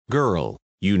Girl,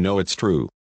 you know it's true.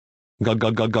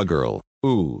 Girl.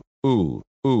 Ooh, ooh,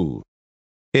 ooh.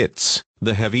 It's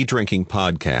the Heavy Drinking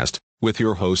Podcast with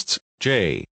your hosts,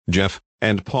 Jay, Jeff,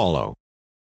 and Paulo.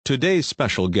 Today's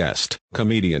special guest,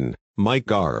 comedian, Mike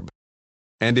Garb.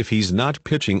 And if he's not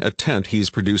pitching a tent, he's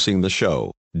producing the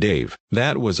show, Dave.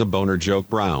 That was a boner joke,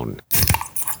 Brown.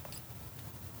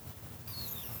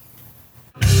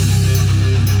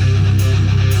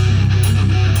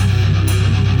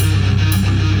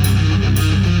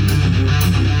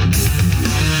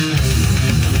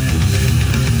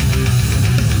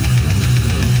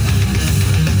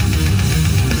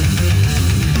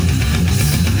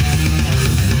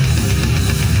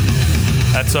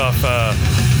 That's off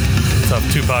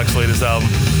Tupac's latest album.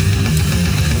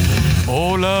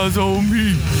 All eyes on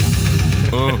me.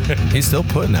 Oh, he's still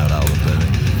putting out albums, I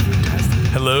think.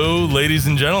 Hello, ladies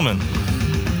and gentlemen.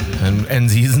 And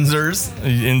Z's and Zers.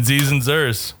 In Z's and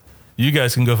Zers. You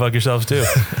guys can go fuck yourselves too.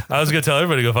 I was going to tell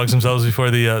everybody to go fuck themselves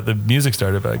before the music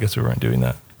started, but I guess we weren't doing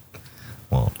that.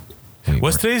 Well,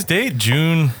 what's today's date?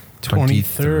 June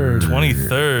 23rd.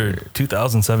 23rd,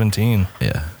 2017.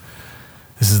 Yeah.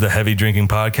 This is the Heavy Drinking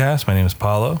Podcast. My name is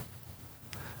Paulo.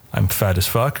 I'm fat as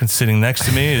fuck. And sitting next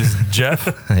to me is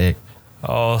Jeff. Hey.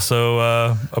 Also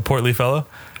a portly fellow.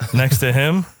 Next to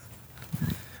him,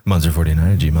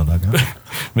 Munzer49@gmail.com.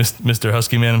 Mr.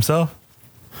 Husky Man himself,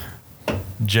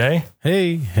 Jay.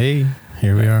 Hey,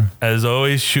 here we are. As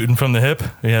always, shooting from the hip,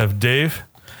 we have Dave.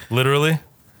 Literally.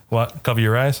 What? Cover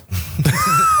your eyes.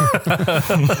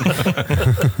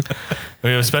 We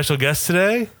have a special guest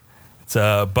today. It's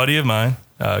a buddy of mine,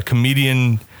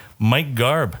 comedian Mike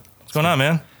Garb. What's going on,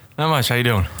 man? Not much. How you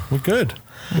doing? We're good.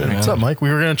 What's up, Mike? We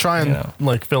were going to try and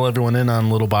fill everyone in on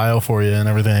a little bio for you and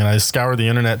everything. And I scoured the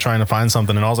internet trying to find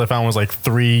something. And all I found was like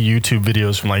 3 YouTube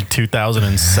videos from like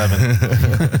 2007.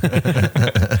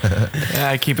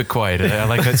 Yeah, I keep it quiet. I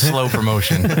like that slow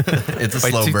promotion. It's a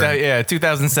slow burn. Yeah,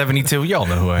 2072. Y'all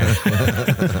know who I am.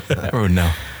 Everyone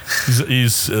know.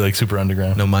 He's like super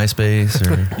underground. No MySpace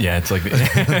or... Yeah, it's like...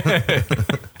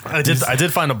 I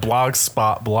did find a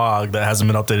Blogspot blog that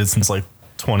hasn't been updated since like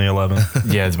 2011.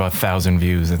 Yeah, it's about 1,000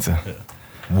 views. It's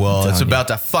Well, it's about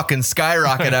to fucking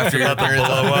skyrocket after your appearance.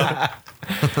 Blow up.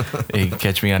 You can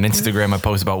catch me on Instagram. I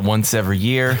post about once every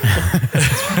year.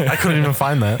 I couldn't even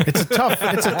find that. It's a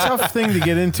tough thing to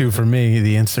get into for me,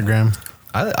 the Instagram.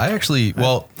 I actually,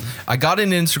 I got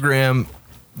into Instagram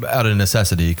out of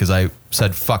necessity because I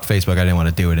said, fuck Facebook. I didn't want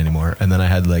to do it anymore. And then I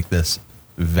had like this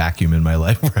vacuum in my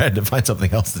life where I had to find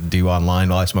something else to do online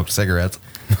while I smoked cigarettes.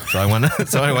 So I went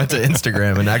to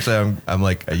Instagram, and actually I'm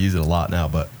like, I use it a lot now,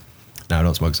 but now I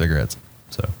don't smoke cigarettes.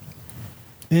 So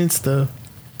Insta.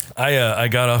 I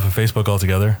got off of Facebook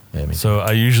altogether. Yeah, me too. So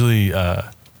I usually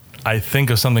I think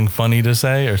of something funny to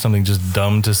say or something just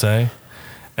dumb to say,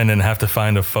 and then have to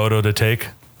find a photo to take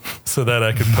so that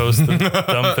I could post the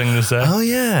dumb thing to say. Oh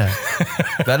yeah,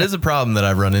 that is a problem that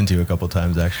I've run into a couple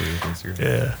times actually with Instagram.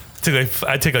 Yeah.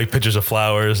 I take like pictures of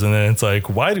flowers, and then it's like,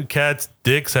 why do cats'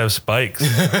 dicks have spikes? Wait,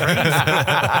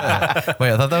 I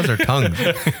thought that was their tongues.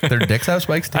 Their dicks have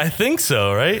spikes too? I think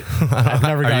so, right? I've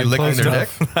never Are you gotten licking close their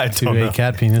enough dick? to a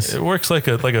cat penis. It works like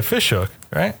a fish hook,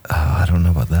 right? Oh, I don't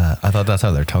know about that. I thought that's how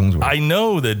their tongues work. I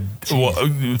know that. Well,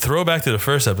 throw back to the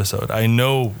first episode. I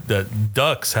know that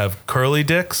ducks have curly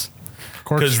dicks.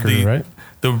 Corkscrew, right?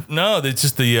 It's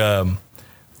just the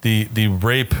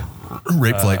rape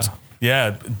flights.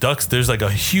 Yeah, ducks. There's like a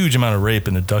huge amount of rape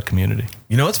in the duck community.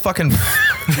 You know, it's fucking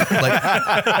like,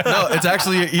 no,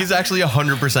 he's actually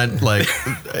 100% like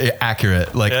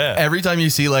accurate. Like every time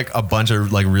you see like a bunch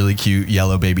of like really cute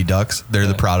yellow baby ducks, they're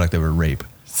the product of a rape.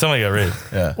 Somebody got raped.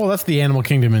 Yeah. Well, that's the animal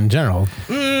kingdom in general.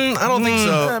 I don't think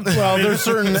so. Well, there's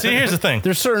certain. See, here's the thing.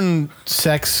 There's certain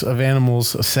sex of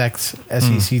animals, sects,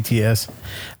 SECTS,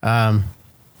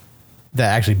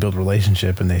 that actually build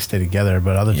relationship and they stay together.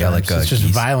 But other times, like, it's just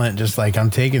geese. violent. Just like, I'm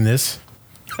taking this.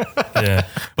 Yeah,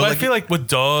 but I feel like with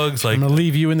dogs, like I'm gonna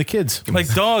leave you and the kids.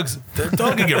 like dogs, the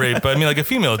dog can get raped. But I mean, like a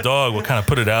female dog will kind of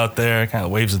put it out there, kind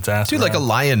of waves its ass. Dude, like a around.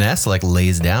 lioness like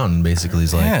lays down and basically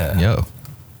is like, Yeah. yo,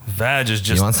 Vag is you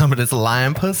just want some of this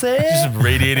lion pussy? just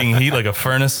radiating heat like a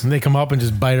furnace. And they come up and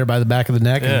just bite her by the back of the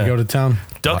neck Yeah. and go to town.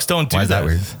 Ducks don't do Why is that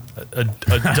weird? A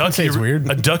duck say it's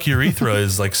weird. A duck urethra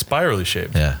is like spirally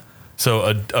shaped. Yeah.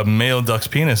 So a male duck's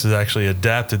penis is actually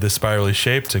adapted this spirally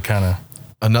shape to kind of.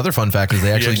 Another fun fact is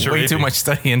they actually extra Way too rapey. much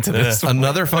study into this.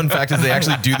 Another fun fact is they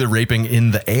actually do the raping in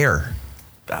the air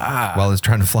while it's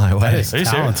trying to fly away. Are you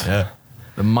serious? Yeah.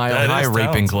 The Mile That High is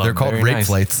Raping talent. Club. They're called Very rape nice.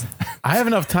 flights. I have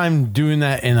enough time doing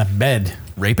that in a bed.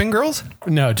 Raping girls?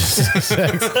 No, just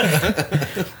sex.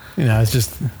 It's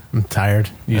just I'm tired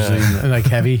usually, and like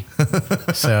heavy.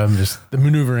 So I'm just the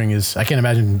maneuvering is. I can't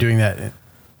imagine doing that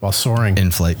while soaring.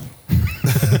 In flight.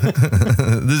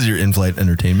 This is your in-flight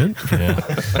entertainment. Yeah.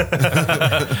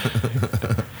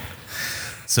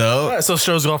 All right, so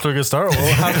show's off to a good start.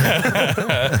 Well,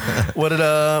 what did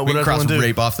We can cross everyone do?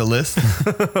 rape off the list.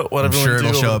 What I'm everyone sure do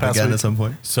it'll show over up the past again week? at some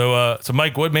point. So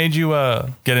Mike, what made you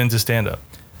get into stand up?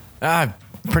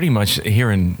 Pretty much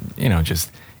hearing,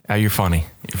 just you're funny,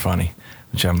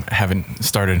 which I haven't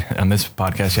started on this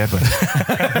podcast yet,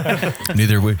 but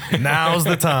Neither we. Now's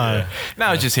the time.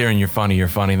 now it's just hearing you're funny.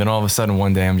 Then all of a sudden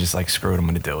one day I'm just like, screw it, I'm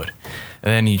going to do it.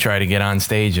 And then you try to get on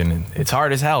stage and it's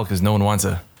hard as hell because no one wants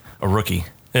a rookie.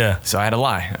 Yeah. So I had to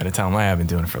lie. I had to tell them I've been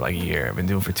doing it for like a year. I've been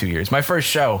doing it for 2 years. My first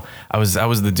show, I was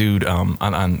the dude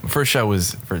on first show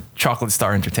was for Chocolate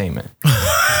Star Entertainment. Do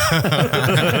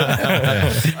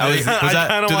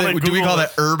we call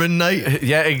that Urban Night?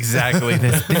 Yeah, exactly.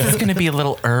 This is going to be a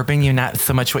little urban. You're not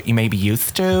so much what you may be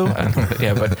used to.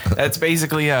 Yeah, but that's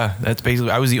basically I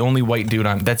was the only white dude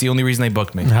on. That's the only reason they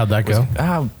booked me. How'd that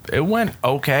go? It went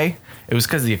okay. It was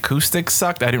because the acoustics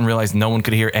sucked. I didn't realize no one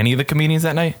could hear any of the comedians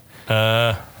that night.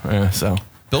 So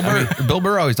Bill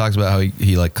Burr always talks about how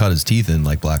he like cut his teeth in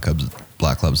like black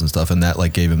clubs and stuff, and that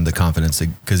like gave him the confidence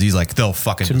because he's like, they'll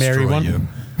fucking To destroy marry one? you.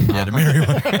 Yeah, to marry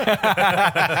one.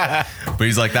 But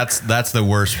he's like, that's the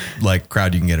worst like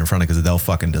crowd you can get in front of because they'll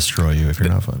fucking destroy you if you're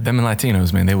not funny. them and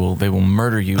Latinos, man, they will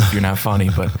murder you if you're not funny.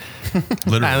 But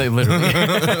Literally.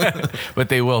 literally, but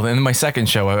they will. And my second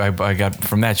show, I got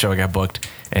from that show, I got booked,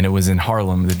 and it was in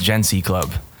Harlem, the Gen C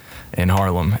Club in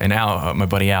Harlem. And Al, my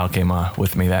buddy Al, came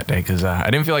with me that day because I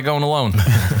didn't feel like going alone.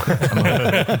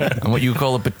 I'm what you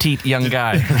call a petite young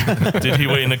guy. Did he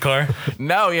wait in the car?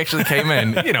 No, he actually came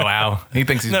in. Al. He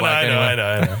thinks he's black anyway.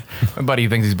 I know. My buddy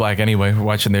thinks he's black anyway.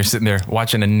 We're sitting there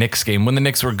watching a Knicks game when the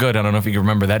Knicks were good. I don't know if you can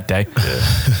remember that day.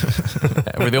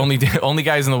 We're the only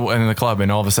guys in the club, and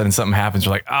all of a sudden something happens.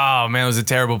 We're like, oh man, it was a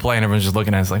terrible play, and everyone's just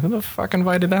looking at us like, who the fuck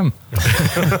invited them?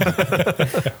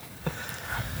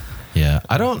 Yeah,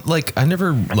 I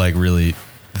never like really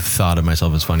thought of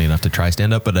myself as funny enough to try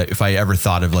stand up, but if I ever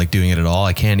thought of like doing it at all,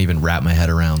 I can't even wrap my head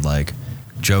around like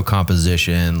joke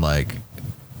composition, like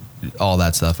all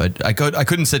that stuff. I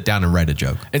couldn't sit down and write a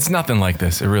joke. It's nothing like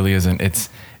this. It really isn't. It's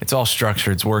all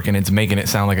structured. It's working. It's making it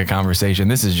sound like a conversation.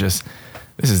 This is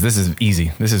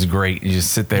easy. This is great. You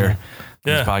just sit there.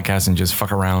 Yeah. This podcast and just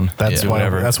fuck around. That's do why.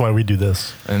 whatever. That's why we do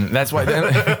this. And that's why.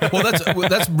 Well,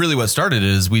 that's really what started it.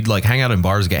 Is we'd like hang out in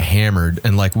bars, get hammered,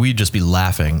 and like we'd just be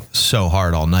laughing so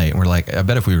hard all night. And we're like, I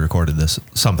bet if we recorded this,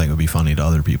 something would be funny to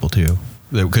other people too.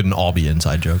 That couldn't all be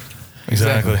inside jokes.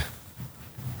 Exactly.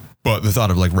 But the thought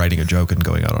of like writing a joke and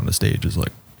going out on a stage is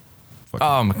like,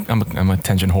 I'm a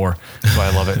attention whore. That's why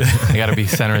I love it. I got to be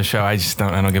center of the show. I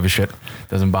don't give a shit.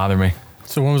 Doesn't bother me.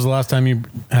 So when was the last time you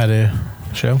had a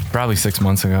show? Probably 6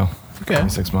 months ago. Okay. Probably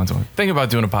 6 months ago. Thinking about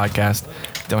doing a podcast.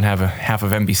 Don't have a half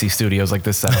of NBC studios like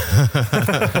this setup.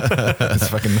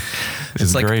 This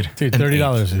is like- great. Dude,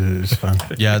 $30 is fun.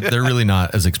 yeah, they're really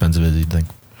not as expensive as you'd think.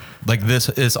 Like this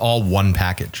is all one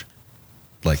package.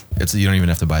 Like you don't even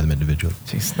have to buy them individually.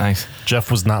 Jeez, nice. Jeff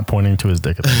was not pointing to his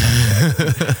dick at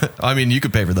the time. I mean, you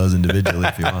could pay for those individually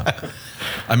if you want.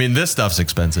 I mean, this stuff's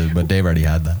expensive, but Dave already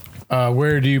had that.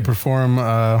 Where do you perform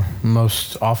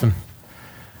most often?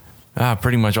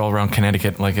 Pretty much all around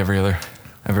Connecticut, like every other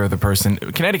person.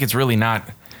 Connecticut's really not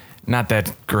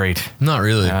that great. Not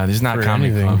really. There's not For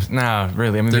comedy anything. clubs. No,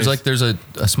 really. I mean, there's a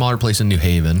smaller place in New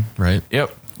Haven, right?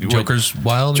 Yep. Joker's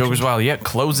Wild. Joker's Wild. Yeah,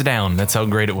 closed it down. That's how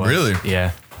great it was. Really?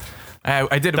 Yeah.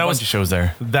 I did a bunch of shows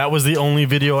there. That was the only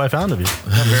video I found of you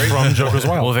from Joker's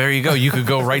Wild. Well, there you go. You could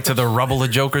go right to the rubble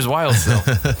of Joker's Wild still.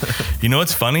 You know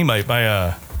what's funny?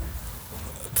 My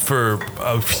for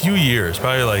a few years,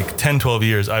 probably like 10, 12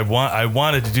 years, I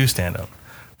wanted to do stand up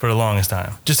for the longest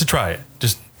time, just to try it,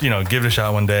 just give it a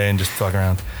shot one day and just fuck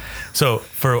around. So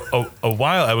for a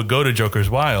while, I would go to Joker's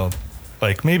Wild,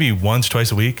 like maybe once,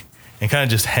 twice a week, and kind of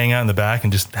just hang out in the back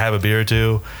and just have a beer or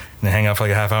two, and then hang out for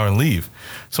like a half hour and leave.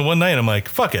 So one night I'm like,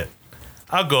 fuck it,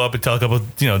 I'll go up and tell a couple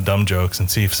dumb jokes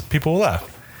and see if people will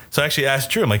laugh. So I actually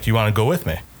asked Drew, I'm like, do you want to go with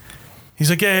me?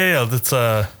 He's like, yeah, let's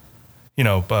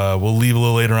we'll leave a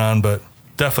little later on, but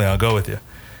definitely I'll go with you.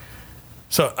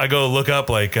 So I go look up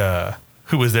like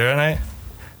who was there at night.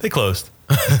 They closed.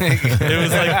 It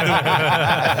was like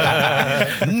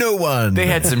No one. They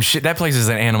had some shit. That place is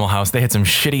an animal house. They had some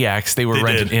shitty acts. They were They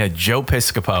renting. did. Yeah, Joe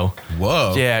Piscopo.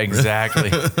 Whoa. Yeah,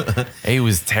 exactly. He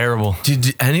was terrible.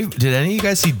 Did any of you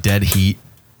guys see Dead Heat?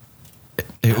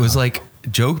 It was like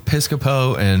Joe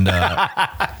Piscopo and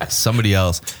somebody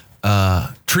else,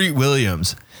 Treat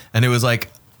Williams, and it was like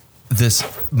this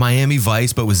Miami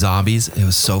Vice, but with zombies. It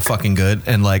was so fucking good.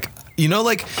 And like, you know,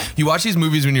 like you watch these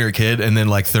movies when you're a kid and then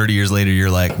like 30 years later, you're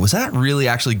like, was that really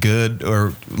actually good?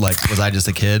 Or like, was I just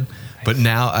a kid? But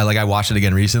now I watched it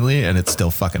again recently and it's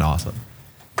still fucking awesome.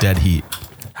 Dead Heat.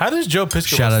 How does Joe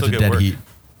Piscopo Shout out still to get Dead work? Heat.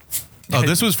 Oh,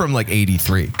 this was from like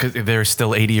 83. Because there's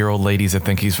still 80-year-old ladies that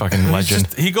think he's fucking legend.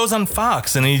 He goes on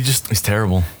Fox and He's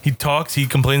terrible. he talks, he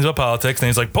complains about politics, and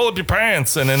he's like, pull up your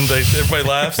pants. And then everybody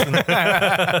laughs. And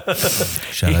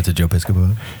Shout out to Joe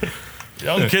Piscopo.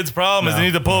 young kid's problem is they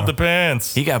need to pull up the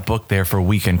pants. He got booked there for a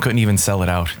weekend. Couldn't even sell it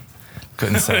out.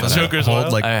 Couldn't sell it out. Joker's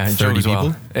Hold Wild? like 30 Joker's people.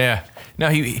 Wild. Yeah. No,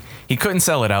 he couldn't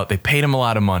sell it out. They paid him a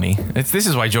lot of money. This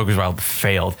is why Joker's Wild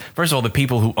failed. First of all, the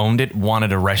people who owned it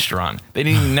wanted a restaurant. They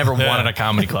never wanted a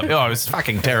comedy club. Oh, it was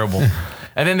fucking terrible.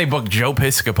 And then they booked Joe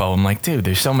Piscopo. I'm like, dude,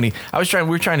 there's so many. We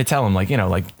were trying to tell him, like, you know,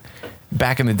 like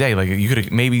back in the day, like you could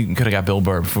have got Bill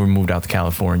Burr before we moved out to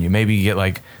California. Maybe you get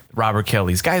like Robert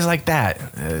Kelly's guys like that.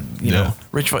 You know,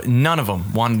 Rich. None of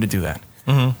them wanted to do that.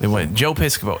 They went Joe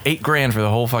Piscopo, $8,000 for the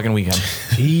whole fucking weekend.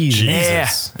 Jesus. Yeah.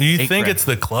 Do you think $8,000. it's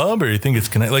the club or you think it's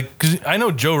Connecticut? Like, cause I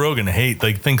know Joe Rogan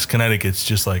thinks Connecticut's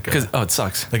just like Because it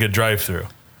sucks. like a drive-through.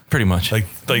 Pretty much. Like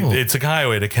it's a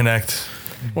highway to connect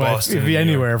Well, Boston. if and you're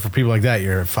New York. anywhere for people like that,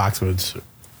 you're at Foxwoods.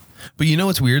 But you know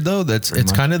what's weird though? It's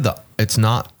kind of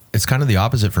the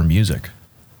opposite for music.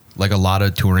 Like a lot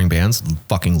of touring bands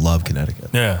fucking love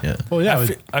Connecticut. Yeah. Well, yeah.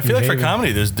 I feel like for Haven.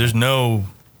 comedy,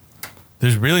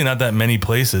 there's really not that many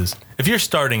places. If you're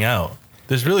starting out,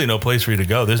 there's really no place for you to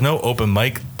go. There's no open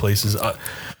mic places. Open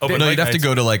No, mic you'd have to nights.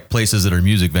 go to like places that are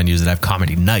music venues that have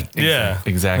comedy night. Yeah,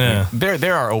 Exactly. Yeah.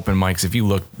 There are open mics. If you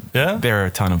look, Yeah? there are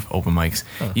a ton of open mics.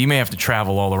 You may have to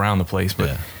travel all around the place,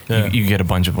 but Yeah. You get a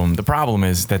bunch of them. The problem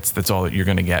is that's all that you're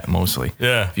going to get mostly.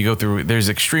 Yeah. If you go through, there's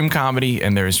extreme comedy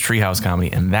and there's Treehouse comedy,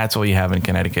 and that's all you have in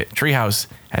Connecticut. Treehouse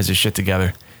has his shit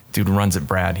together. Dude runs it,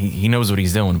 Brad. He knows what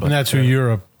he's doing. But And that's who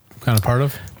you're a kind of part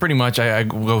of? pretty much, I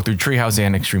go through Treehouse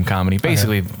and Extreme Comedy.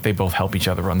 Basically, they both help each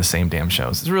other run the same damn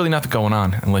shows. There's really nothing going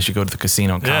on unless you go to the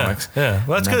Casino Yeah. Comics. Yeah.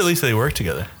 Well, that's And good. At least they work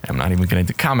together. I'm not even gonna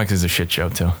do comics is a shit show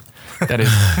too. That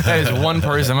is one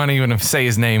person. I'm not even gonna say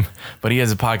his name, but he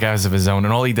has a podcast of his own,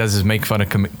 and all he does is make fun of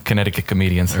Connecticut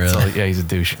comedians. That's Really? all yeah, he's a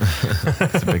douche.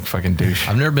 He's a big fucking douche.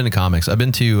 I've never been to comics. I've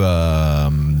been to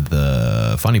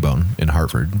the Funny Bone in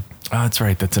Hartford. Oh, that's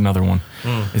right. That's another one.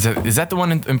 Is that the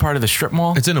one in part of the strip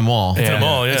mall? It's in a mall. It's in a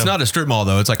mall, yeah. It's not a strip mall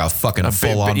though. It's like a fucking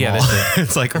full on yeah, mall. that's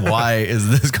It's like, why is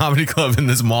this comedy club in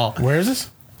this mall? Where is this?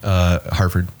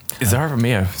 Hartford. Is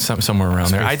there somewhere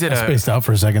around there? I did I spaced out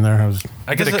for a second there.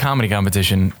 I did a comedy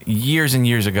competition years and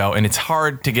years ago, and it's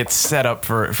hard to get set up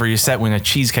for your set when a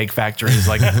Cheesecake Factory is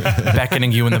like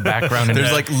beckoning you in the background. And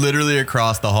There's like literally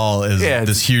across the hall is Yeah,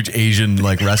 this huge Asian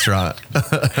like restaurant.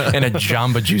 and a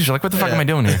Jamba Juice. You're like, what the fuck am I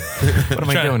doing here? What am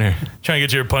I doing here? Trying to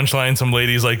get your punchline. Some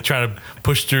ladies like trying to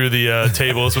push through the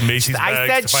tables with Macy's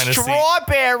bags to find a seat.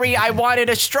 strawberry. I wanted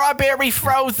a strawberry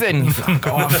frozen. Fuck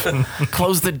off.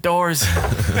 Close the doors.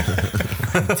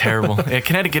 Terrible. Yeah,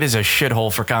 Connecticut is a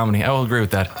shithole for comedy. I will agree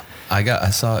with that.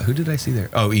 Who did I see there?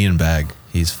 Oh, Ian Bagg.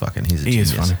 He's a He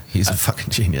genius. is funny. He's a fucking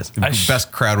genius. sh-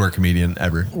 Best crowd work comedian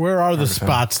ever. Where are the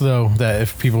spots though that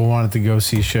if people wanted to go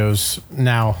see shows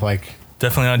now, like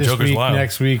Definitely on this Joker's week, Wild.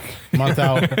 next week, month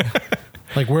out?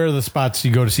 Like where are the spots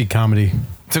you go to see comedy?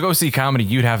 To go see comedy,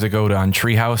 you'd have to go to on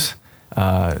Treehouse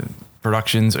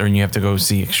Productions, or you have to go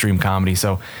see Extreme Comedy.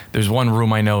 So there's one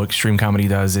room I know Extreme Comedy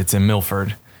does. It's in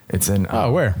Milford. It's in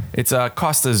Where? It's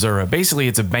Costa Azura. Basically,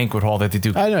 it's a banquet hall that they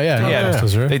do. I know, yeah.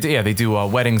 Costa Azura. They do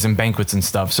weddings and banquets and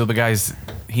stuff. So the guys,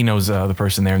 he knows the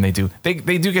person there, and they do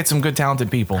get some good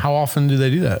talented people. How often do they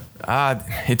do that?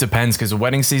 It depends because the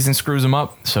wedding season screws them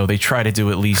up. So they try to do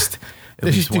at least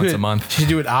once a month. They should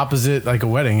do it opposite like a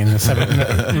wedding in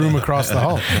the room across the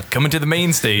hall. Coming to the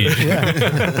main stage.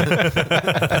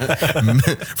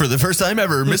 For the first time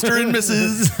ever, Mr. and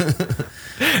Mrs.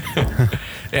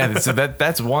 Yeah, so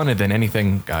that's one, and then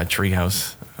anything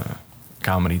Treehouse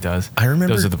Comedy does. I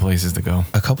remember- those are the places to go.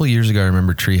 A couple years ago, I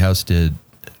remember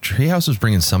Treehouse was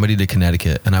bringing somebody to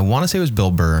Connecticut, and I want to say it was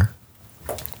Bill Burr,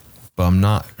 but I'm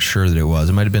not sure that it was.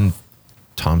 It might have been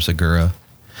Tom Segura,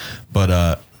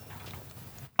 but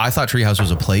I thought Treehouse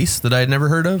was a place that I had never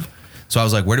heard of. So I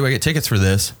was like, where do I get tickets for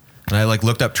this? And I like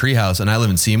looked up Treehouse, and I live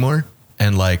in Seymour,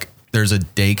 and like there's a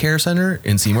daycare center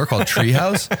in Seymour called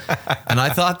Treehouse, and I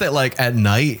thought that like at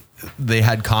night they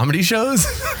had comedy shows.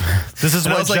 This is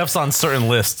And I why was like- Jeff's on certain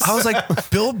lists. I was like,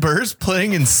 Bill Burr's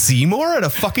playing in Seymour at a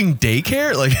fucking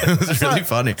daycare? Like, it was really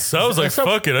funny. So I was like,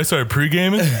 fuck it. I started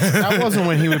pre-gaming. That wasn't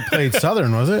when he would play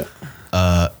Southern, was it?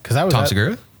 Because I was Tom at-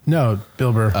 Segura? No,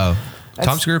 Bill Burr. Oh.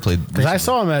 Tom Segura played. Because I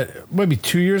saw him at maybe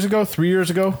 3 years ago.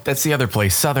 That's the other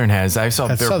place Southern has. I saw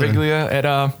That's Southern.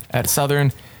 Birbiglia at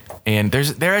Southern, and there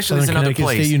actually is Southern another Connecticut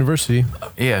place. State University.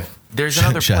 Yeah, there's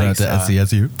another Shout out place. to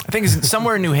SCSU. I think it's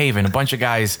somewhere in New Haven. A bunch of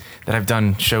guys that I've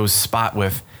done shows spot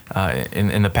with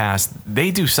in the past.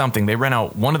 They do something. They rent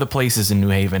out one of the places in New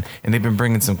Haven, and they've been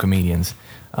bringing some comedians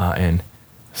in.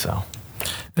 So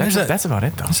that's about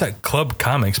it, though. It's that Club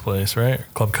Comics place, right?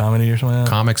 Club Comedy or something like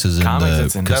that. Comics is in Comics, the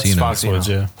it's in- That's casino. Foxwoods,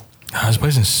 yeah. Oh, this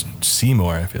place in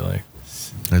Seymour, I feel like.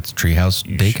 That's Treehouse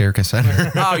Daycare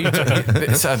Center.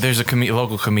 Oh, there's a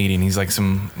local comedian. He's like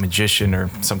some magician or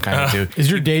some kind of dude.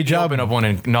 Is your day He job opened up one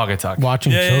in Naugatuck.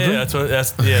 watching Yeah,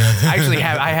 children? yeah. I actually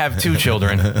have 2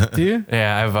 children. Do you?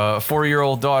 Yeah, I have a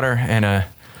 4-year-old daughter and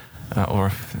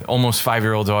or almost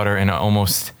 5-year-old daughter and an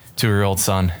almost 2-year-old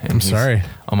son. And he's sorry.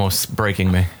 Almost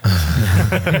breaking me.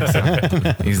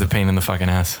 He's the pain in the fucking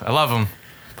ass. I love him,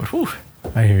 but whew.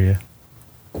 I hear you.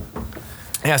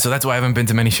 Yeah, so that's why I haven't been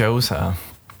to many shows.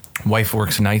 Wife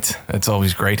works nights. That's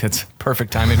always great. It's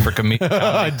perfect timing for comedy.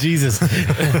 Oh, Jesus.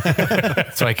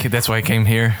 That's why I came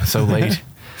here so late.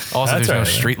 Also, That's there's no all right.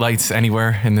 street lights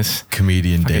anywhere in this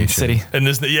Comedian fucking day city. And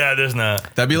there's not.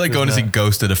 That'd be like going to see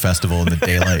Ghost at a festival in the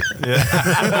daylight.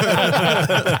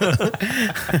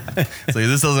 So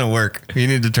this doesn't work. You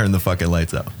need to turn the fucking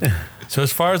lights out. So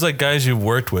as far as like guys you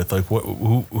worked with, like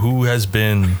who has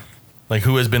been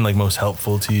like most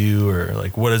helpful to you, or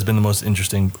like who has been the most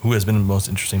interesting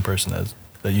person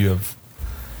that you have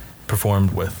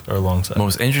performed with or alongside?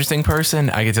 Most interesting person,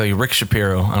 I can tell you, Rick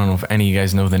Shapiro. I don't know if any of you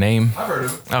guys know the name. I've heard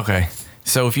of it. Okay,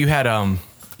 so if you had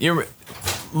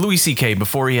Louis C.K.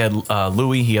 before he had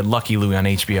Louis, he had Lucky Louie on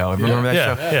HBO. Remember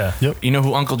that show? Yeah. Yep. You know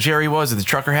who Uncle Jerry was with the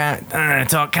trucker hat?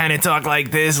 Talk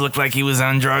like this. Looked like he was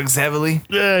on drugs heavily.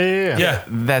 Yeah.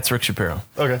 That's Rick Shapiro.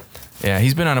 Okay. Yeah,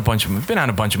 he's been on a bunch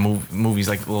of movies,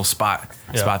 like little spot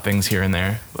things here and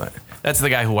there. But that's the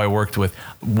guy who I worked with.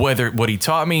 What he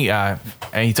taught me, and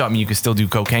he taught me you could still do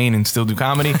cocaine and still do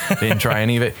comedy. Didn't try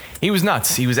any of it. He was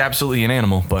nuts. He was absolutely an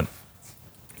animal. But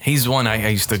he's one I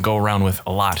used to go around with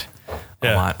a lot.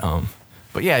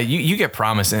 But yeah, you get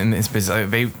promised, and it's bizarre.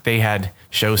 They had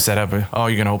shows set up. Oh,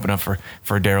 you're gonna open up for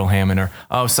Daryl Hammond, or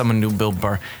oh, someone new Bill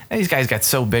Burr. And these guys got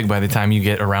so big by the time you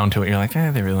get around to it, you're like,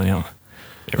 they really don't.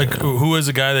 Like who was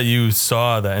the guy that you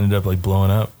saw that ended up like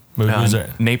blowing up? Who was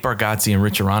there? Nate Bargatze and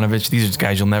Rich Aronovich. These are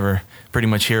guys you'll never pretty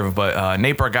much hear of. But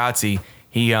Nate Bargatze,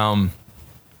 he's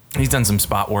done some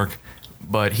spot work,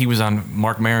 but he was on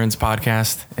Mark Maron's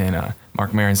podcast, and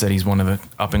Mark Maron said he's one of the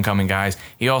up and coming guys.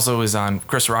 He also is on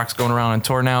Chris Rock's going around on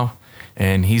tour now,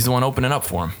 and he's the one opening up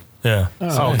for him. Yeah.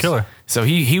 Oh, killer. So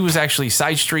he was actually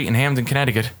Side Street in Hamden,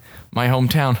 Connecticut, my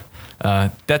hometown.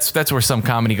 That's where some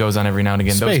comedy goes on every now and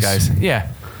again. Space. Those guys, yeah.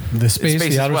 The space,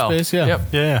 Space the as outer well. space, yeah. Yep.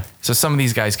 Yeah. So some of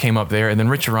these guys came up there, and then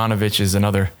Rich Aronovich is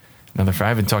another. I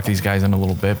haven't talked to these guys in a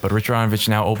little bit, but Rich Aronovich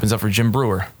now opens up for Jim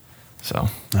Brewer. So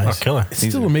Nice. Oh, killer. It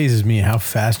still amazes me how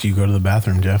fast you go to the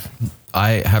bathroom, Jeff.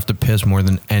 I have to piss more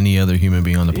than any other human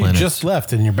being on the You planet. just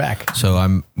left and you're back.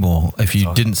 So if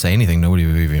you didn't say anything, nobody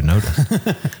would even notice.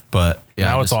 But yeah,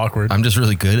 Now it's awkward. I'm just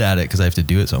really good at it because I have to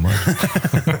do it so much.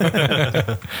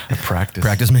 practice.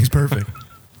 Practice makes perfect.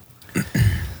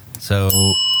 So,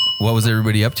 what was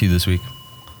everybody up to this week?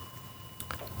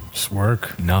 Just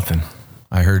work. Nothing.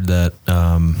 I heard that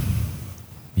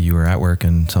you were at work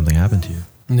and something happened to you.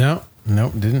 No,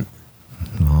 didn't.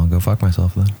 Well, I'll go fuck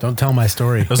myself then. Don't tell my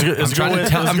story. That's a good,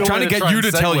 I'm trying to get you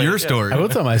to tell your story. I will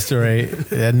tell my story. It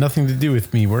had nothing to do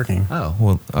with me working. Oh,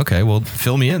 well, okay. Well,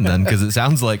 fill me in then, because it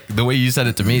sounds like the way you said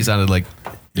it to me sounded like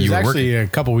It was you were actually working.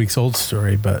 a couple weeks old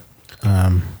story, but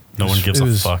No one gives it a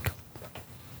was- fuck.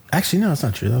 Actually, no, that's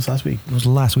not true. That was last week. It was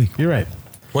last week. You're right.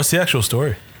 What's the actual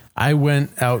story? I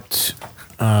went out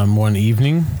one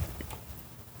evening.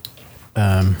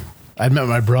 I'd met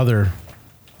my brother,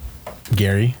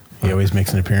 Gary. He always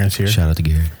makes an appearance here Shout out to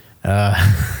Gary.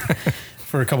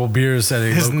 for a couple beers at a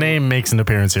His local, name makes an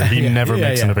appearance here. He never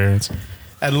makes an appearance.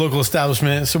 at a local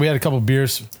establishment. So we had a couple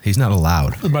beers. He's not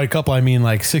allowed. By a couple, I mean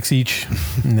like 6 each,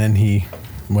 and then he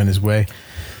went his way.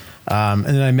 And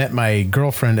then I met my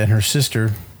girlfriend and her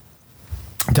sister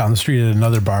down the street at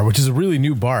another bar, which is a really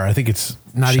new bar. I think it's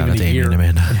not Shout out even to a Amy year. and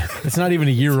Amanda. It's not even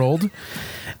a year old.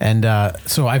 And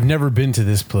so I've never been to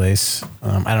this place.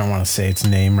 I don't want to say its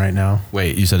name right now.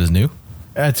 Wait, you said it's new?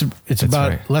 It's about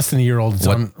right. less than a year old. It's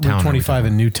What on town are Route we 25 talking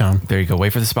in Newtown. There you go.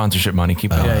 Wait for the sponsorship money.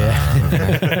 Keep going.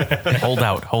 Yeah. Hold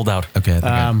out. Okay.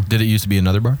 Did it used to be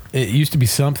another bar? It used to be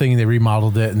something. They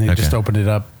remodeled it and they just Okay. opened it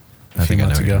up a few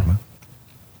months what you're ago. talking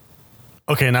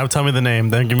Okay, now tell me the name.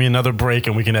 Then give me another break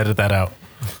and we can edit that out.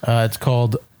 It's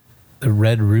called the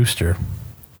Red Rooster.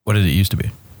 What did it used to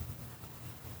be?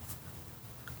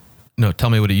 No, tell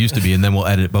me what it used to be, and then we'll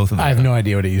edit both of them. I have no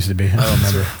idea what it used to be. I don't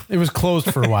remember. It was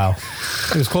closed for a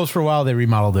while. They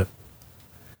remodeled it.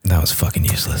 That was fucking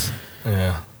useless.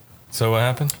 Yeah. So what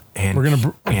happened? And We're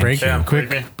gonna break. Yeah,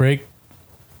 Quick break.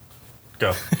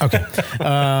 Go. Okay.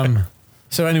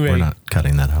 So anyway, We're not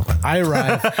cutting that out. I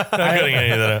arrive. Not cutting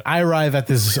any of that out. I arrive at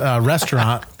this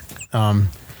restaurant, and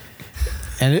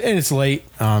it's late.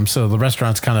 So the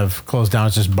restaurant's kind of closed down.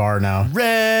 It's just bar now.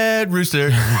 Red Rooster.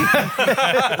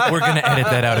 we're gonna edit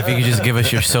that out. If you could just give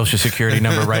us your social security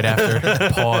number right after.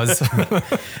 Pause.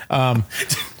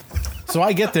 So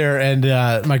I get there,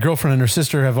 and my girlfriend and her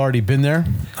sister have already been there.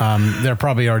 They're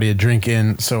probably already a drink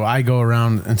in. So I go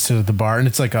around and sit at the bar, and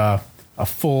it's like a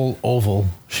full oval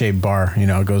shaped bar. You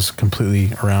know, it goes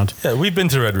completely around. Yeah, we've been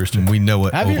to Red Rooster. We know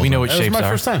what. Have you? ovals We know are. what That was shapes my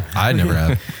are. first time. I never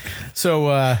have. So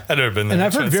I've never been there. and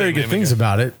I've Trying heard to say very the good name things again.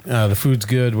 about it. The food's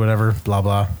good, whatever, blah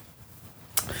blah.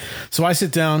 So I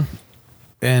sit down,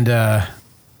 and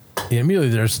immediately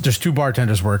there's two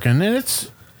bartenders working, and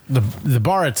it's the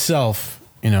bar itself.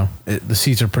 You know, the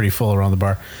seats are pretty full around the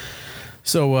bar.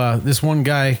 So this one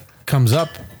guy comes up,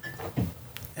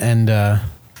 and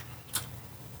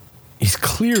he's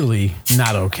clearly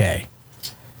not okay.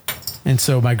 And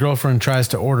so my girlfriend tries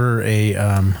to order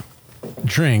a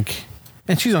drink,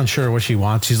 and she's unsure what she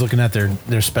wants. She's looking at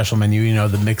their special menu, you know,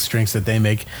 the mixed drinks that they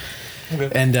make.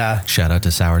 And Shout out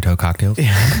to Sourdough Cocktails.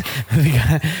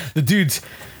 the dude's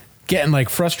getting like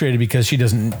frustrated because she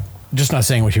just not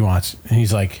saying what she wants. And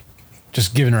he's like,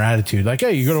 just giving her attitude. Like,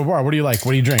 hey, you go to a bar. What do you like?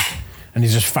 What do you drink? And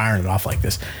he's just firing it off like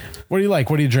this. What do you like?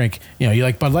 What do you drink? You know, you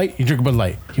like Bud Light? You drink Bud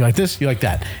Light. You like this? You like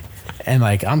that? And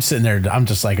like, I'm sitting there, I'm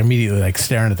just like immediately like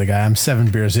staring at the guy. I'm 7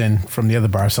 beers in from the other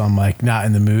bar. So I'm like not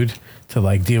in the mood to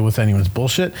like deal with anyone's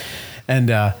bullshit. And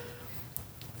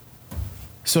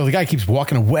so the guy keeps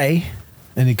walking away,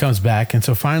 and he comes back. And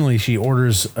so finally she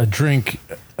orders a drink,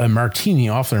 a martini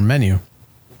off their menu.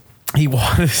 He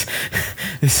this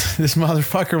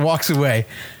motherfucker walks away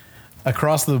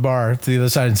across the bar to the other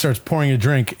side and starts pouring a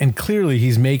drink. And clearly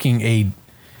he's making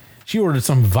she ordered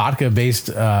some vodka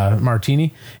based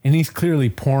martini, and he's clearly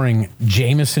pouring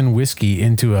Jameson whiskey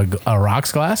into a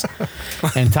rocks glass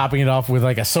and topping it off with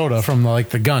like a soda from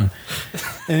the gun.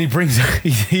 And he brings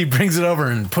it over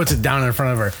and puts it down in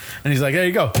front of her, and he's like, there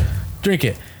you go, drink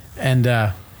it.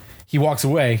 And he walks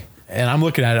away. And I'm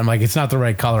looking at it. I'm like, it's not the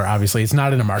right color. Obviously, it's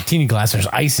not in a martini glass. There's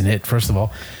ice in it. First of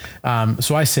all,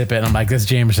 so I sip it, and I'm like, that's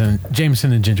Jameson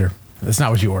and ginger. That's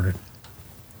not what you ordered.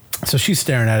 So she's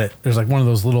staring at it. There's like one of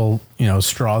those little,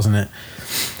 straws in it.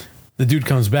 The dude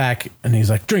comes back, and he's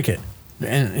like, drink it.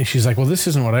 And she's like, well, this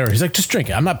isn't what I ordered. He's like, just drink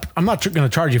it. I'm not going to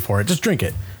charge you for it. Just drink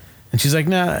it. And she's like,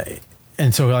 nah.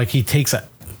 And so like he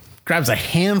grabs a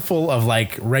handful of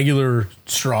like regular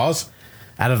straws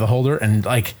out of the holder and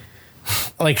like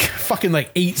fucking like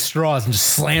 8 straws and just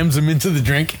slams them into the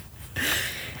drink.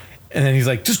 And then he's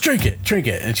like, just drink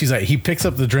it. And she's like, he picks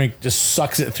up the drink, just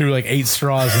sucks it through like 8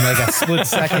 straws in like a split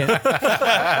second,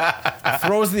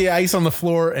 throws the ice on the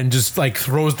floor and just like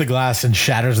throws the glass and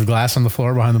shatters the glass on the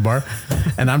floor behind the bar.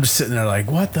 And I'm just sitting there like,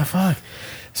 what the fuck?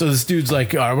 So this dude's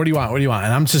like, all right, what do you want?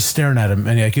 And I'm just staring at him.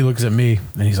 And he looks at me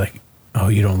and he's like, oh,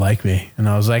 you don't like me? And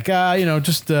I was like,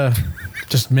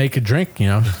 just make a drink,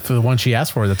 for the one she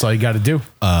asked for. That's all you got to do.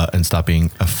 And stop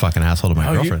being a fucking asshole to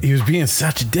my girlfriend. He was being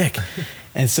such a dick.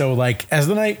 And so, like, as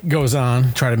the night goes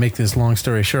on, try to make this long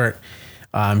story short,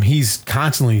 he's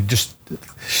constantly just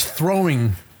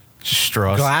throwing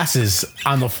Straws. glasses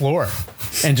on the floor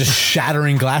and just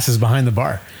shattering glasses behind the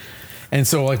bar. And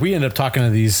so, like, we end up talking to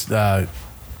these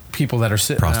people that are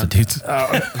sitting Prostitutes.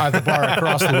 at the bar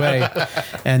across the way.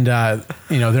 And,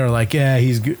 they're like, yeah,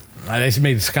 he's good. They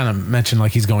made this kind of mention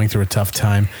like he's going through a tough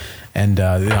time. And,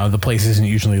 the place isn't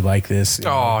usually like this.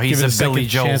 Oh, he's Give it a Billy second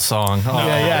Joel chance. song. Oh.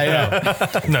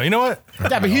 Yeah. No, you know what?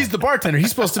 Yeah, but he's the bartender. He's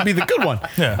supposed to be the good one.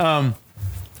 Yeah.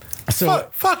 So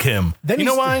Fuck him. Then You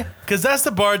know he's- why? Because that's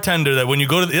the bartender that when you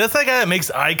go to, that's that guy that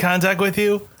makes eye contact with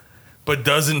you, but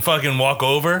doesn't fucking walk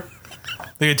over.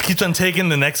 Like it keeps on taking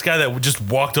the next guy that just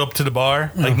walked up to the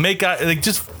bar. Like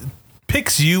just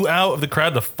picks you out of the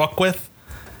crowd to fuck with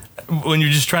when you're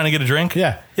just trying to get a drink.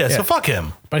 Yeah. So fuck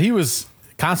him. But he was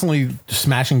constantly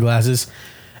smashing glasses,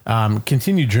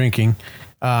 continued drinking.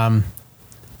 And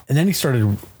then he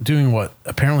started doing what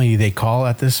apparently they call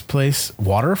at this place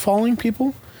waterfalling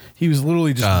people. He was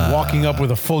literally just walking up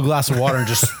with a full glass of water and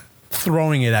just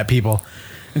throwing it at people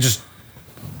and just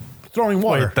throwing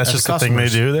water. Wait, that's at just the thing they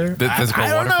customers. do there? That's called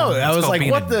I don't know. waterfall. I That's was called like,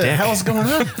 being what a the dick. hell's going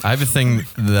on? I have a thing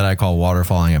that I call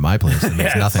waterfalling at my place. And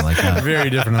it's nothing like that. Very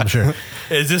different, I'm sure.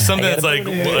 Is this something that's like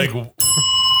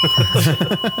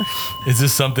Is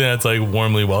this something that's like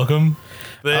warmly welcome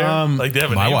there? Like they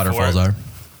have a My name waterfalls for it? are.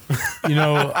 You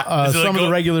know, Is it like some of the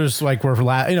regulars like were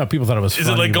people thought it was. Is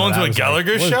it like going to a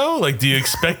Gallagher show? Like, do you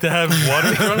expect to have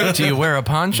water thrown at Do you wear a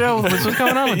poncho? What's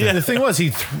going on with Yeah, the thing was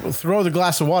he'd throw the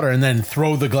glass of water and then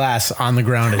throw the glass on the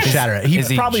ground and shatter it. is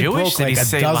he probably Jewish? broke Did like he a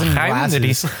say dozen L'chaim? Did he-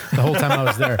 glasses the whole time I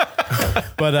was there.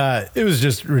 But it was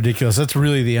just ridiculous. That's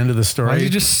really the end of the story. Why did you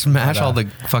just smash all the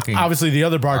fucking? Obviously, the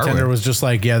other bartender Hardware. was just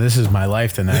like, "Yeah, this is my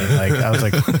life tonight." Like I was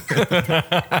like,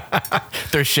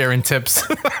 They're sharing tips.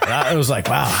 I was like,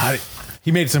 "Wow."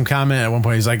 He made some comment at one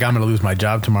point. He's like, "I'm going to lose my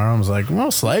job tomorrow." I was like,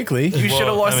 "Most likely." You should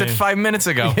have lost I it mean- 5 minutes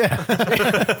ago.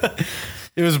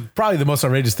 It was probably the most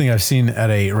outrageous thing I've seen at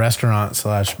a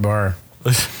restaurant/bar.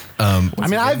 I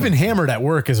mean, I've been hammered at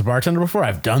work as a bartender before.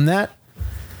 I've done that,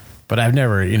 but I've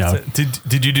never,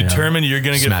 Did you determine you're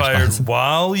going to get Smash fired buttons.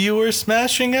 while you were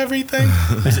smashing everything?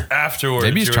 Is it afterwards?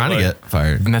 Maybe he's you were trying to like- get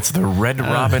fired. And that's the Red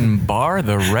Robin Bar.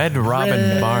 The Red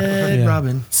Robin Bar.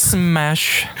 Robin.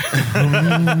 Smash.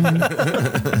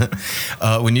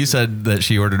 When you said that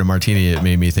she ordered a martini, it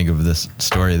made me think of this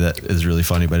story that is really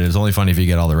funny, but it's only funny if you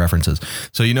get all the references.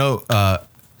 So you know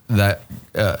that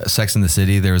Sex in the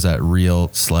City, there was that real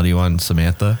slutty one,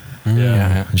 Samantha,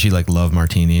 Yeah. and she like loved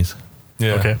martinis.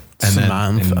 Yeah. Okay. And then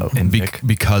Samantha. And Vic.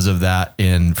 because of that,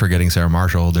 in Forgetting Sarah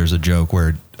Marshall, there's a joke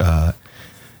where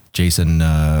Jason,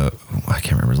 I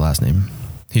can't remember his last name.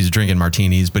 He's drinking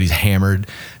martinis, but he's hammered,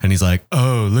 and he's like,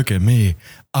 "Oh, look at me!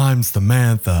 I'm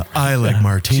Samantha. I like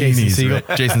martinis." Jason Segel.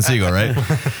 Right? Jason Segel, right?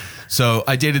 So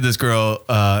I dated this girl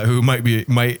who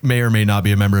may or may not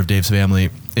be a member of Dave's family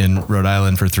in Rhode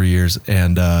Island for 3 years,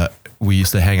 and we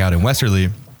used to hang out in Westerly.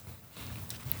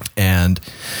 And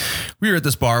we were at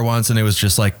this bar once, and it was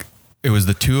just like, it was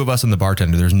the two of us and the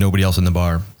bartender. There's nobody else in the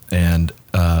bar. And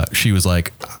she was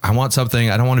like, "I want something.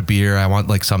 I don't want a beer. I want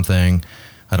like something.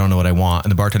 I don't know what I want."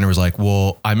 And the bartender was like,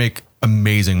 "Well, I make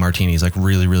amazing martinis, like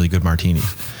really, really good martinis."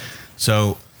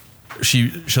 So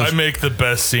I make the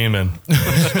best semen.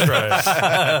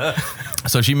 Try it.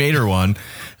 so she made her one.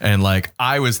 And like,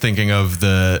 I was thinking of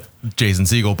the Jason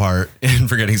Segel part in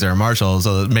Forgetting Sarah Marshall.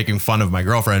 So making fun of my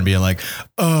girlfriend, being like,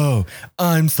 "Oh,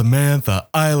 I'm Samantha.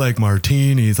 I like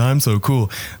martinis. I'm so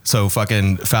cool." So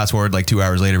fucking fast forward like 2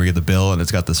 hours later, we get the bill and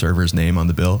it's got the server's name on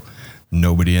the bill.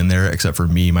 Nobody in there except for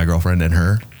me, my girlfriend, and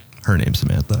her. Her name's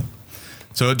Samantha.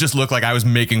 So it just looked like I was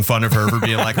making fun of her for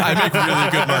being like, "I make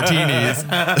really good martinis."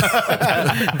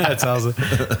 That's awesome.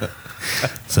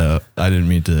 So I didn't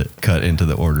mean to cut into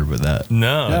the order with that.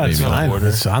 No, Yeah, it's maybe not fine. order.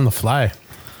 It's on the fly.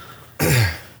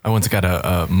 I once got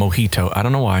a mojito. I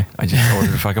don't know why. I just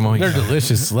ordered a fucking mojito. They're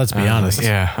delicious. Let's be honest.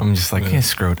 Yeah, I'm just like,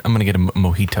 screw it. I'm gonna get a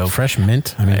mojito. Fresh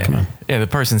mint. I mean, come on. Yeah, the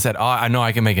person said, "Oh, I know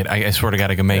I can make it. I swear to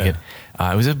God, I can make it."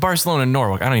 It was at Barcelona and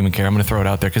Norwalk. I don't even care. I'm gonna throw it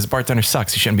out there because the bartender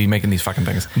sucks. He shouldn't be making these fucking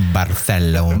things.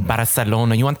 Barcelona.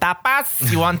 Barcelona, you want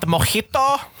tapas? You want the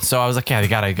mojito? So I was like, yeah,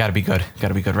 they gotta be good.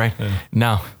 Gotta be good, right?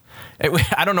 No.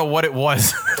 I don't know what it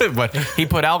was, but he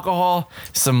put alcohol,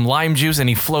 some lime juice, and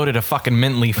he floated a fucking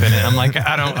mint leaf in it. I'm like,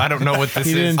 I don't know what this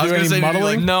He is. didn't I was do gonna any say, did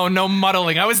he, muddling. No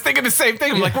muddling. I was thinking the same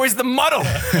thing. I'm like, where's the muddle?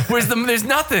 There's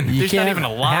nothing. You There's not can't even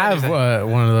a line. have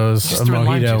one of those Just threw in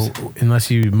lime mojito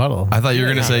unless you muddle. I thought you were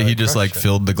going to say he just like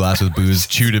filled the glass with booze,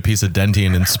 chewed a piece of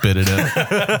dentine and spit it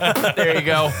in. There you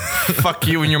go. Fuck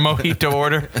you and your mojito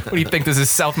order. What do you think? This is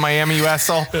South Miami, you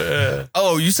asshole?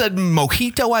 Oh, you said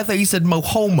mojito? I thought you said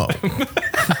mohomo.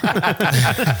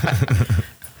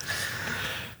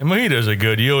 And mojitos are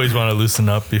good. You always want to loosen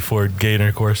up before gay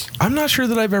intercourse. I'm not sure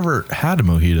that I've ever had a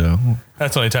mojito.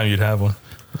 That's the only time you'd have one.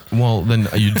 Well, then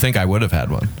you'd think I would have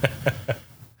had one.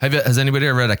 Has anybody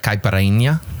ever had a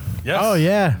caipirinha? Yes. Oh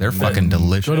yeah. They're fucking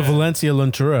delicious. Go to Valencia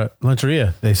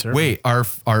Luncheria. They serve. Wait, our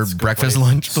breakfast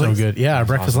lunch so place? good. Yeah, our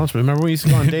breakfast lunch. Remember we used to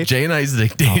go on dates? Jay and I used to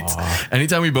take dates.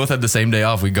 Anytime we both had the same day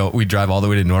off, we drive all the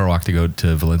way to Norwalk to go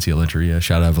to Valencia Luncheria.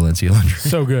 Shout out Valencia Luncheria.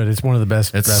 So good. It's one of the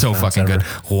best. It's so restaurants fucking ever. good.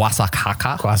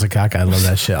 Wasakaka. Quasakaka. I love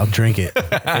that shit. I'll drink it.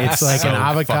 It's like So an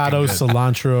avocado fucking good.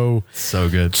 cilantro So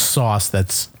good. sauce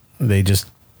that's they just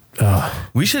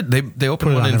We should. They put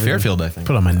opened it one on in everything. Fairfield, I think.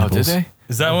 Put on my Oh, nipples. did they?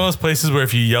 Is that one of those places where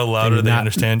if you yell louder, they Not-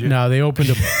 understand you? No, they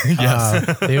opened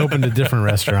a they opened a different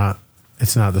restaurant.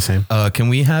 It's not the same. Can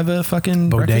we have a fucking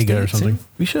breakfast Bodega or date something. soon?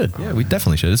 We should. Yeah, we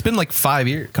definitely should. It's been like 5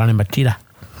 years. Carne batida.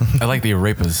 I like the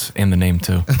arepas and the name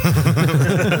too.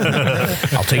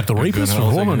 I'll take the rapist for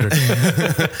 400.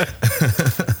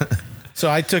 So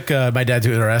I took my dad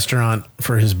to a restaurant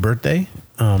for his birthday.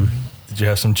 Did you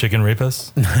have some chicken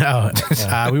rapists?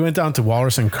 We went down to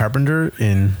Walrus and Carpenter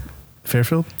in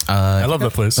Fairfield. I love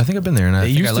that place. I think I've been there and I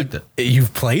think I liked it.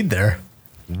 You've played there.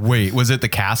 Wait, was it the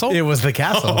castle? It was the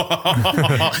castle.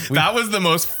 That was the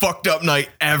most fucked up night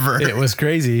ever. It was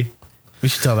crazy. We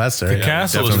should tell that story. The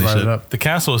castle definitely was should. the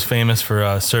castle was famous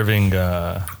for serving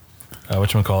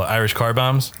whatchamacallit, Irish car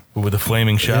bombs with a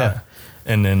flaming shot. Yeah.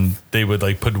 And then they would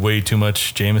like put way too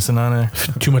much Jameson on it.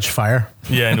 Too much fire.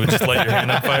 Yeah, and it would just light your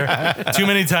hand on fire. Too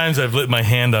many times I've lit my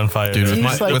hand on fire. Dude,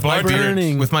 It's like with my burning.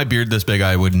 beard, with my beard this big,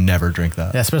 I would never drink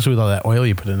that. Yeah, especially with all that oil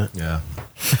you put in it. Yeah.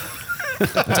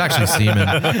 It's actually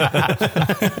semen.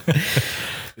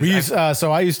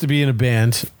 So I used to be in a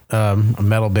band, a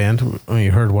metal band.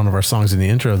 You heard one of our songs in the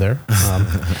intro there.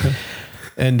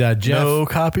 And Jeff, No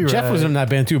copyright. Jeff was in that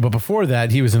band too, but before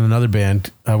that, he was in another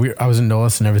band. I was in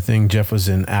Nolus and everything. Jeff was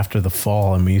in After the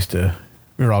Fall, and we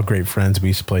were all great friends. We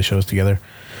used to play shows together,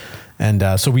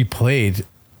 and so we played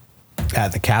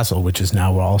at the Castle, which is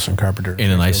now Wallace & Carpenter.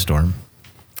 In an ice storm.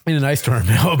 In an ice storm.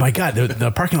 Oh my God,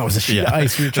 the parking lot was a sheet of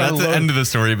ice. We were trying That's to the load end of the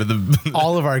story, but the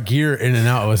all of our gear in and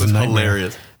out. It was a nightmare.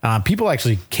 hilarious. People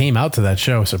actually came out to that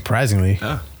show, surprisingly.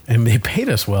 Yeah. And they paid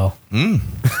us well.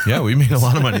 yeah, we made a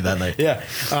lot of money that night. Yeah.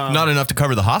 Not enough to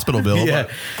cover the hospital bill.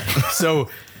 Yeah. So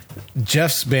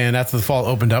Jeff's band, After the Fall,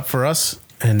 opened up for us.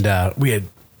 And we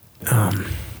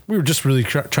were just really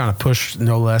trying to push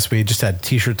No Less. We just had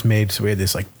T-shirts made. So we had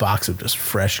this like box of just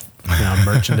fresh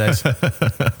merchandise.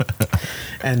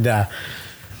 And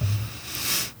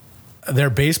their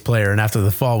bass player in After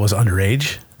the Fall was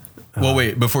underage. Well,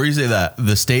 wait, before you say that,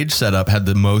 the stage setup had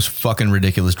the most fucking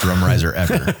ridiculous drum riser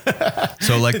ever.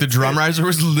 So, like, the drum riser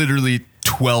was literally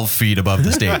 12 feet above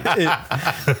the stage.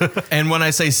 And when I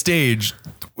say stage,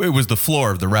 it was the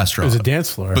floor of the restaurant. It was a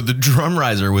dance floor. But the drum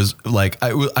riser was like,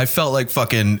 I felt like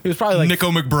fucking It was probably like- Nico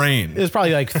McBrain. It was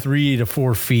probably like 3 to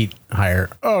 4 feet higher.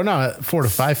 Oh, no, 4 to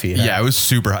 5 feet higher. Yeah, it was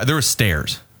super high. There were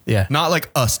stairs. Yeah. Not like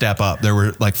a step up. There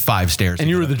were like 5 stairs. And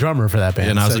you were the drummer for that band.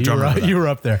 And I was the drummer for that. You were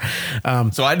up there.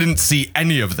 So I didn't see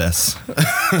any of this.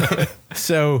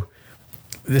 So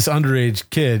this underage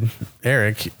kid,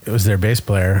 Eric, was their bass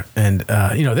player. And,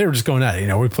 they were just going at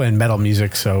it. We're playing metal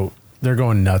music. So they're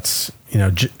going nuts, kind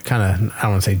of, I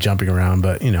don't want to say jumping around,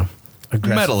 but,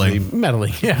 aggressively.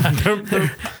 Meddling. Yeah.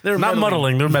 They're Not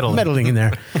muddling, they're meddling. Meddling in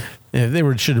there. Yeah, they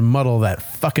should have muddled that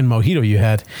fucking mojito you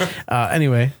had.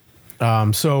 Anyway.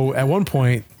 So at one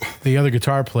point, the other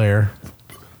guitar player,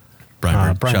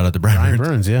 Brian Burns. Shout out to Brian Burns.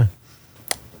 Burns. Yeah,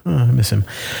 I miss him.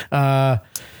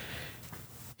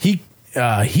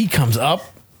 He comes up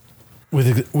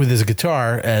with his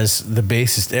guitar as the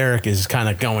bassist Eric is kind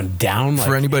of going down.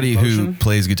 For anybody who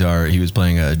plays guitar, he was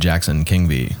playing a Jackson King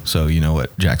V, so you know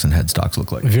what Jackson headstocks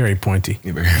look like. Very pointy,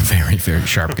 Very, very, very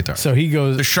sharp guitar. So he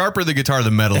goes. The sharper the guitar,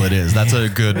 the metal it is. That's a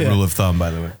good rule of thumb,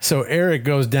 by the way. So Eric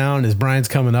goes down as Brian's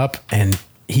coming up, and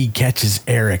he catches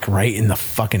Eric right in the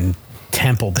fucking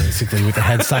temple, basically, with the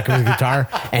headstock of his guitar,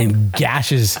 and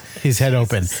gashes his head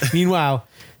open. Meanwhile,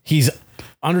 he's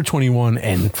under 21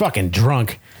 and fucking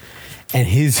drunk, and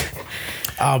his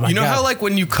oh my You know God. how like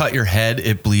when you cut your head,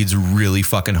 it bleeds really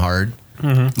fucking hard?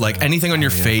 Like anything on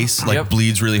your face like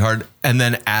bleeds really hard, and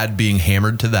then add being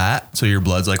hammered to that, so your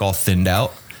blood's like all thinned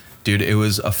out. Dude, it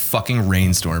was a fucking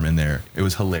rainstorm in there. It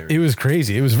was hilarious. It was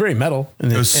crazy. It was very metal.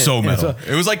 And It was so metal.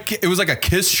 It was like a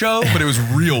Kiss show, but it was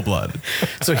real blood.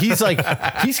 So he's like,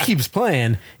 he keeps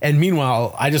playing, and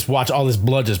meanwhile, I just watch all this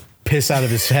blood just piss out of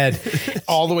his head,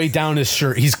 all the way down his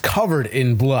shirt. He's covered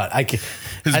in blood.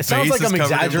 It sounds like I'm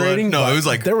exaggerating. No, but it was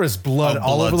like there was blood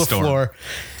all over the storm. floor.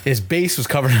 His bass was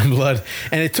covered in blood,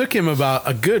 and it took him about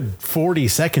a good 40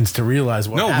 seconds to realize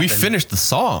what happened. We finished the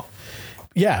song.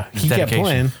 Yeah, he kept dedication.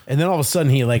 playing, and then all of a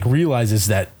sudden he realizes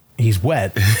that he's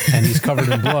wet and he's covered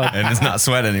in blood. And it's not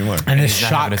sweat anymore. And his He's not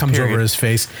shot having his comes period. over his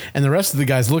face, and the rest of the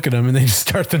guys look at him, and they just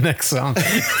start the next song.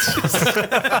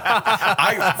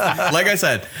 Like I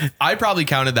said, I probably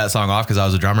counted that song off because I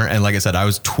was a drummer, and like I said, I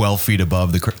was 12 feet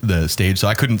above the stage, so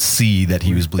I couldn't see that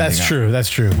he was bleeding. That's out. true. That's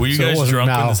true. Were you So it guys wasn't drunk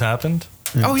when Mal. this happened?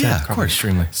 Oh yeah, of course.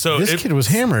 Extremely. So This kid was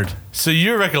hammered. So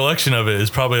your recollection of it is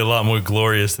probably a lot more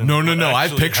glorious than No. what I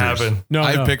have actually pictures. happened. No,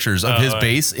 I have no. pictures of his all right.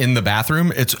 bass in the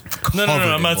bathroom. It's No, covered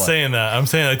I'm in not blood. saying that. I'm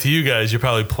saying like to you guys, you're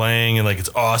probably playing and like it's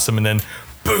awesome, and then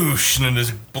boosh, and then there's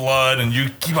blood, and you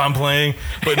keep on playing.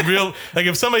 But in real, like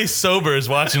if somebody sober is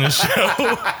watching the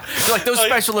show, Like those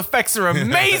special effects are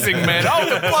amazing, man. Oh,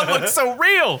 the blood looks so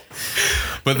real.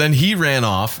 But then he ran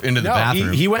off into the No,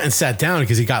 bathroom. he went and sat down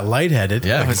because he got lightheaded.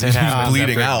 yeah, because he was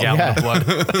bleeding out. Gallon of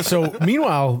blood. So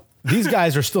meanwhile, these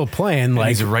guys are still playing, like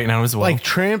He's right now as well. like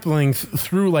trampling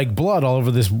through like blood all over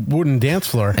this wooden dance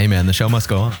floor. Hey man, the show must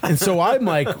go on. And so I'm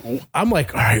like,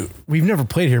 all right, we've never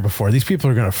played here before. These people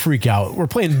are gonna freak out. We're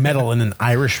playing metal in an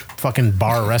Irish fucking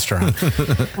bar restaurant.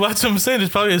 Well, that's what I'm saying.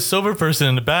 There's probably a sober person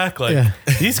in the back. Like, Yeah.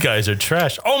 these guys are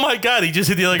trash. Oh my God, he just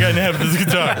hit the other guy in the head with his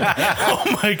guitar.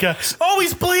 Oh my God. Oh,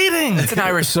 he's bleeding. it's an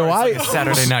Irish. So bar. It's I like a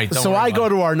Saturday night. Don't So worry I about go it.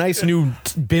 to our nice new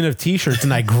bin of t-shirts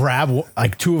and I grab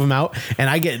like 2 of them out and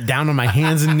I get down on my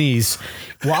hands and knees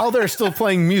while they're still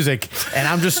playing music, and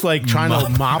I'm just like trying to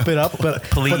mop it up. But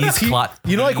Please, clot.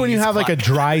 you know, like when you have like a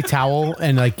dry towel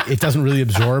and like it doesn't really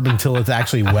absorb until it's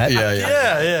actually wet.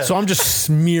 Yeah. So I'm just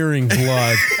smearing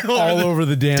blood all over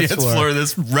the dance floor. of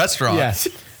this restaurant. Yes.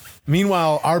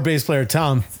 Meanwhile, our bass player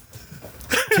Tom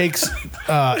takes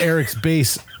Eric's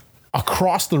bass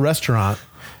across the restaurant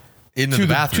Into to the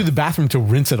the bathroom. bathroom to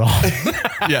rinse it off.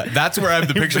 Yeah, that's where I have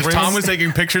the pictures. Tom was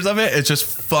taking pictures of it. It's just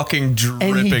fucking dripping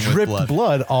And he with dripped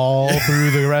blood. all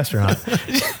through the restaurant.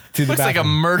 To the Looks like a bathroom.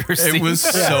 murder scene. It was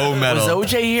so metal.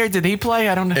 Was OJ here? Did he play?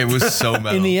 I don't know. It was so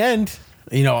metal. In the end,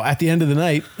 you know, at the end of the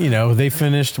night, you know, they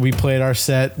finished. We played our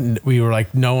set, and we were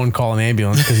like, "No one call an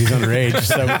ambulance because he's underage."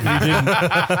 So we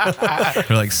didn't.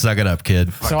 They're like, suck it up,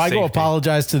 kid. So I go safety.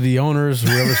 apologize to the owners,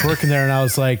 whoever's working there, and I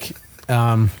was like,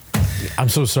 "I'm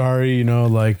so sorry." You know,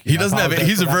 like He doesn't have. apologize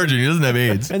He's for a that. virgin. He doesn't have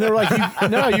AIDS. And they were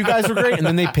like, "No, you guys were great." And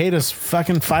then they paid us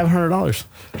fucking $500.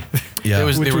 Yeah. It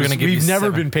was- Which They were was, gonna give you we've never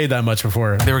 7. been paid that much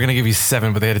before. They were gonna give you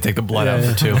 7, but they had to take the blood out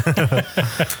Yeah, for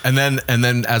 2. And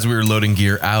then as we were loading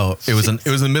gear out, it was in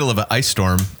the middle of an ice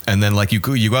storm, and then like you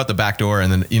go out the back door,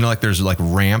 and then you know like there's like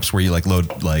ramps where you like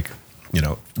load like you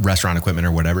know restaurant equipment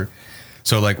or whatever.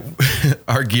 So like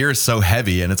our gear is so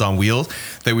heavy and it's on wheels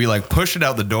that we like push it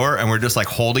out the door and we're just like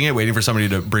holding it, waiting for somebody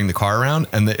to bring the car around,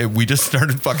 and we just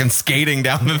started fucking skating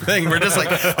down the thing. We're just like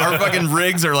our fucking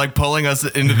rigs are like pulling us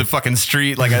into the fucking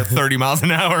street like at 30 miles an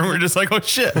hour, and we're just like, oh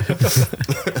shit.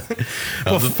 That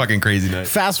was a fucking crazy night.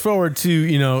 Fast forward to,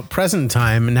 you know, present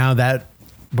time, and now that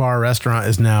bar restaurant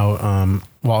is now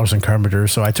Walters and Carpenter.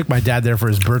 So I took my dad there for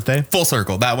his birthday. Full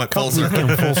circle. That went full circle.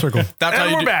 Full circle. That's how And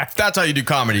you we're do, back. That's how you do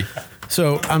comedy.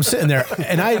 So I'm sitting there,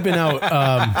 and I had been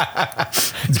out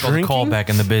It's called a drinking. callback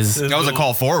in the biz. That was a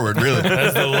call forward, really.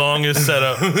 That's the longest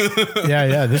setup.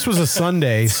 Yeah. This was a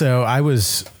Sunday, so I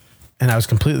was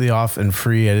completely off and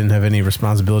free. I didn't have any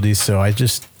responsibilities, so I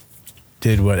just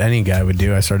did what any guy would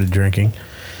do. I started drinking.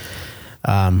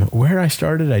 Where I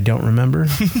started, I don't remember.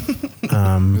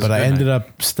 But I ended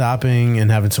up stopping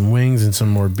and having some wings and some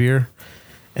more beer.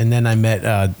 And then I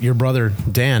met your brother,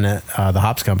 Dan, at the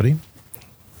Hops Company,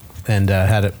 and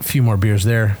had a few more beers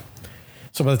there.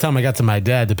 So by the time I got to my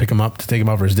dad to pick him up, to take him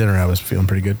out for his dinner, I was feeling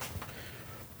pretty good.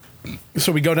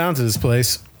 So we go down to this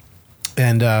place,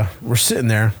 and we're sitting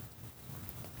there.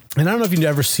 And I don't know if you've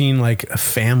ever seen like a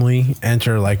family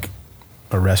enter like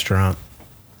a restaurant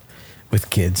with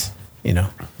kids. You know,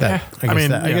 that, Yeah.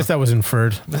 I guess that was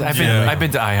inferred. I've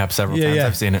been to IHOP several times.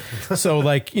 I've seen it. So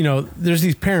like, you know, there's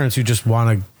these parents who just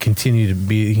want to continue to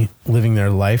be living their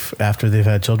life after they've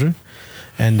had children.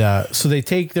 And so they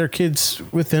take their kids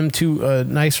with them to a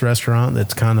nice restaurant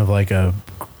that's kind of like a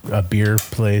beer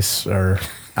place or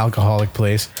alcoholic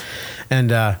place.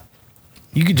 And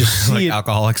you could just see Like it.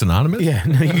 Alcoholics Anonymous? Yeah,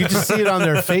 no, you could just see it on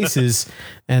their faces.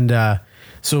 And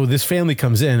so this family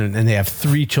comes in and they have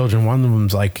 3 children. One of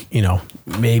them's like, you know,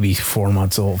 maybe 4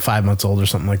 months old, 5 months old or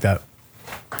something like that.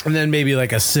 And then maybe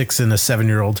like a 6 and a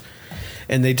 7-year-old.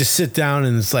 And they just sit down,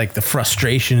 and it's like the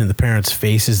frustration in the parents'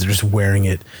 faces. They're just wearing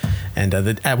it. And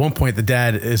at one point, the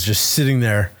dad is just sitting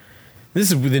there. This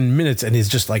is within minutes, and he's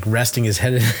just like resting his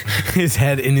head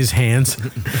in his hands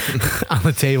on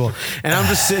the table. And I'm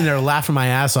just sitting there laughing my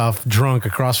ass off, drunk,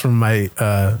 across from my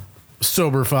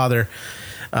sober father,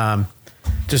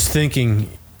 just thinking.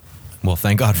 Well,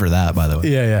 thank God for that, by the way.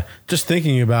 Yeah. Just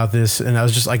thinking about this, and I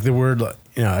was just like the word,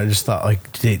 you know, I just thought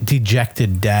like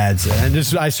dejected dads, and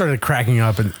I started cracking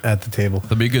up at the table.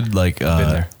 That'd be a good like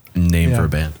there. name Yeah. for a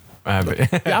band. But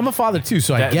Yeah, I'm a father too,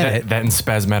 so I get it. That and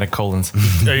spasmatic colons.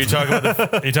 Are you talking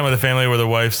about the family where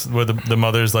the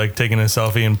mother's like taking a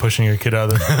selfie and pushing her kid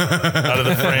out of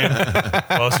the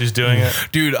frame while she's doing it?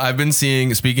 Dude, I've been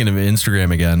seeing, speaking of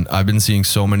Instagram again, I've been seeing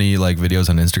so many like videos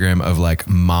on Instagram of like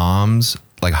moms,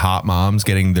 like hot moms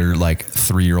getting their like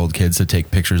 3-year-old kids to take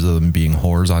pictures of them being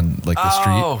whores on like the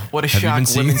street. Oh, what a Have you shock. been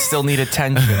seeing- Women still need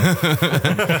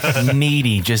attention.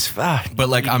 Needy. Just, But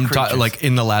like needy creatures. like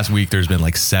in the last week there's been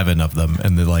like 7 of them,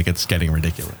 and they're like it's getting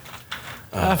ridiculous.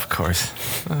 Of course.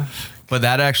 But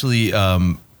that actually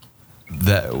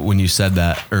that when you said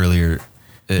that earlier,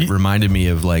 it reminded me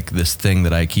of like this thing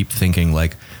that I keep thinking,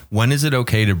 like, when is it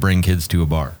okay to bring kids to a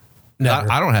bar?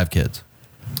 Never. I don't have kids.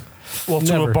 Well, to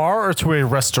Never. a bar or to a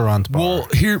restaurant bar? Well,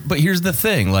 here's the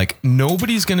thing. Like,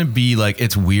 nobody's gonna be like,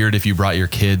 it's weird if you brought your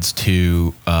kids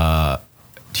to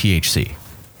THC.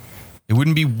 It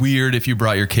wouldn't be weird if you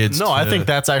brought your kids. no, to, I think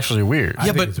that's actually weird.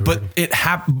 Yeah, but it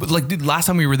happened. Like, dude, last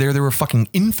time we were there were fucking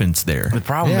infants there. The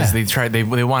problem Yeah. is they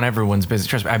want everyone's business.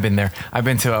 Trust me, I've been there. I've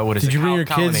been to what is Did it? you bring Cal- your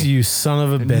Colony. kids, you son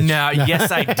of a bitch? No,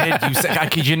 yes, I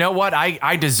did. You know what?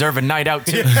 I deserve a night out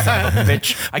too, son of a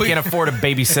bitch. I can't afford a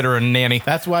babysitter or a nanny.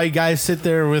 That's why guys sit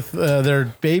there with their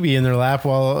baby in their lap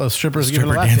while strippers give a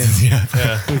lap dances, dance.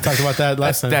 yeah. We talked about that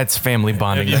last time. That's family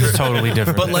bonding. That's totally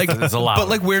different. But like, there's a lot. But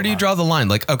like, where do you draw the line?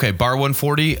 Like, okay, bar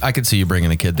 140, I could see you bringing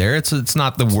a kid there. It's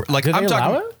not the word. Like, Do they I'm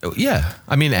talking. allow Yeah,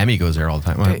 I mean, Emmy goes there all the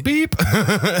time. Like, beep.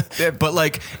 But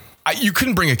like, you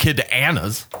couldn't bring a kid to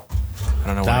Anna's. I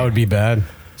don't know. That why. would be bad.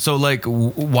 So like,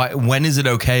 why? When is it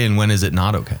okay and when is it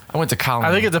not okay? I went to Colony.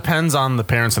 I think it depends on the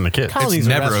parents and the kids. Colony's It's a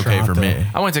never okay restaurant, for though. me.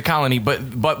 I went to Colony,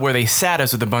 but where they sat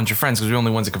us with a bunch of friends because we were the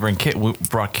only ones that could bring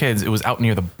brought kids. It was out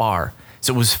near the bar,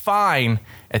 so it was fine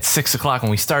at 6 o'clock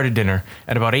when we started dinner.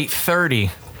 At about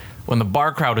 8:30, when the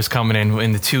bar crowd was coming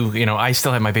in the two, I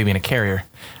still had my baby in a carrier.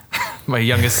 My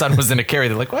youngest son was in a carrier.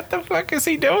 They're like, "What the fuck is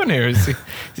he doing here? Is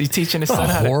he teaching his son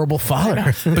how to?" Horrible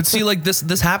father. But see, like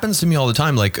this happens to me all the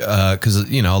time. Like, because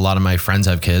a lot of my friends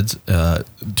have kids.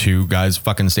 Two guys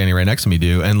fucking standing right next to me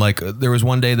do. And like, there was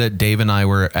one day that Dave and I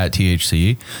were at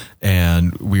THC,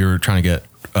 and we were trying to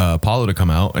get Paulo to come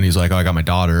out, and he's like, "Oh, I got my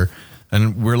daughter,"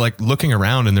 and we're like looking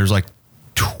around, and there's like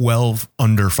 12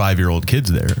 under 5-year-old kids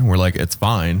there, and we're like, "It's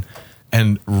fine,"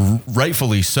 and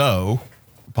rightfully so.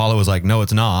 Paulo was like, "No,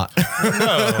 it's not."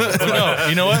 No,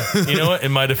 you know what?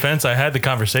 In my defense, I had the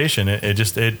conversation.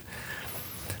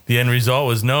 The end result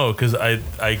was no, because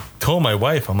I told my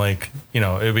wife, I'm like,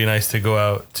 it'd be nice to go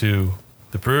out to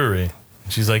the brewery.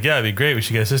 She's like, yeah, it'd be great. We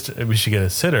should get a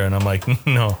sitter. And I'm like,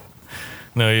 no,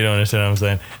 you don't understand what I'm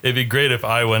saying. It'd be great if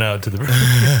I went out to the brewery.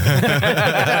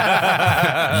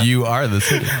 You are the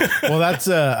city. Well, that's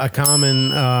a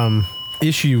common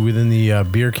issue within the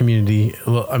beer community.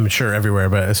 Well, I'm sure everywhere,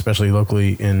 but especially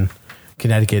locally in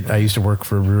Connecticut. I used to work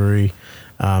for a brewery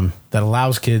that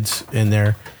allows kids in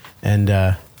there, and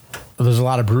there's a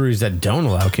lot of breweries that don't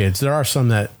allow kids. There are some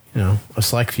that, a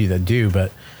select few that do,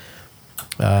 but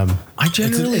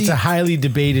it's a highly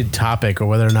debated topic, or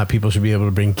whether or not people should be able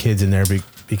to bring kids in there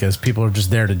because people are just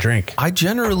there to drink. I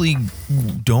generally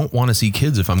don't want to see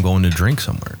kids if I'm going to drink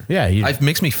somewhere. Yeah, it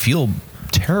makes me feel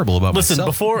terrible about Listen,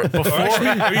 myself. before Or you should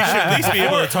at least be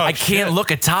able to talk I can't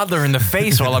look a toddler in the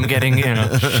face while I'm getting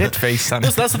shit faced on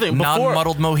That's the thing. Before-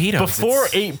 non-muddled mojitos. before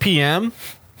It's- 8 p.m.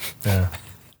 Yeah.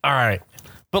 All right,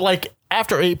 but like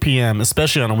after 8 p.m.,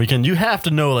 especially on a weekend, you have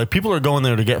to know like people are going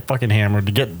there to get fucking hammered,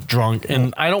 to get drunk,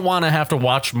 and I don't want to have to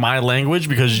watch my language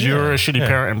because you're a shitty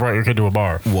parent and brought your kid to a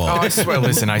bar. Whoa. Oh, I swear.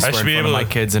 Listen, I swear should in be front of able my to-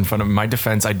 kids, in front of my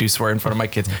defense, I do swear in front of my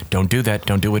kids. Don't do that.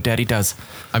 Don't do what daddy does.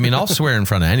 I mean, I'll swear in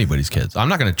front of anybody's kids. I'm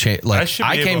not going to change. Like, should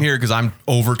I be came able- here because I'm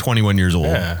over 21 years old.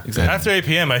 Yeah, Exactly. After 8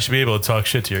 p.m., I should be able to talk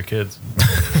shit to your kids.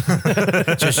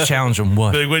 Just challenge them.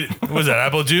 What? Like, what was that?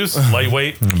 Apple juice?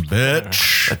 Lightweight?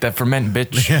 Bitch. Let that ferment,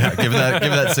 bitch. give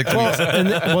that 6 weeks.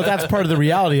 Well, that's part of the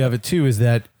reality of it too, is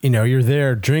that you're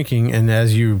there drinking, and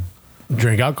as you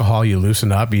drink alcohol, you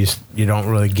loosen up. You don't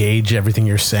really gauge everything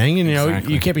you're saying, and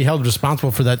Exactly. you can't be held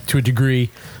responsible for that to a degree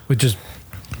with just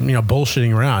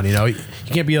bullshitting around. You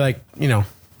can't be like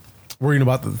worrying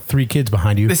about the 3 kids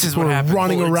behind you. This is what who are happens.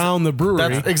 running Well, around the brewery.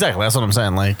 That's what I'm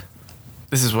saying. Like,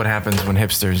 This is what happens when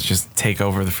hipsters just take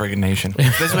over the friggin' nation.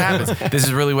 This is what happens. This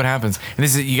is really what happens. And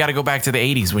you got to go back to the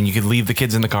 80s when you could leave the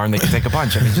kids in the car and they could take a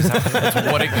punch. I mean, that's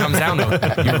what it comes down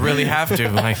to. You really have to.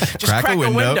 Like, just crack a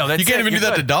window. That's you can't it. even do You're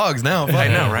that to good. dogs now. I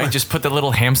know, right? Just put the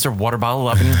little hamster water bottle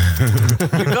up and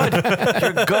you're good.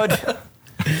 You're good.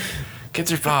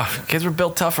 Kids were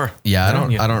built tougher. Yeah,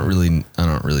 I don't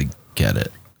really get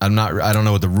it. I don't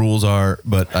know what the rules are,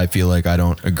 but I feel like I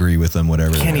don't agree with them.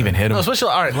 Whatever. Can't even hit them. especially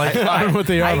all right. Like, I don't know what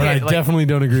they are, but I get, like, definitely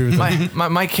don't agree with them.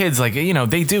 my kids, like,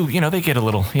 they do, they get a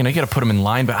little, you got to put them in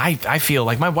line. But I feel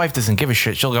like my wife doesn't give a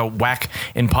shit. She'll go whack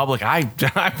in public.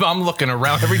 I'm looking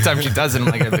around every time she does it. I'm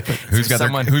like, Who's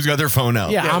got their phone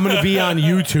out? Yeah, I'm gonna be on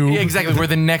YouTube. Yeah, exactly. We're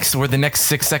the next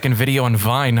 6-second video on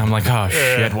Vine. I'm like, oh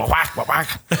shit, whack, whack,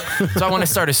 whack. So I want to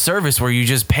start a service where you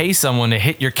just pay someone to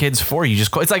hit your kids for you.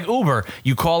 Just call, it's like Uber.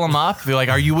 You call them up. They're like,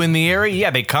 are you in the area? Yeah,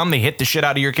 they come. They hit the shit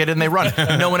out of your kid and they run.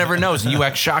 No one ever knows. And you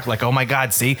act shocked, like, oh my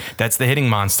god, see, that's the hitting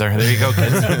monster. There you go,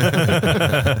 kids.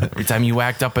 Every time you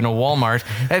act up in a Walmart,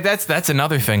 that's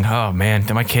another thing. Oh man,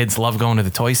 my kids love going to the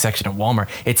toy section at Walmart.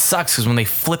 It sucks because when they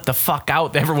flip the fuck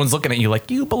out, everyone's looking at you like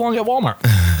you belong at Walmart.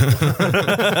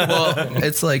 Well,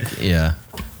 it's like, yeah.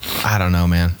 I don't know,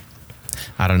 man.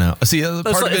 I don't know. See, part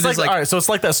It's of like, it is like, all right, so it's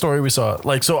like that story we saw.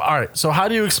 Like, so, all right, so how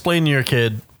do you explain to your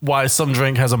kid why some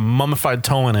drink has a mummified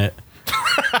toe in it?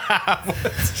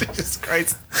 Jesus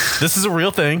Christ. This is a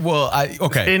real thing. well,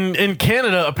 okay. In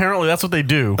Canada, apparently that's what they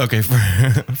do. Okay,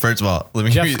 first of all, let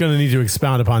me Jeff's give you, going to need to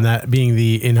expound upon that being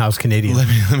the in-house Canadian. let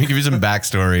me give you some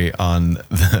backstory on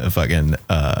the fucking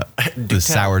the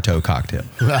sour toe cocktail.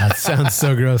 That sounds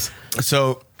so gross.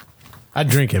 So, I'd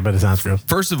drink it, but it sounds gross.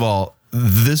 first of all,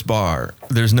 this bar,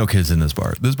 there's no kids in this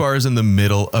bar. This bar is in the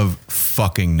middle of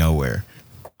fucking nowhere.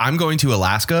 I'm going to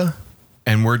Alaska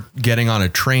and we're getting on a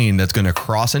train that's going to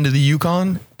cross into the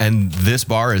Yukon, and this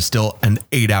bar is still an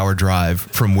 8-hour drive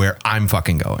from where I'm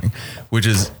fucking going, which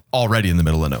is already in the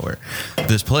middle of nowhere.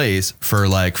 This place for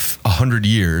like 100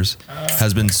 years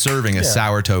has been serving a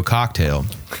sour toe cocktail,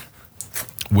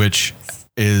 which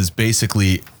is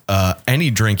basically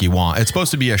any drink you want. It's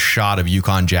supposed to be a shot of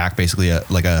Yukon Jack, basically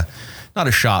not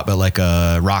a shot, but like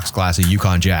a rocks glass of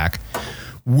Yukon Jack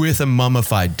with a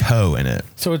mummified toe in it.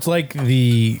 So it's like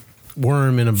the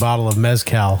worm in a bottle of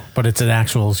mezcal, but it's an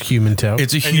actual human toe.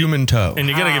 It's a human toe. And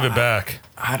you got to give it back.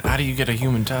 How do you get a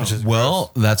human toe?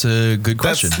 Well, that's a good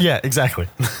question. Yeah, exactly.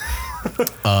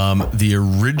 The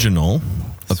original,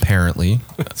 apparently,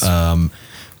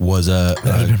 was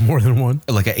more than one.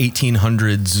 like a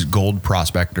 1800s gold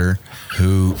prospector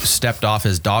who stepped off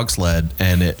his dog sled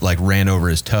and it like ran over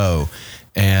his toe.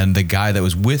 And the guy that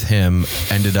was with him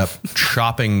ended up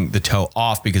chopping the toe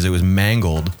off because it was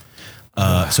mangled,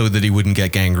 so that he wouldn't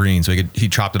get gangrene. So he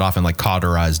chopped it off and like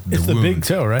cauterized the It's the wound. big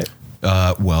toe, right?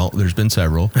 Well, there's been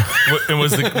several. And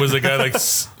was the guy like,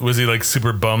 was he like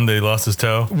super bummed that he lost his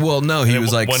toe? Well, no, he then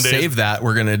was like, one day- save that.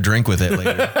 We're going to drink with it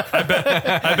later.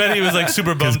 I bet he was like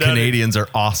super Because bummed out. Canadians are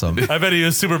awesome. I bet he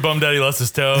was super bummed out he lost his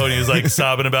toe and he was like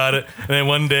sobbing about it. And then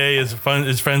one day his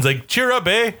friend's like, cheer up,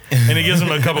 eh? And he gives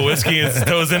him a cup of whiskey and his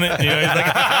toe's in it. You know, he's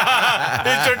like,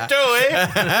 it's your toe,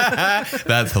 eh?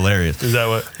 That's hilarious. Is that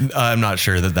what? I'm not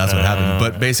sure that that's what happened,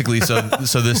 but basically, so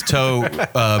this toe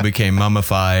became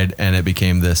mummified, and it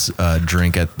became this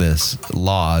drink at this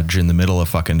lodge in the middle of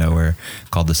fucking nowhere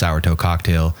called the Sour Toe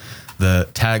Cocktail. The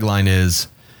tagline is,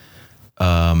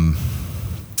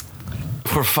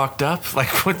 We're fucked up? Like,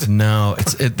 what? no,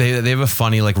 they have a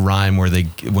funny like rhyme where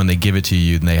when they give it to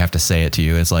you, and they have to say it to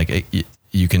you. It's like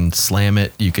you can slam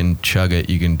it, you can chug it,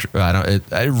 you can.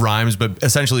 It rhymes, but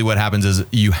essentially what happens is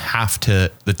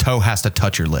the toe has to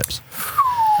touch your lips.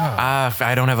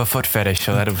 I don't have a foot fetish,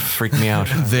 so that'll freak me out.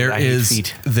 There I hate is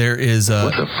feet. What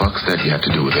the fuck's that have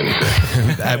to do with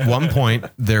anything? at one point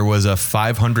there was a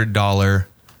 $500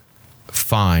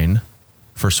 fine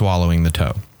for swallowing the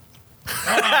toe.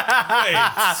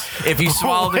 If you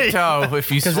swallow the toe,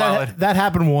 if you Because swallow it. that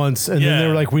happened once, and then they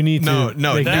were like, "We need No, to."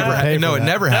 no, make it never. people pay No, for it that.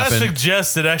 never That happened.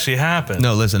 suggests it actually happened.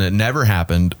 No, listen, it never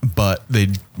happened, but they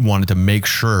wanted to make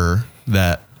sure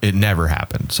that it never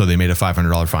happened, so they made a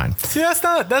 $500 fine. See, that's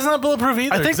not bulletproof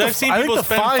either. I think 'cause I've seen people the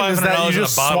spend fine is that $500 you in a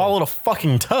just bottle. swallowed a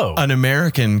fucking toe. An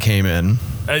American came in,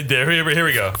 Here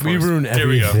we go. We ruin Here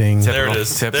we go. everything. There it is.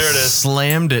 Tips. There it is.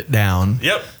 slammed it down,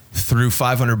 Yep. threw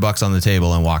 $500 on the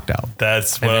table, and walked out.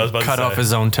 That's what I was about Cut to say. off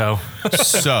his own toe.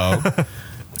 So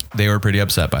they were pretty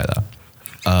upset by that.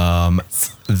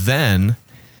 Then.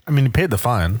 I mean, you paid the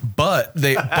fine. But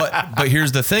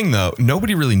here's the thing though.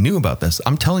 Nobody really knew about this.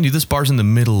 I'm telling you, this bar's in the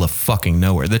middle of fucking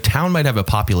nowhere. The town might have a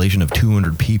population of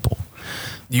 200 people.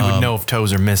 You would know if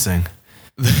toes are missing.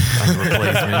 Like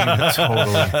replacement.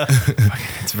 Totally.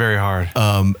 It's very hard.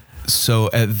 So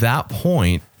at that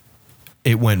point,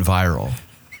 it went viral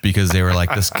because they were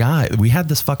like, this guy, we had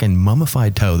this fucking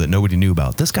mummified toe that nobody knew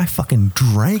about. This guy fucking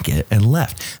drank it and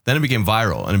left. Then it became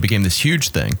viral and it became this huge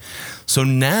thing. So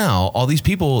now all these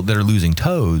people that are losing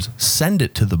toes send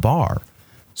it to the bar.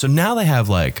 So now they have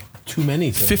like Too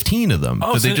many. Toes. 15 of them,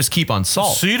 but they so- just keep on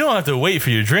salt. So you don't have to wait for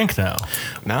your drink now.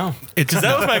 No. Because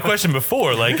that was my question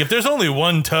before. Like, if there's only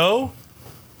one toe,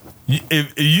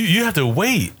 you have to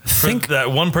wait for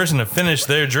that one person to finish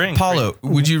their drink. Paulo,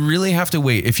 would you really have to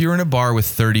wait? If you're in a bar with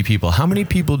 30 people, how many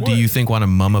people do you think want a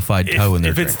mummified toe in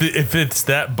their drink? If it's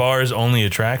that bar's only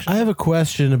attraction. I have a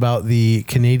question about the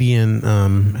Canadian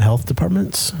health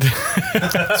departments.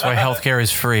 That's why healthcare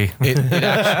is free.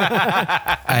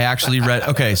 I actually read.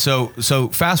 Okay, so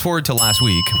fast forward to last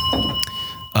week.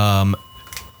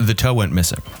 The toe went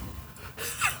missing.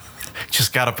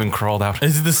 Just got up and crawled out.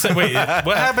 Is it the same? Wait,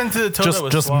 what happened to the toe that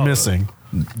was Just swallowed? missing.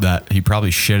 That he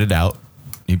probably shit it out.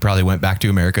 He probably went back to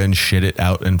America and shit it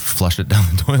out and flushed it down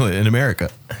the toilet in America.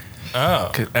 Oh.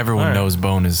 'Cause everyone All right. knows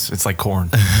bone it's like corn.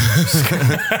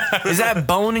 Is that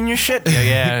bone in your shit?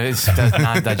 Yeah, it's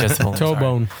not digestible. Toe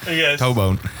bone. You guys, Toe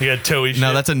bone. you got toey shit.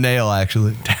 No, that's a nail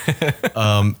actually.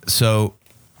 So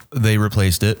they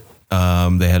replaced it.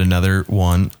 They had another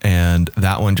one, and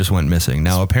that one just went missing.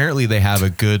 Now apparently they have a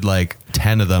good like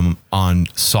 10 of them on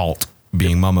salt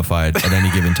being mummified at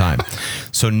any given time.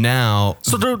 So now,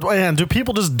 So do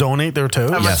people just donate their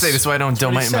toes? I'm about to Yes. say this is why I don't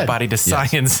donate my body to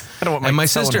science. I don't want and my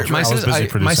toe in sister, a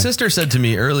drill. my sister said to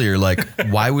me earlier, like,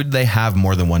 why would they have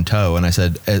more than one toe? And I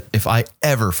said, if I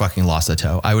ever fucking lost a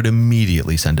toe, I would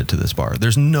immediately send it to this bar.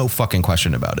 There's no fucking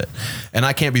question about it. And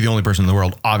I can't be the only person in the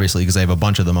world, obviously, because I have a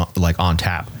bunch of them like on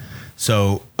tap.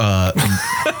 So,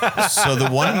 so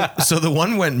the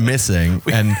one went missing,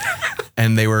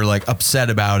 and they were like upset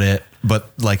about it, but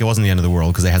like it wasn't the end of the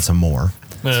world because they had some more.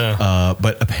 Yeah.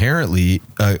 But apparently,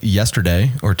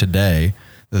 yesterday or today,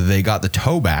 they got the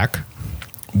toe back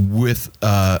with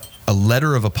a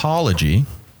letter of apology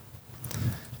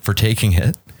for taking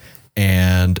it,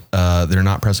 and they're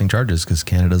not pressing charges because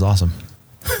Canada's awesome.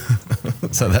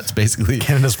 So that's basically.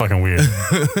 Canada's fucking weird.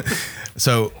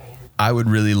 So I would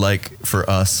really like for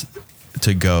us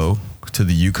to go to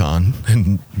the Yukon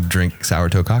and drink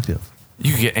sourdough cocktails.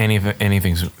 You can get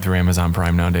anything through Amazon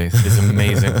Prime nowadays. It's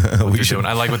amazing what they're doing.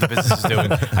 I like what the business is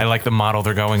doing. I like the model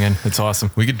they're going in. It's awesome.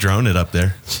 We could drone it up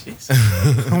there.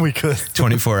 We could.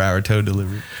 24-hour tow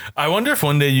delivery. I wonder if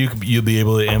one day you'll be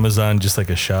able to Amazon just like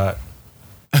a shot.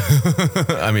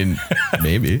 I mean,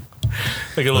 maybe.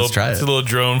 Like a little, try it. a little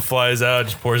drone flies out,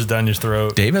 just pours it down your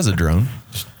throat. Dave has a drone.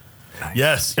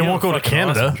 Yes. It won't go to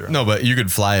Canada. No, but you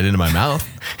could fly it into my mouth.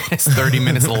 It's 30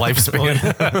 minutes of lifespan.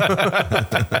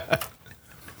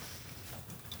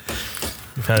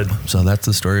 We've had So that's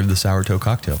the story of the sourdough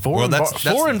cocktail.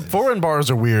 Foreign bars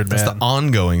are weird, man. That's the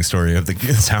ongoing story of the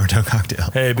sourdough cocktail.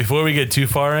 Hey, before we get too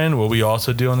far in, what we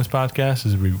also do on this podcast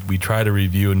is we try to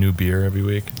review a new beer every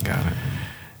week. Got it.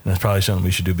 And that's probably something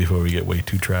we should do before we get way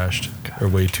too trashed or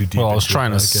way too deep. Well, I was into trying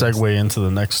to the podcast. segue into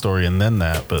the next story and then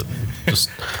that, but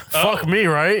just fuck me,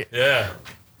 right? Yeah.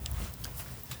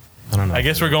 I don't know. I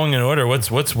guess we're going in order.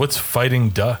 What's Fighting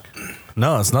Duck?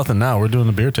 No, it's nothing now. We're doing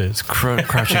the beer taste.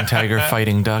 Crouching tiger,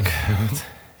 fighting duck.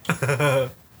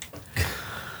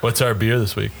 What's our beer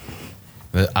this week?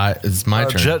 It's my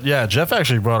turn. Jeff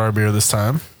actually brought our beer this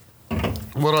time.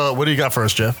 What do you got for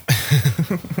us, Jeff?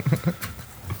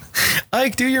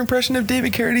 Ike, do your impression of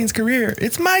David Carradine's career.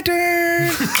 It's my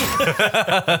turn.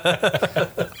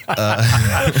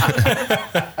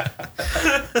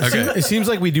 Okay. It seems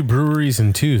like we do breweries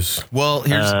in twos. Well,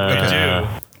 here's do.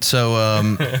 So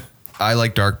I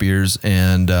like dark beers,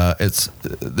 and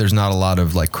there's not a lot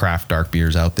of like craft dark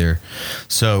beers out there.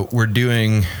 So we're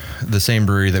doing the same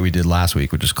brewery that we did last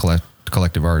week, which is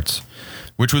Collective Arts,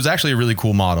 which was actually a really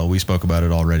cool model. We spoke about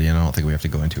it already, and I don't think we have to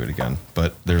go into it again.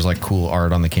 But there's like cool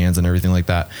art on the cans and everything like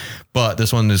that. But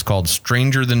this one is called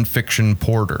Stranger Than Fiction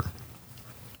Porter,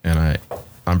 and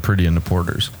I'm pretty into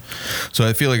porters, so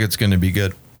I feel like it's going to be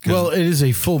good. Well, it is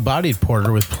a full-bodied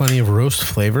porter with plenty of roast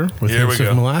flavor with Here we hints of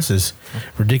go. molasses.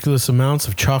 Ridiculous amounts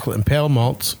of chocolate and pale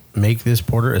malts make this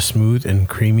porter a smooth and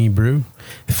creamy brew.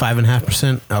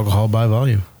 5.5% alcohol by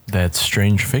volume. That's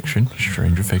strange fiction.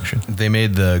 Stranger fiction. They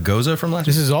made the Goza from last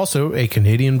This is also a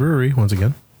Canadian brewery, once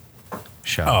again.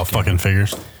 Shout Oh, out to fucking figures.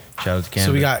 Shout out to Canada.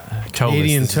 So we got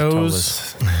Canadian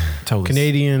toes,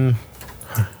 Canadian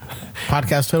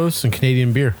podcast hosts, and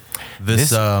Canadian beer.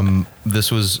 this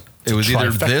was either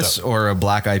Trifecta. this or a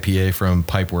black IPA from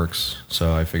Pipeworks.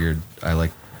 So I figured I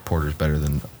like porters better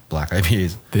than black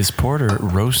IPAs. This porter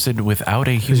roasted without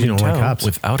a you human don't like toe. hops.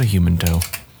 Without a human toe.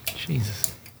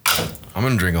 Jesus. I'm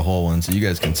gonna drink a whole one, so you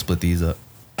guys can split these up.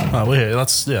 Oh, wait,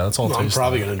 that's all. I'm taste.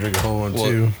 probably going to drink a whole one, Well,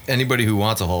 too. anybody who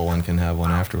wants a whole one can have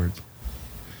one afterwards.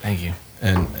 Thank you.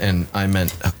 And I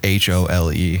meant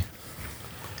HOLE.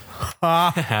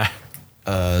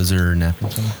 Is there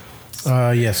napkins?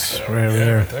 Yes, right over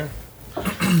there.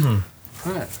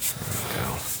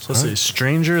 So let's see.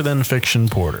 Stranger Than Fiction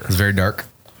Porter. It's very dark.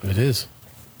 It is.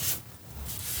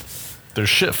 There's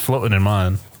shit floating in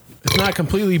mine. It's not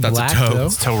completely That's a black, toe. though.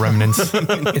 Toe remnants.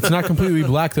 It's not completely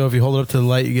black, though. If you hold it up to the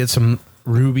light, you get some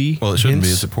ruby. Well, it shouldn't be.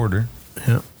 hints. It's a porter.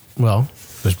 Yeah. Well,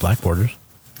 there's black porters.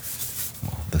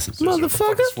 This is.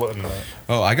 Motherfucker.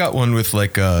 Oh, I got one with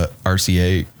like a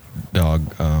RCA dog.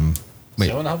 Wait, Does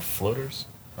anyone have floaters?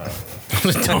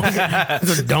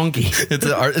 It's a donkey.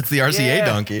 it's the RCA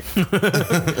donkey.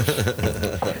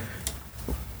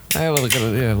 a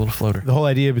little floater. The whole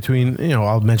idea between,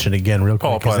 I'll mention it again real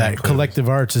quick, apply is them that flavors. Collective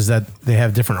Arts is that they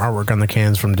have different artwork on the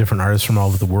cans from different artists from all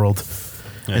over the world.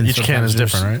 Yeah, each can sometimes is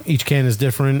different, there's- right? Each can is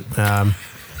different.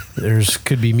 There's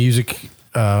could be music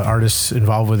artists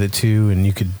involved with it too, and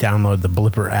you could download the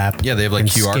Blipper app. Yeah, they have like and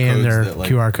QR scan codes. their that, like,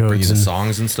 QR bring you codes the and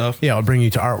songs and stuff. yeah, it'll bring you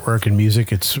to artwork and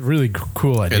music. It's a really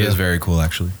cool idea. It is very cool,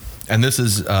 actually. And this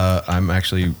is, I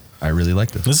really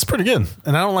like this. This is pretty good.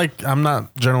 And I'm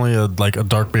not generally a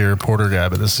dark beer porter guy,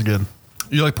 but this is good.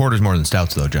 You like porters more than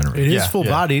stouts, though, generally. It is Yeah, full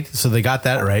bodied, so they got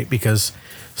that right because,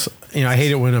 I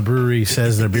hate it when a brewery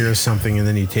says their beer is something and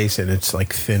then you taste it and it's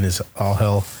like thin as all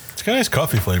hell. It's got a nice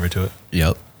coffee flavor to it.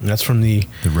 Yep. And that's from the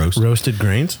roasted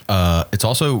grains. It's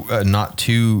also not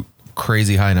too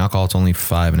crazy high in alcohol. It's only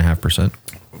 5.5%,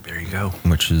 There you go.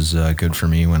 which is good for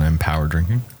me when I'm power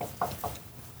drinking.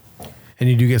 And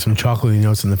you do get some chocolatey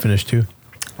notes in the finish too.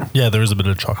 Yeah, there is a bit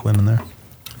of chocolate in there.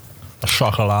 A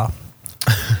chocolat.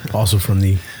 Also from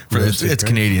the It's roasted grains.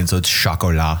 Canadian, so it's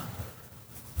chocolat.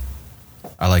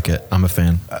 I like it. I'm a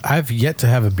fan. I've yet to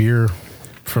have a beer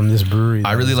from this brewery.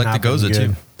 I really that like has the not been Goza,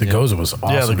 good. too. The Goza was awesome.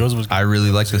 Yeah, the goes was good. I really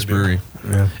like this brewery.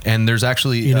 Yeah. And there's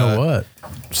actually... You know what?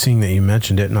 Seeing that you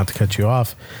mentioned it, not to cut you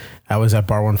off, I was at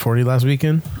Bar 140 last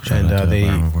weekend, Shout and out to they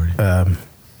Bar 140.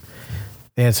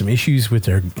 they had some issues with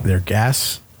their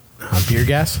gas, beer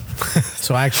gas.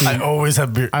 So I actually, I always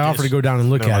have beer. I offered to go down and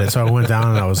look at it. So I went down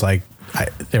and I was like,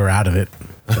 they were out of it.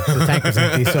 The tank was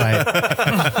empty,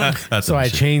 so I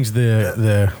changed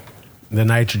the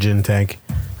nitrogen tank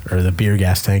or the beer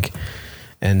gas tank,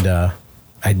 and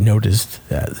I noticed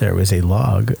that there was a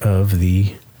log of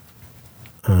the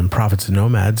Prophets of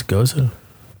Nomads Goza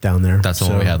down there. That's the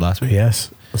one we had last week?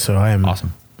 Yes. So I am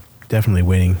Awesome. definitely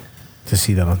waiting to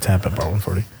see that on tap at Bar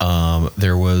 140.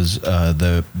 There was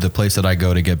the place that I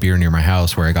go to get beer near my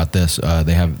house where I got this.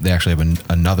 They actually have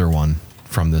another one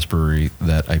from this brewery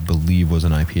that I believe was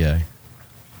an IPA.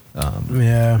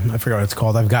 Yeah, I forgot what it's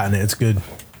called. I've gotten it. It's good.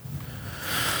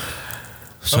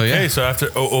 So Okay, yeah, so after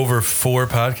over 4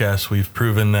 podcasts, we've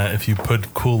proven that if you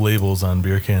put cool labels on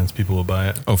beer cans, people will buy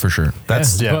it. oh for sure. But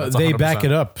that's they back 100%.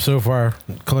 it up so far.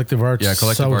 Collective Arts, Yeah,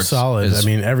 Collective so Arts solid. is- I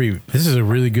mean, this is a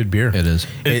really good beer. It is.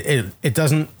 It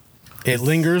doesn't. It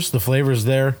lingers. The flavor's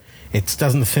there. It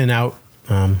doesn't thin out.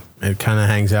 It kind of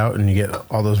hangs out, and you get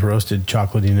all those roasted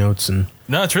chocolatey notes. And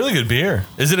No, it's really good beer.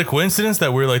 Is it a coincidence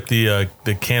that we're like the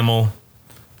Camel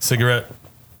cigarette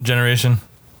generation,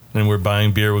 and we're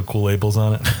buying beer with cool labels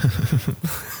on it?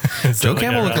 Joe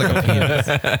Camel looked like a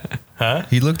penis. Huh?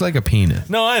 He looked like a penis.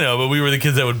 No, I know, but we were the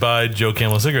kids that would buy Joe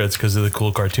Camel cigarettes because of the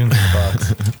cool cartoons in the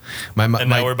box. And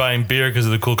now we're buying beer because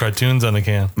of the cool cartoons on the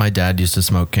can. My dad used to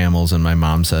smoke Camels, and my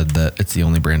mom said that it's the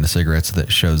only brand of cigarettes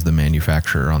that shows the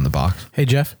manufacturer on the box. hey,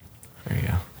 Jeff. There you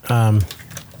go.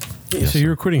 So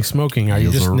you're quitting smoking. Are you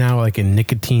Yes, just sir. now like a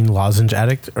nicotine lozenge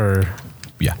addict, or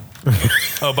Yeah.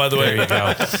 Oh, by the way, There you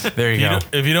go. There you go.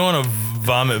 if you don't want to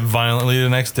vomit violently the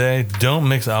next day, don't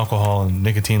mix alcohol and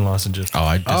nicotine lozenges. Oh,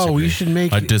 I disagree. we should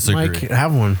make I disagree. Mike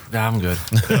have one. Nah, I'm good.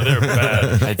 They're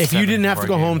bad. I'd If you 7 didn't have to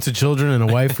before go I home gave to children and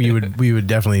a wife, we would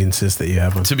definitely insist that you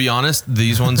have one. To be honest,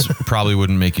 these ones probably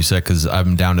wouldn't make you sick because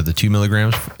I'm down to the 2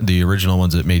 milligrams. The original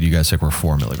ones that made you guys sick were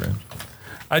 4 milligrams.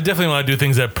 I definitely want to do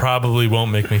things that probably won't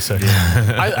make me sick.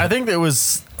 I think there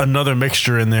was another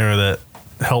mixture in there that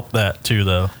helped that too,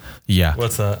 though. Yeah.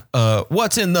 What's that?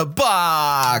 What's in the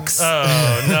box?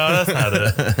 Oh, no, that's not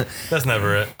it. That's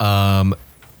never it.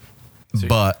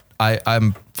 But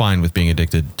I'm fine with being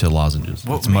addicted to lozenges.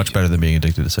 What It's made much you- better than being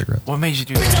addicted to cigarettes. What made you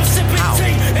do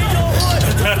that?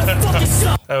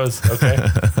 That was okay.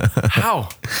 How?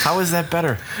 How is that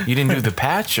better? You didn't do the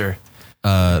patch, or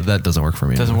That doesn't work for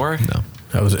me. Doesn't anymore. work? No.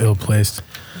 That was ill placed.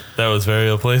 That was very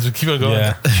ill placed. Keep on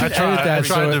going. I tried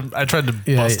so to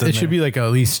Yeah, bust in it should there. be like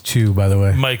at least 2, by the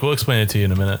way. Mike, we'll explain it to you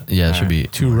in a minute. Yeah, it should be.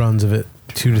 2 runs of it,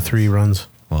 2 to 3 runs.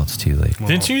 Well, it's too late.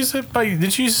 Didn't you use it?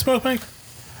 Didn't you use to smoke, Mike?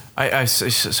 I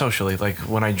socially, like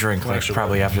when I drink, like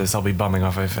probably after this, I'll be bumming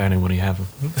off if anybody have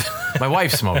them. My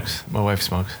wife smokes.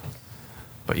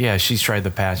 But yeah, she's tried the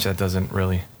patch. That doesn't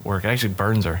really work. It actually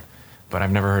burns her. But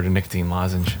I've never heard of nicotine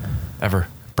lozenge ever.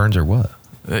 Burns or what?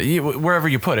 Wherever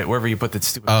you put that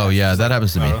stupid. Oh, patch. yeah, that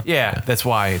happens to me. Yeah, that's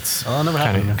why it's Oh, never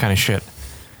happened. kind of shit.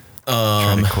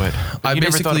 Trying to quit. But I you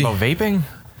never thought basically- about vaping?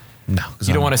 No. 'cause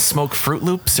You don't I'm- want to smoke Fruit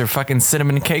Loops or fucking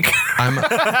cinnamon cake? I'm a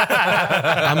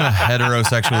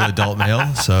heterosexual adult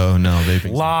male, so no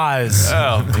vaping. Lies.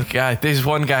 Oh my god! There's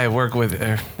one guy I work with.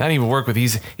 Not even work with.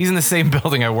 He's in the same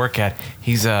building I work at.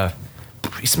 He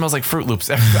smells like Fruit Loops.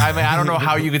 I mean, I don't know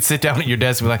how you could sit down at your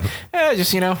desk and be like,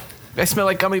 just I smell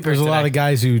like gummy bears. There's a lot of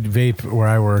guys who vape where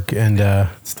I work, and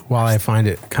while I find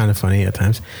it kind of funny at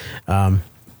times,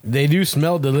 They do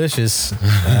smell delicious.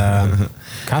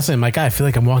 Constantly, I'm like, I feel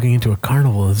like I'm walking into a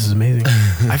carnival. This is amazing.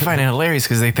 I find it hilarious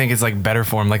because they think it's like better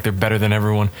for them, like they're better than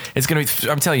everyone. It's gonna be.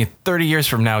 I'm telling you, 30 years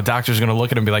from now, doctors are gonna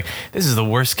look at them and be like, "This is the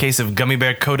worst case of gummy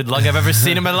bear coated lung I've ever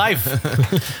seen in my life."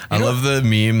 I love the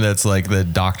meme that's like the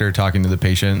doctor talking to the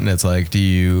patient, and it's like, "Do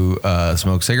you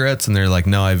smoke cigarettes?" And they're like,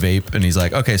 "No, I vape." And he's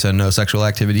like, "Okay, so no sexual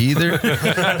activity either."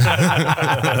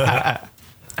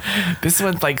 This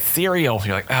one's like cereal.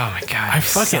 You're like, oh my god.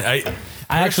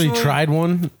 I actually tried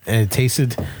one and it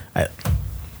tasted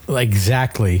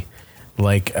exactly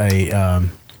like a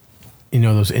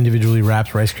those individually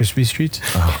wrapped Rice Krispie treats.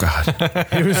 Oh God,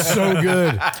 It was so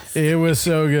good. It was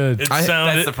so good.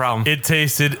 That's the problem. It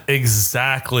tasted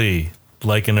exactly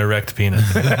like an erect penis.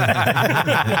 I've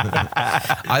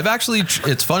actually.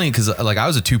 It's funny because like I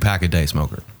was a 2-pack a day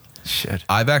smoker. Shit.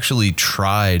 I've actually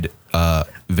tried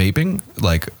vaping.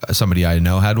 Like somebody I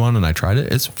know had one, and I tried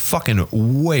it. It's fucking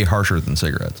way harsher than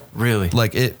cigarettes. Really?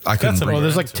 Like it, I couldn't. some- breathe. Well,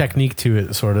 there's like technique to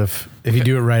it, sort of. If you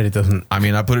do it right, it doesn't. I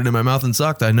mean, I put it in my mouth and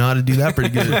sucked. I know how to do that pretty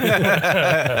good.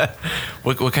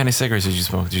 What kind of cigarettes did you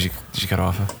smoke? Did you cut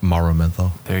off of? Marlboro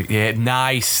menthol. There, yeah,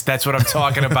 nice. That's what I'm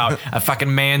talking about. A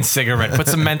fucking man cigarette. Put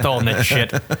some menthol in that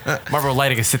shit. Marlboro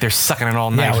Light, I can sit there sucking it all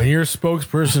night. Yeah, when your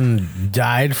spokesperson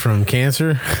died from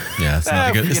cancer, Yeah, it's not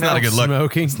a good. It's you not know, a good look.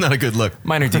 smoking. It's not a good look.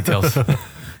 Minor details.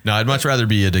 No, I'd much rather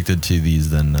be addicted to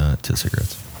these than to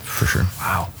cigarettes, for sure.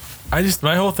 Wow.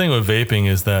 My whole thing with vaping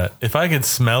is that if I could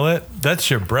smell it, that's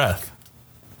your breath.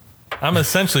 I'm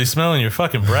essentially smelling your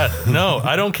fucking breath. No,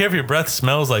 I don't care if your breath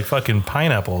smells like fucking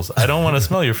pineapples. I don't want to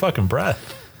smell your fucking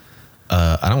breath.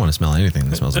 I don't want to smell anything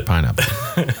that smells like pineapple.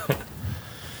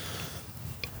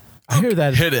 I hear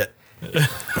that. Hit it.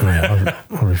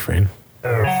 I'll refrain.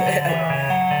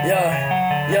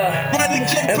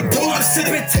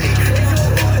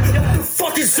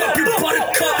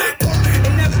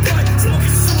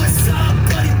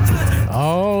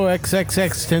 Oh,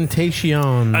 XXX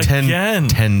Temptation. Again.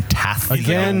 Tentacion.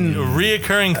 Again. A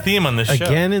reoccurring theme on this show.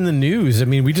 Again in the news. I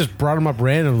mean, we just brought him up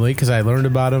randomly because I learned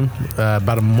about him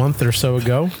about a month or so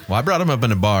ago. Well, I brought him up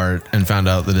in a bar and found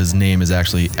out that his name is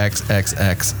actually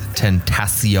XXX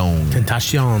Tentacion.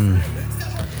 Temptation.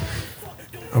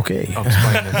 Okay.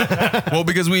 Well,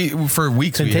 because for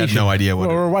weeks we had Temptation. no idea what.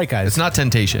 Well, we're white guys. It's not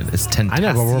temptation. It's Tentacion. I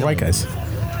know, but we're white guys.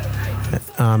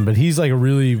 But he's like a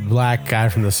really black guy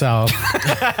from the South.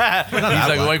 He's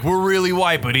like, we're really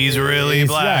white, but he's really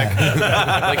black.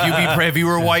 Like if you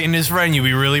were white and his friend, you'd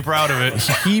be really proud of it.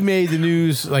 He made the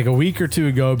news like a week or two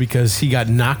ago because he got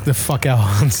knocked the fuck out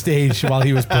on stage while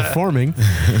he was performing.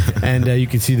 And you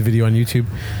can see the video on YouTube.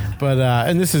 But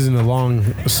and this isn't a long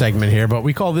segment here, but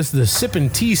we call this the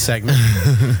Sippin' Tea segment.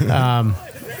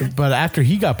 But after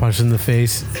he got punched in the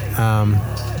face,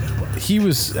 he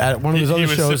was at one of his He other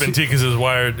was shows. sipping tea because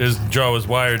his jaw was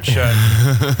wired shut.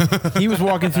 He was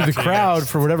walking through the crowd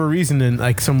for whatever reason, and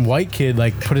like some white kid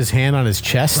like put his hand on his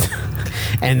chest,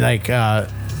 and like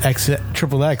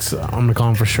triple X, I'm gonna call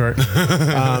him for short,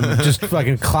 just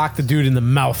fucking clocked the dude in the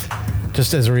mouth,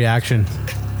 just as a reaction,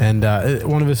 and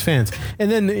one of his fans,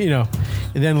 and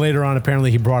then later on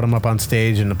apparently he brought him up on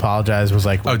stage and apologized. Was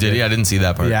like, Oh, did he? I didn't see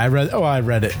that part. Yeah, I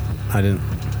read it. I didn't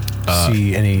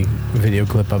see any video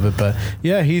clip of it, but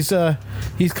yeah, he's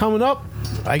coming up,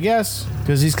 I guess,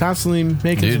 because he's constantly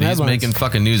making Dude, some he's headlines. making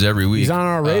fucking news every week. He's on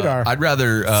our radar. I'd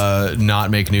rather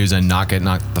not make news and not get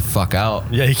knocked the fuck out.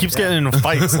 Yeah, he keeps getting into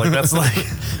fights. Like that's like.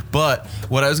 But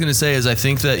what I was gonna say is, I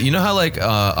think that you know how like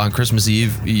on Christmas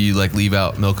Eve you like leave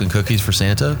out milk and cookies for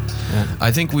Santa.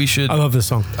 I think we should. I love this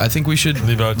song. I think we should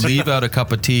Leave out tea. leave out a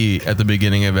cup of tea at the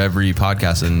beginning of every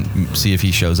podcast and see if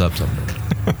he shows up someday.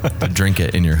 To drink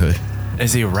it in your hood.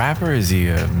 Is he a rapper? Is he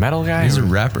a metal guy? He's a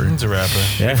rapper. He's a rapper.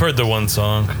 We've heard the one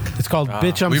song. It's called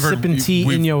 "Bitch, I'm we've heard- Sipping Tea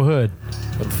we've- in Your Hood."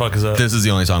 What the fuck is that? This is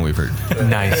the only song we've heard.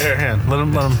 Nice. Here, hand. Let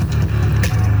him.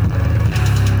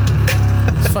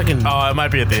 It's fucking. Oh, it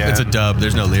might be at the end. It's a dub.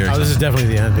 There's no lyrics. Oh, this is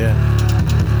definitely the end. Yeah,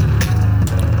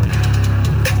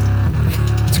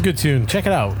 it's a good tune. Check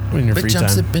it out in your free Bitch, I'm time.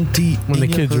 sipping tea When the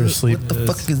in your kids are hood. asleep. What the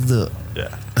fuck is up?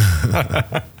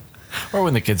 Yeah. Or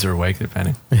when the kids are awake,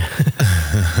 depending.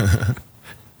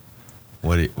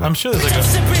 What? I'm sure there's like a.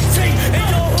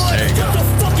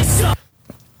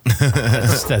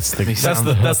 That's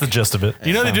the. That's the gist of it.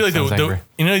 You know they do like Sounds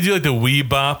angry. the Wee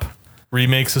Bop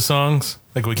remakes of songs,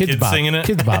 like with kids Bop. singing it.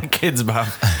 Kids Bop. Kids, Bob.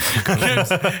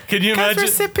 Can you imagine?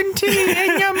 sipping tea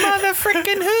in your mother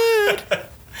freaking hood.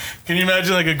 Can you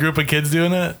imagine like a group of kids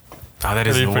doing that? Oh, that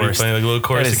is That'd the be pretty worst. funny, like a little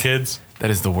chorus That of is- kids. That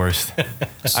is the worst.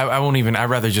 I won't even. I'd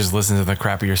rather just listen to the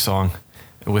crappier song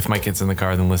with my kids in the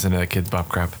car than listen to that Kids Bop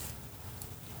crap.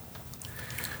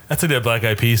 That's like that Black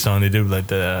Eyed Peas song they do, like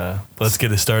the "Let's Get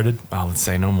It Started." Oh, let's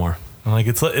say no more. I'm like,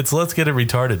 it's "Let's Get It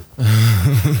Retarded."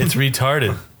 It's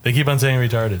retarded. They keep on saying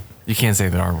retarded, You can't say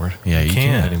the R word. Yeah, you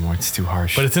can't. anymore. It's too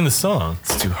harsh. but it's in the song.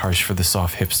 it's too harsh for the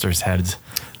soft hipsters' heads.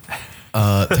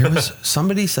 There was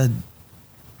somebody said.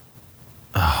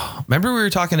 Remember we were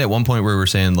talking at one point where we were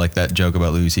saying like that joke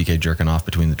about Louis C.K. jerking off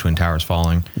between the Twin Towers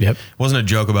falling. Yep. It wasn't a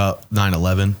joke about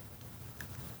 9/11.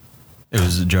 It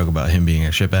was a joke about him being a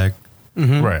shitbag.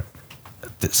 Right.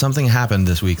 Something happened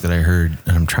this week that I heard,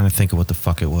 and I'm trying to think of what the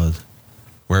fuck it was,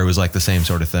 where it was like the same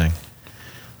sort of thing.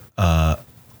 I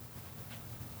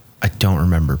don't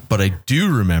remember, but I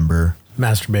do remember.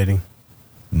 Masturbating.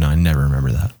 No, I never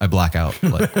remember that. I black out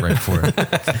like right before it.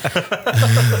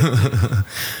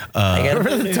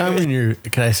 Remember the time when you're?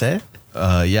 Can I say it?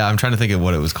 Yeah, I'm trying to think of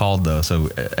what it was called though, so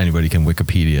anybody can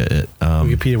Wikipedia it.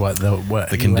 Wikipedia what the you went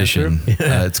condition. through?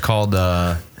 Yeah. It's called.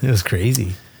 It was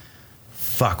crazy.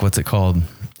 Fuck, what's it called?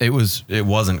 It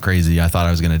wasn't crazy. I thought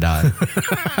I was gonna die.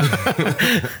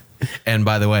 And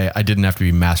by the way, I didn't have to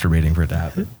be masturbating for it to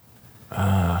happen.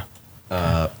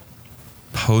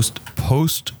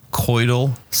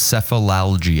 Postcoital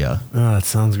cephalalgia. Oh, that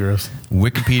sounds gross.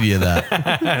 Wikipedia that.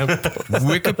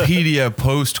 Wikipedia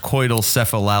postcoital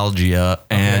cephalalgia,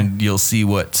 and you'll see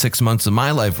what 6 months of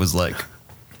my life was like.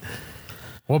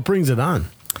 What brings it on?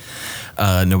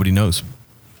 Nobody knows,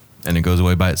 and it goes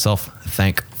away by itself.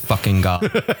 Thank fucking God.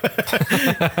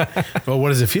 Well, what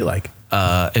does it feel like?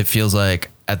 It feels like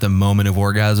at the moment of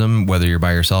orgasm, whether you're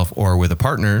by yourself or with a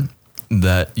partner,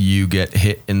 that you get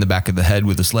hit in the back of the head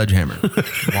with a sledgehammer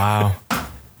Wow.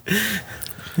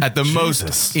 at the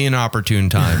most inopportune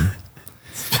time.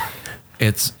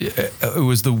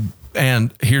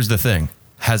 And here's the thing.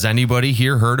 Has anybody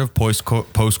here heard of postcoital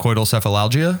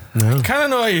cephalalgia? I kind of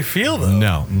know how you feel though.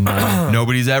 No.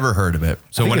 Nobody's ever heard of it.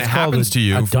 So when it happens to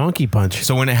you, a donkey punch.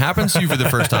 so when it happens to you for the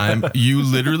first time, you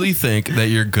literally think that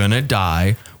you're gonna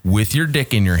die with your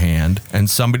dick in your hand, and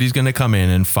somebody's gonna come in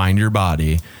and find your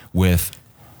body with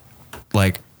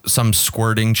like some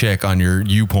squirting chick on your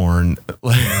YouPorn.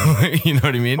 You know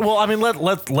what I mean? Well, I mean,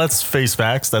 let's face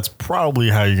facts. That's probably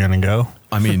how you're gonna go.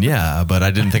 I mean, yeah, but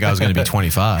I didn't think I was gonna be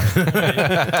 25.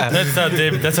 That's how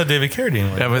David Carradine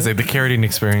went. That was the Carradine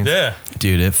experience. Yeah.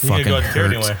 Dude, it can fucking go out to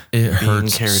Carradine hurts. way. It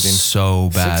hurts Carradine. so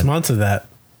bad. 6 months of that.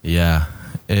 Yeah.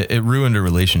 It ruined a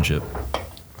relationship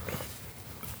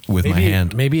with my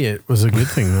hand. Maybe it was a good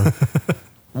thing though.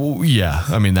 Well, yeah.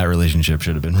 I mean, that relationship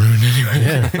should have been ruined anyway.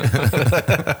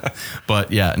 Yeah.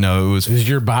 But yeah, no, it was. It was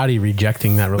your body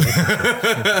rejecting that relationship.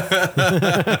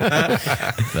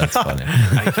 That's funny.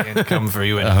 I can't come for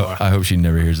you anymore. I hope she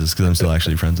never hears this because I'm still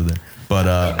actually friends with her.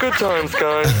 But Good times,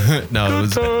 guys. no,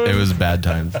 it was bad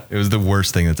times. It was the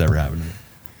worst thing that's ever happened to me.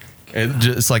 It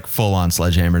just like full on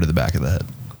sledgehammer to the back of the head,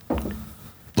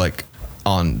 like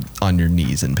on your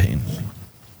knees in pain.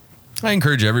 I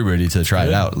encourage everybody to try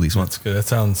it out at least once. That's good. That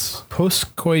sounds.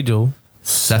 Postcoital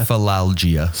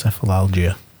Cephalalgia.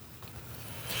 cephalalgia.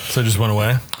 So it just went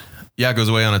away. Yeah, it goes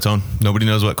away on its own. Nobody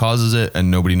knows what causes it, and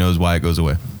nobody knows why it goes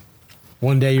away.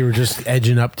 One day you were just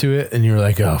edging up to it, and you were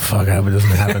like, "Oh fuck, I hope it doesn't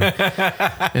happen."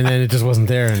 And then it just wasn't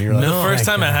there, and you're like, The first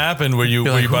time it happened, were you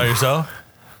by yourself?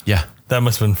 Yeah. That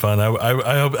must have been fun.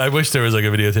 I wish there was like a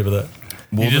videotape of that.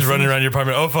 Well, You just the running thing- around your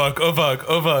apartment. Oh fuck! Oh fuck!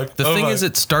 Oh fuck! The oh, thing fuck. is,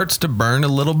 it starts to burn a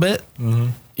little bit.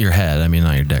 Your head, I mean,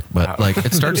 not your dick, but like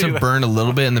it starts to burn a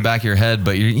little bit in the back of your head.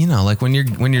 But you know, like when you're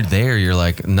there, you're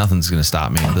like, nothing's gonna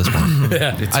stop me at this point.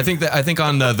 I think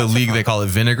on the league they call it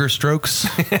vinegar strokes.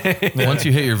 Once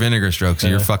you hit your vinegar strokes,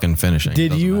 you're fucking finishing.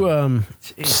 Did Doesn't you matter.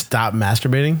 stop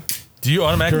masturbating Do you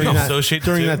automatically associate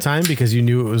during that time because you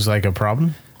knew it was like a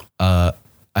problem? I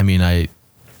mean, I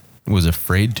was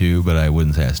afraid to, but I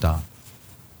wouldn't say I stopped.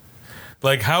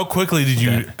 Like, how quickly did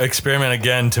you experiment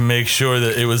again to make sure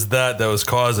that it was that was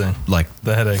causing Like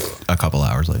the headache? a couple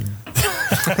hours later.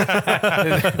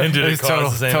 And did it It's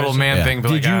cause the same total issue? man Yeah. thing. But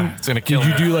Did like, you it's gonna kill did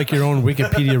you me. do like your own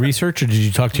Wikipedia research, or did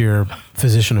you talk to your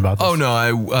physician about this? Oh no,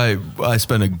 I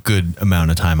spent a good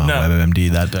amount of time on No. WebMD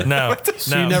that day. No,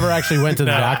 So you never actually went to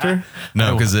the doctor?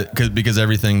 No, because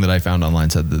everything that I found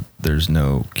online said that there's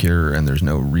no cure and there's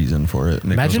no reason for it.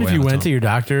 And it Imagine goes if away you on its went to own. your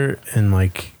doctor and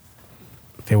like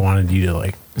they wanted you to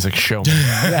like. It's like, show me.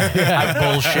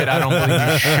 I bullshit. I don't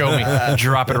believe you. Show me.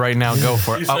 Drop it right now. Go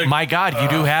for it. He's Oh like, my God, you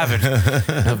do have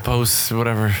it. Post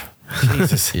whatever.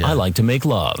 Jesus. Yeah. I like to make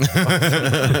love.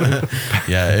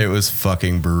 Yeah, it was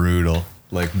fucking brutal.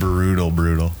 Like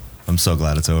brutal. I'm so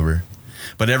glad it's over.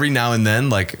 But every now and then,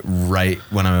 like right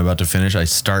when I'm about to finish, I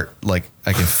start like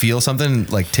I can feel something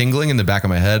like tingling in the back of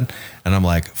my head, and I'm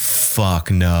like,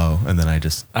 "Fuck no!" And then I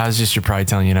just I was just probably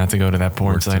telling you not to go to that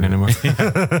porn site anymore.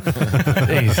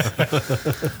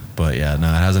 But yeah, no,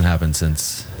 it hasn't happened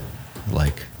since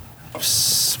like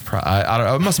I don't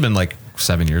know, it must have been like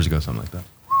 7 years ago, something like that.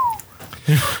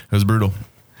 It was brutal.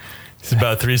 He's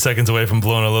about 3 seconds away from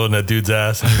blowing a load in that dude's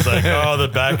ass. And he's like, oh, the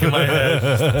back of my head.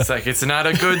 It's like, it's not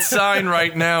a good sign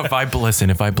right now. If I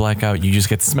black out, you just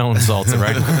get smelling salts,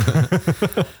 right?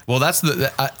 Well, that's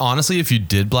honestly, if you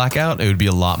did black out, it would be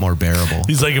a lot more bearable.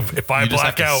 He's like, if I You just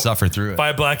black have to out, suffer through it. If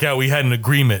I black out, we had an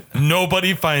agreement.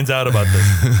 Nobody finds out about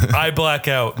this. I black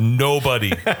out.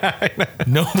 Nobody.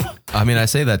 No. I mean, I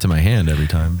say that to my hand every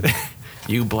time.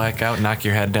 You black out, knock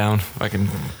your head down, fucking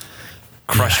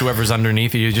crush whoever's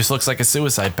underneath you. It just looks like a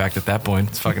suicide pact at that point.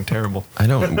 It's fucking terrible. I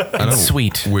don't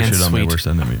sweet. wish And it on my sweet. worst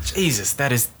enemy. Jesus,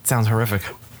 sounds horrific.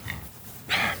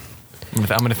 I'm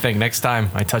gonna think next time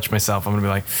I touch myself, I'm gonna be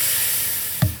like,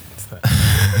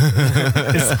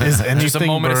 Is anything just a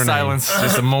moment burning? of silence.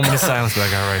 Just a moment of silence. Be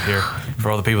like, all right, here for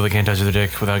all the people that can't touch their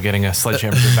dick without getting a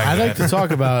sledgehammer to the back I'd of the like to head.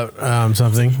 talk about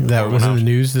something that was in the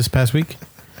news this past week.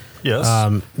 Yes.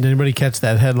 Did anybody catch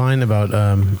that headline about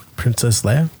Princess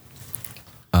Leia?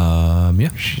 Yeah.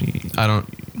 I don't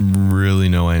really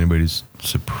know why anybody's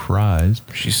surprised.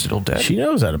 She's still dead. She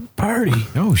knows how to party.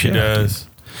 Oh, She does.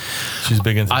 She's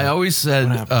big into I always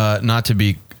said, not to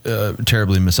be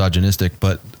terribly misogynistic,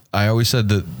 but I always said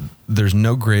that there's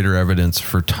no greater evidence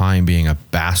for time being a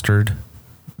bastard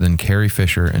than Carrie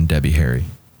Fisher and Debbie Harry.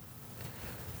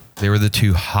 They were the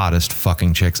two hottest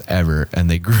fucking chicks ever, and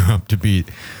they grew up to be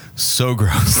so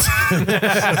gross.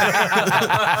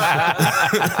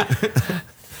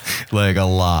 Like a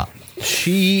lot.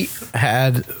 She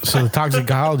had, so the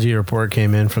toxicology report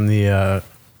came in from the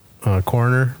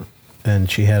coroner, and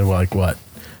she had like what?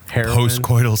 Heroin.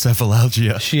 Postcoital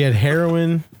cephalalgia. She had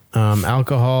heroin,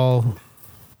 alcohol,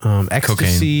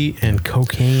 ecstasy, and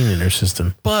cocaine in her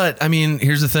system. But I mean,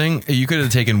 here's the thing: you could have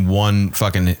taken one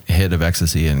fucking hit of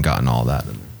ecstasy and gotten all that.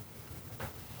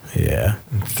 Yeah,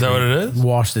 Is that what it is?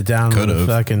 washed it down Could with a have.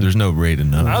 fucking. There's no way to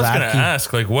know. I was going to Vacuum.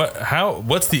 ask, like,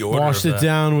 what's the order washed of it that?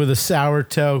 down with a sour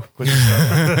toe. It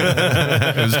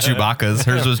was Chewbacca's.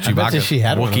 Hers was I bet you Chewbacca. she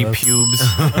had one of Wookie those.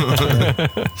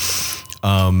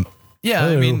 pubes. Yeah,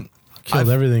 I mean, Killed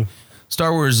everything.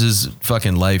 Star Wars is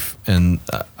fucking life, and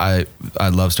I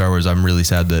love Star Wars. I'm really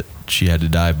sad that she had to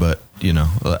die, but you know,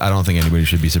 I don't think anybody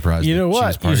should be surprised. You know that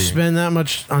she what? was You partying. spend that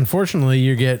much. Unfortunately,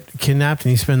 you get kidnapped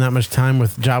and you spend that much time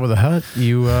with Jabba the Hutt.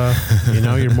 You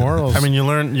know your morals. I mean, you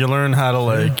learn how to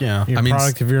like, yeah. you're I a mean,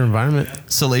 product of your environment.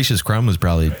 Salacious Crumb was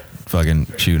probably fucking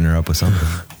shooting her up with something.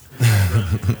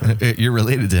 You're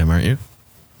related to him, aren't you?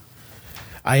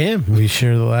 I am. We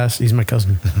share the last. He's my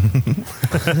cousin.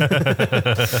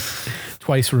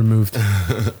 Twice removed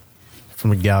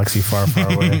from a galaxy far,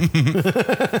 far away.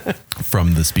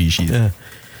 From the species. Yeah.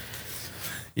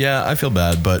 Yeah, I feel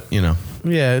bad, but you know,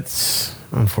 Yeah, it's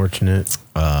unfortunate.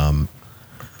 Han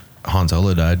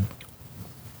Solo died.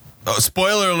 Oh,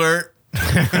 spoiler alert!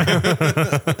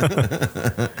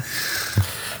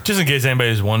 Just in case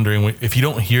anybody's wondering, if you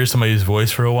don't hear somebody's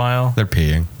voice for a while, They're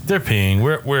peeing. they're peeing.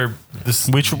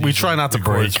 We try not to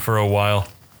records break. for a while.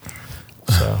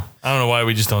 So I don't know why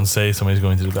we just don't say somebody's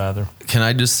going to the bathroom. Can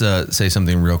I just say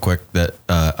something real quick that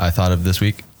I thought of this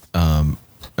week? And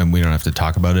we don't have to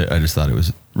talk about it. I just thought it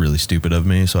was really stupid of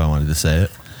me, so I wanted to say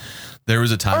it. There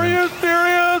was a time. Are you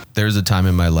serious? There was a time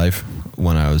in my life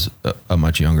when I was a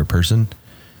much younger person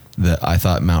that I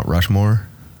thought Mount Rushmore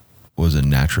was a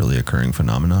naturally occurring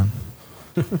phenomenon.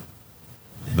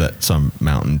 That some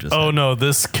mountain just. Oh no,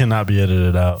 this cannot be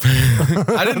edited out.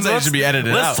 I didn't say it should be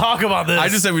edited out. Let's talk about this. I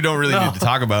just said we don't really need to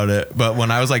talk about it. But when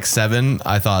I was like 7,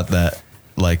 I thought that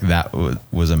like that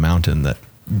was a mountain that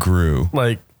grew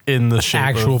like in the shape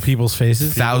Actual of, people's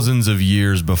faces. thousands of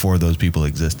years before those people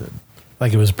existed.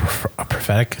 Like it was a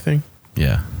prophetic thing.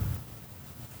 Yeah.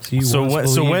 You So once when-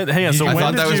 so believed- when- hang on, did so you- I when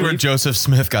thought did that was you- where Joseph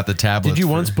Smith got the tablets. Did you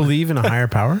for- once believe in a higher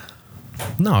power?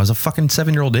 No, I was a fucking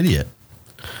 7-year-old idiot.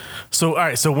 So all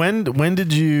right, so when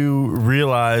did you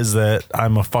realize that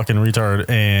I'm a fucking retard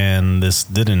and this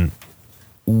didn't?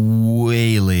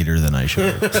 Way later than I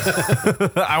should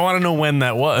have. I want to know when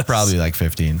that was. Probably like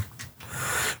 15.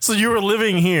 So you were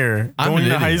living here, I'm going an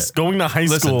to high, idiot. going to high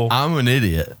Listen, school, I'm an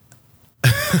idiot.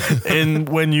 and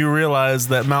when you realized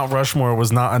that Mount Rushmore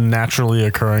was not a naturally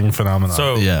occurring phenomenon.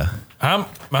 So Yeah. how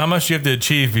much do you have to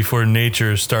achieve before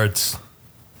nature starts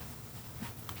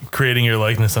creating your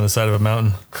likeness on the side of a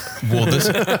mountain? Well,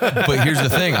 but here's the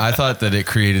thing. I thought that it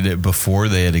created it before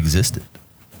they had existed.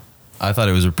 I thought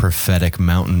it was a prophetic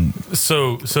mountain.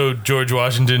 So George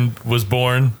Washington was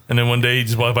born, and then one day he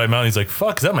just walked by a mountain. He's like,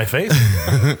 "Fuck, is that my face?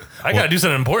 I gotta do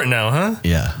something important now, huh?"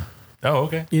 Yeah. Oh,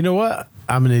 okay. You know what?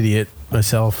 I'm an idiot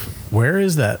myself. Where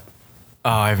is that? Oh,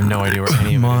 I have no idea where any of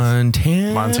it is.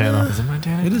 Montana. Montana. Is it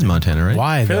Montana? It is Montana, right?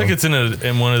 Why? I feel though? like it's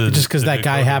in one of the just because the that big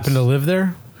guy photos. happened to live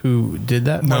there. Who did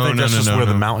that? No, I think that's just where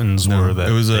the mountains No, were that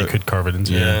it was they a- could carve it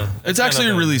into. Yeah. It's actually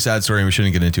a really sad story, and we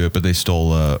shouldn't get into it. But they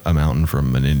stole a mountain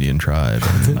from an Indian tribe.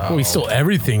 Well, we stole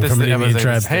everything This from an thing- Indian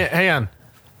tribe. Hey, hang on.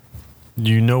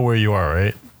 You know where you are,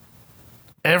 right?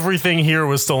 Everything here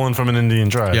was stolen from an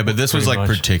Indian tribe. Yeah, but this was Pretty like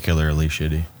much. particularly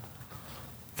shitty.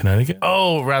 Connecticut.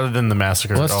 Oh, rather than the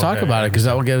massacre. Let's talk Okay. about it because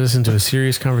that will get us into a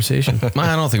serious conversation.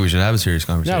 I don't think we should have a serious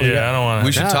conversation. No, Yeah, I don't want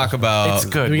We to. should talk about. It's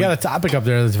good. we got a topic up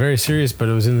there that's very serious, but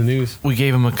it was in the news. We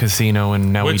gave him a casino,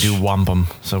 and now Which- we do wampum,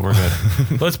 so we're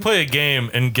good. Let's play a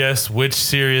game and guess which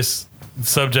serious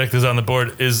subject is on the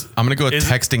board. I'm gonna go with is-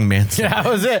 texting manslaughter. That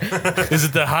was it. Is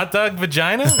it the hot dog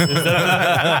vagina? Is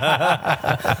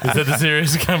that the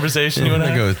serious conversation you I'm want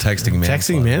to gonna have? go with texting manslaughter.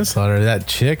 Texting manslaughter. That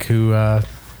chick who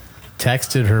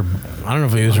texted her. I don't know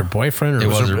if it was her boyfriend or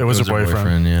It was her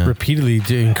boyfriend. Yeah. repeatedly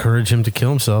to encourage him to kill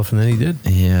himself, and then he did.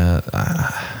 Yeah.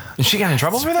 And she got in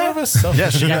trouble for that? Yeah,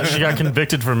 she got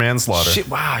convicted for manslaughter.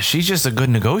 Wow, she's just a good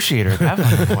negotiator at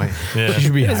that point. Yeah. She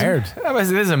should be hired.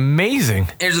 This is amazing.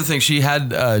 Here's the thing: she had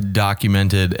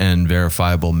documented and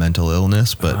verifiable mental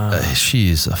illness, but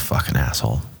she's a fucking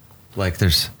asshole. Like,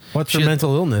 there's What's her she-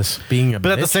 mental illness? Being a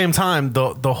But at the bitch? same time,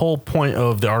 the whole point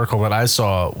of the article that I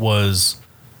saw was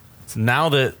now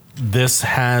that this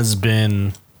has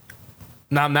been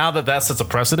now that sets a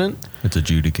precedent, It's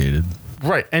adjudicated.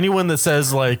 right? Anyone that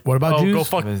says like, What about oh, Jews? go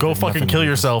fucking Nothing kill to do.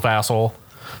 yourself, asshole.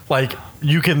 Like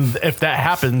you can, if that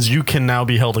happens, you can now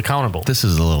be held accountable. This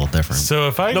is a little different. So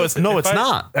if I It's if I-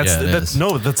 not. That's Yeah, it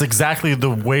is. that's exactly the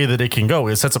way that it can go.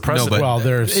 It sets a no, precedent. but Well,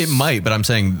 there's- it might. But I'm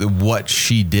saying what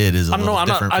she did is a I'm little not-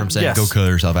 different from saying yes. "go kill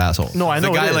yourself, asshole." No, I know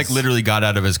The guy it like is. literally got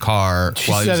out of his car she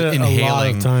while he was said it a lot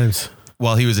inhaling. of times.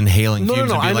 While he was inhaling No, no, fumes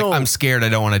no, and being I like, know. "I'm scared. I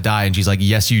don't want to die." And she's like,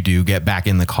 "Yes, you do. Get back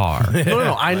in the car."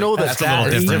 no. I know that That's a little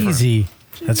that is different. Crazy.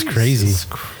 That's crazy.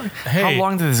 Hey, How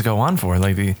long did this go on for?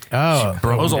 Like the Oh,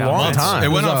 It was a long time. It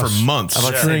went was on a for months.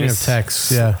 string of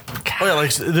texts. Yeah, Oh yeah,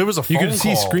 like there was a you phone could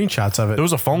see call. screenshots of it. There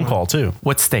was a phone call too.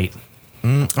 what state?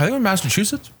 I think in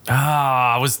Massachusetts.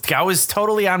 I was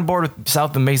totally on board with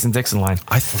South and Mason Dixon line.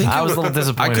 I think I it was a little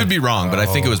disappointed. I could be wrong, but I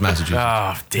think it was Massachusetts.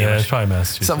 Oh damn yeah, it's it! probably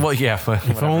Massachusetts. Well, yeah, but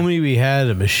If only we had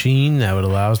a machine that would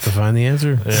allow us to find the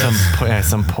answer.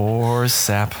 some poor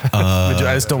sap. I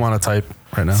just don't want to type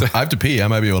right now. I have to pee. I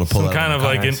might be able to pull that. kind one. of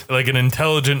like Nice. like an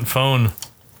intelligent phone.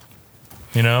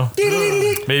 You know,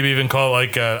 maybe even call it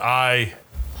like I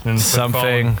and put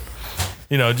Something. phone.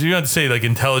 You know, do you have to say like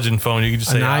intelligent phone? You can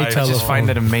just say An I. iTelephone. Just find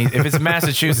that amazing. If it's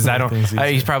Massachusetts, I don't.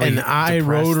 He's probably An depressed.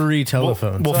 rotary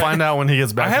telephone. We'll find out when he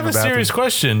gets back. I have from a the bathroom. serious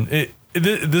question.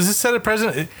 Does this set a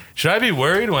precedent? Should I be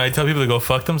worried when I tell people to go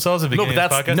fuck themselves at the beginning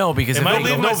but of the podcast? No, because am if I they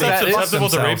leaving go myself fuck susceptible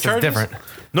to rape themselves, charges? it's different.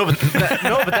 No,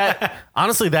 but that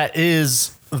honestly, that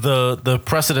is the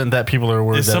precedent that people are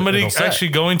worried. Is that somebody it'll set. actually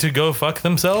going to go fuck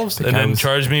themselves and then Because-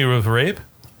 charge me with rape?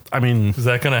 I mean, Is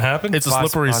that going to happen? it's a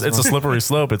Possible. slippery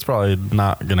slope. It's probably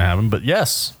not going to happen. But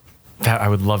yes, I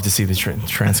would love to see the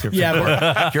transcript.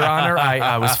 Yeah, Your Honor,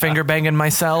 I was finger banging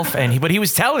myself, but he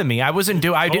was telling me I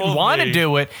didn't want to Holy.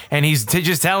 do it, and he's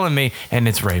just telling me, and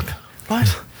it's rape.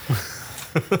 What?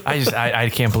 I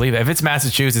can't believe it. If it's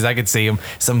Massachusetts, I could see him.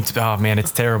 Oh man,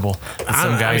 it's terrible.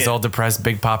 Some guy's all depressed.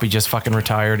 Big Poppy just fucking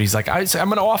retired. He's like, I'm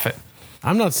gonna off it.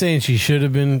 I'm not saying she should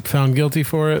have been found guilty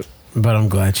for it, but I'm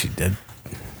glad she did.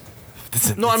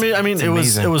 no, I mean, it's it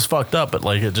amazing. was fucked up, but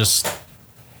like it just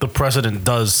the precedent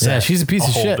does. Set Yeah, she's a piece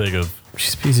of whole shit. Big of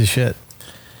She's a piece of shit.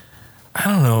 I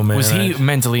don't know, man. Was he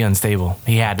mentally unstable?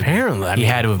 He had to. Apparently, I he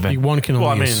mean, had to have been. One can only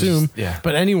Well, I mean, assume. yeah.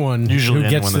 But anyone Usually who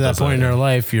gets anyone to that that does point in that, their yeah.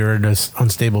 life, you're in an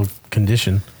unstable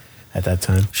condition at that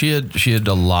time. She had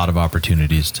a lot of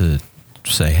opportunities to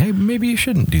say, "Hey, maybe you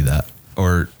shouldn't do that,"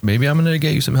 or "Maybe I'm going to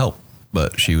get you some help."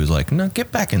 But she was like, "No,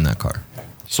 get back in that car."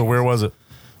 So where was it?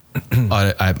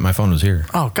 My phone was here.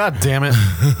 Oh god damn it!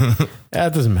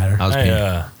 That doesn't matter. I was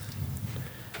peeing.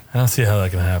 I don't see how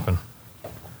that can happen.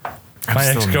 I'm My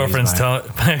still ex-girlfriend's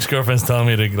amazed telling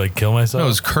me to like kill myself. No, it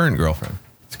was current girlfriend.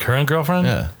 His current girlfriend?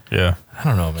 Yeah, Yeah, I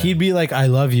don't know, man. He'd be like, "I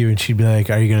love you," and she'd be like,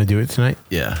 "Are you going to do it tonight?"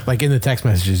 yeah. Like in the text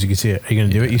messages, you can see it. Are you going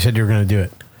to do it? You said you were going to do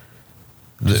it.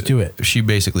 Just do it. She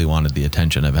basically wanted the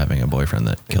attention of having a boyfriend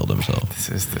that killed himself.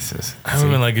 This is. I would have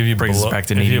been like, if you brings us below, back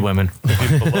to if needy you- women.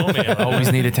 If you below me, I'm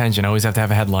Always need attention. Always have to have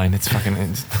a headline. It's fucking.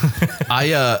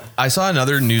 I saw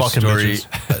another news Fucking story.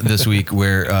 bitches. this week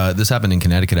where this happened in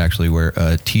Connecticut, actually, where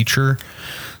a teacher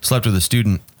slept with a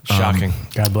student. Shocking.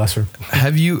 God bless her.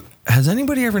 Has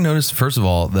anybody ever noticed, first of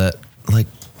all, that like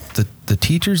the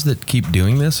teachers that keep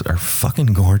doing this are fucking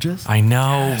gorgeous? I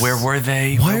know. Where were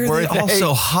they? Why Where are were they all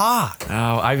so hot? Oh,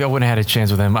 I wouldn't have had a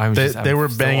chance with them. They were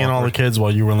banging all the kids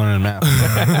while you were learning math.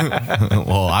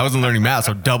 Well, I wasn't learning math,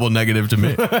 so double negative to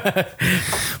me.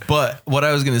 But what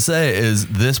I was going to say is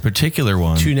this particular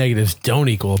one. 2 negatives don't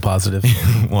equal a positive.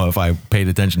 Well, if I paid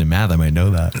attention to math, I might know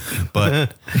that.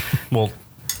 But Well,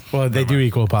 they do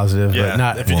equal a positive, Yeah. but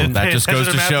not. If you well, didn't that pay just goes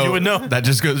attention to to math, show. you would know. That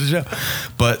just goes to show.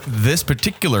 But this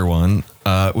particular one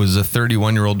was a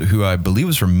 31-year-old who I believe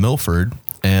was from Milford,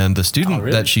 and the student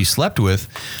that she slept with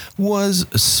was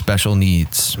special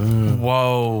needs.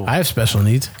 Whoa. I have special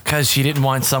needs. Because she didn't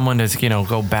want someone to,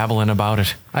 go babbling about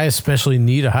it. I especially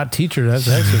need a hot teacher to have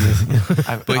sex with me.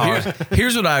 But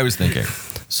here's what I was thinking.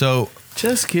 So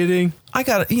Just kidding. I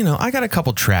got a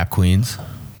couple trap queens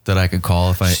that I could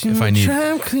call if I need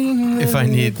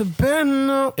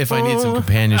some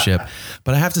companionship.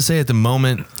 But I have to say at the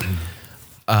moment,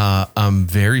 I'm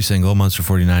very single,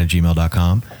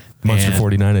 monster49@gmail.com.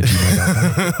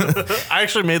 Monster49@gmail.com. I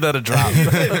actually made that a drop.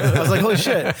 I was like, holy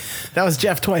shit. That was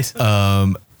Jeff twice.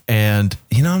 And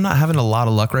I'm not having a lot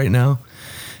of luck right now.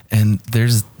 And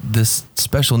there's this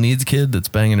special needs kid that's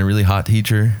banging a really hot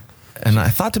teacher. And I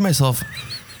thought to myself,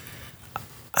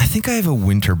 I think I have a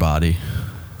winter body.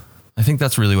 I think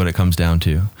that's really what it comes down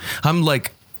to. I'm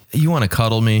like, you want to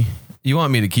cuddle me, you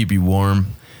want me to keep you warm,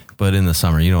 but in the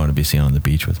summer, you don't want to be seen on the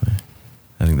beach with me.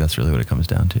 I think that's really what it comes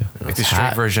down to. Like the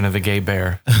straight version of the gay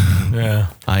bear. Yeah.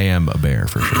 I am a bear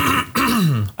for sure.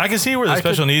 I can see where the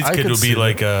special needs kid would be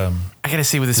like. I gotta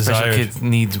see what the special Desired. kid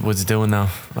needs was doing though.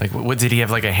 Like, what did he have?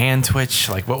 Like a hand twitch?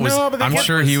 Like, what was? I'm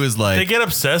sure he was They like, get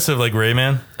obsessive like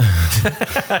Rayman.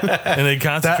 And they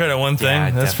concentrate on one thing.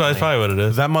 Yeah, That's probably what it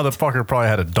is. That motherfucker probably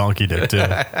had a donkey dick too.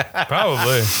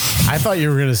 Probably. I thought you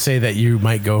were going to say that you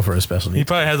might go for a special He need.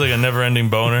 probably has like a never-ending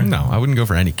boner. no, I wouldn't go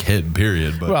for any kid,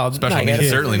 period. But Well, special not needs, kid.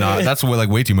 certainly not. That's like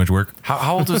way too much work.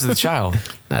 How old was the child?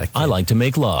 Not a kid. I like to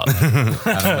make love.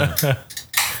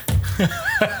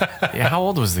 Yeah, how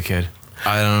old was the kid?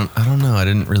 I don't know. They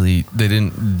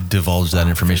didn't divulge that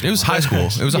information. It was high school.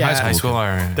 It was a Yeah. high school. High school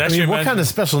or? That's I mean, your what kind of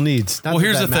special needs? Not Well, that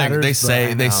here's the that thing. matters,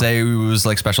 They say it was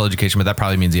like special education, but that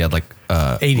probably means he had like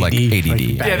ADD. like ADD.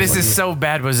 Like Yeah, this is so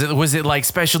bad. Was it like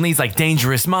special needs, like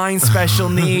Dangerous Minds special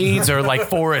needs, or like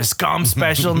Forrest Gump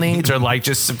special needs, or like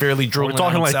just severely drooling? We're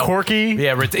talking on like himself? Corky?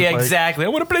 Yeah, exactly. I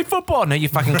want to play football. No, you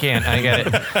fucking can't. I get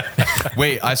it.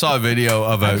 Wait, I saw a video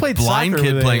of a played blind soccer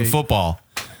kid with playing a- football.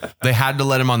 They had to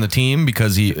let him on the team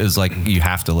because he is like, you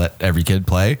have to let every kid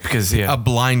play. Because, yeah. A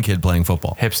blind kid playing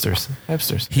football. Hipsters.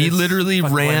 He literally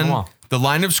fucking playing ran wall. the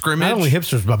line of Not scrimmage. only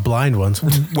hipsters, but blind ones.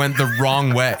 Went the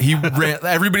wrong way. He ran.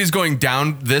 Everybody's going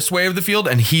down this way of the field,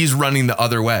 and he's running the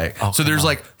other way. So there's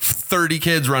like 30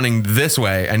 kids running this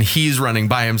way, and he's running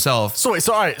by himself. So wait,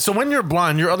 all right. So when you're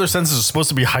blind, your other senses are supposed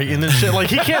to be heightened and shit. Like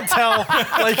he can't tell.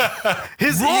 Like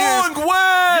his ears.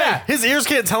 way. Yeah, his ears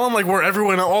can't tell him like where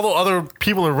everyone, all the other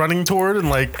people are running toward, and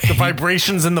like the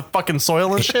vibrations in the fucking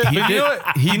soil and shit. He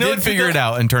did figure it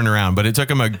out and turn around, but it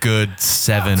took him a good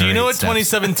 7. Do you or know 8 what steps.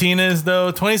 2017 is though?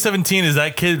 2017 is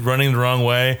that kid running the wrong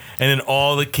way, and then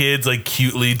all the kids like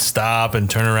cutely stop and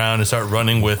turn around and start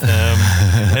running with him.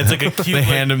 And it's like a cute. They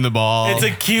hand him the ball. It's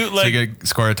a cute so like. he could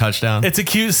score a touchdown. It's a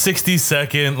cute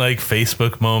 60-second like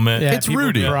Facebook moment. Yeah, It's people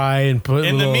Rudy. Cry and put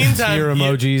In the little meantime, tear you-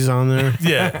 emojis on there.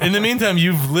 Yeah. In the meantime,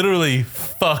 you've literally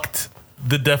fucked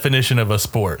the definition of a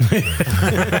sport.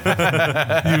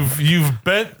 you've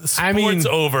bent sports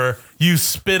over. You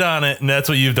spit on it, and that's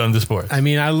what you've done to sports. I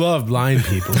mean, I love blind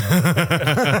people. Blind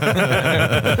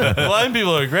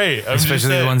people are great. I'm just Especially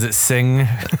the saying. ones that sing.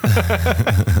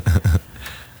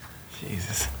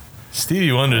 Jesus.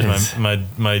 Stevie Wonder's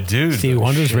my dude. Stevie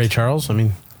Wonder's Ray Charles. I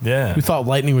mean, Yeah. who thought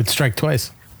lightning would strike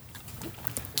twice?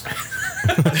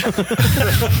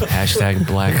 Hashtag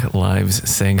Black Lives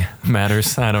Sing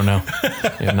Matters. I don't know.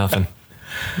 Yeah, nothing.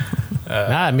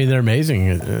 Nah, I mean, they're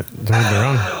amazing. Don't get me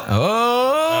wrong.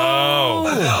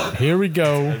 Oh. Here we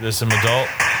go. There's some adult.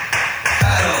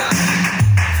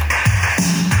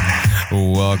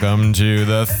 Welcome to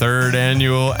the 3rd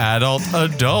annual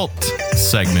Adult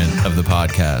segment of the We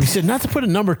podcast. said not to put a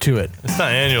number to it. It's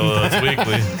not annual, though. It's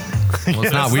weekly. Well,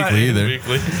 it's not weekly either.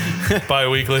 Weekly.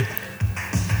 Bi-weekly.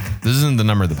 This isn't the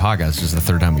number of the podcast. It's just the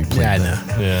third time we played Yeah, I that.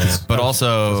 know. Yeah. But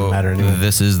also, Doesn't matter anyway.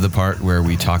 this is the part where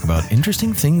we talk about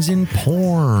interesting things in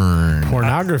porn.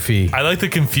 Pornography. I like the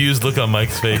confused look on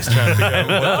Mike's face trying to figure out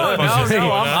what the fuck is going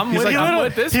on. I'm He's with, like, I'm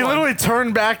with this he one. literally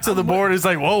turned back to the board. He's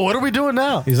like, "Whoa, what are we doing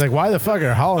now?" He's like, why the fuck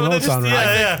are Hall & Oates on right?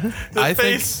 Yeah. The I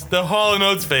think- face, the Hall &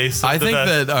 Oates face. I think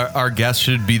that our guest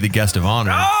should be the guest of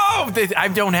honor. Oh, I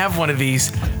don't have one of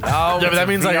these. Oh, Yeah, but that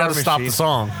means I got to stop the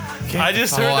song. I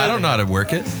just heard Well, I that don't know how to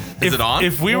work it. Is it on?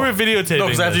 If we were videotaping, No,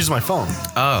 because I have to this, use my phone.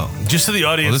 Oh, just so the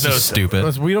well, audience this is knows,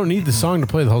 stupid. We don't need the song to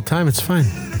play the whole time. It's fine.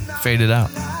 Fade it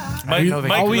out. Mike, know they-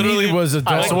 Mike all we literally needed was a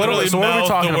Mike so what are we- literally so what are we mouthed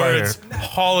talking the about words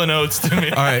Hall & Oates to me.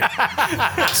 All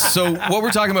right. So what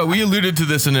we're talking about, we alluded to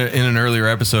this in an earlier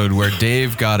episode where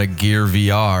Dave got a Gear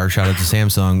VR, shout out to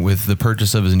Samsung, with the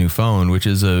purchase of his new phone, which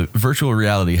is a virtual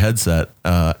reality headset.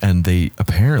 And they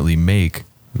apparently make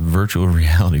virtual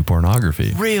reality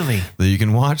pornography Really? that you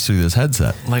can watch through this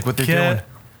headset. Like what they're doing? Get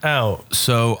out.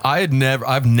 So I've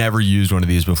never used one of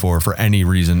these before for any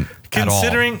reason at all.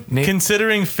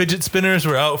 Considering fidget spinners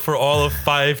were out for all of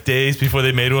 5 days before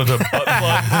they made one with a butt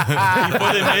plug,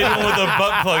 before they made one with a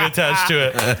butt plug attached to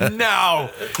it. No,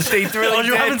 they really Oh,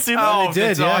 you did. haven't seen that? Oh, They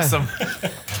did, that's yeah.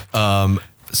 awesome.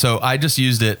 So I just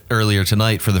used it earlier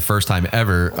tonight for the first time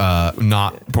ever.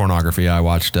 Not pornography. I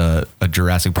watched a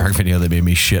Jurassic Park video that made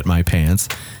me shit my pants,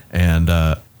 and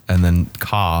then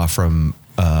Ka from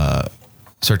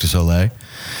Cirque du Soleil.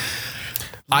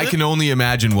 I can only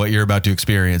imagine what you're about to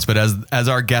experience, but as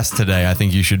our guest today, I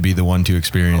think you should be the one to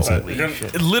experience it.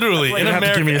 Literally, in You have to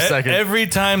America, give me a second. every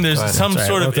time there's some Sorry,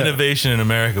 sort of okay. innovation in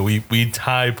America, we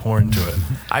tie porn to it.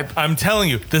 I'm telling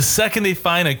you, the second they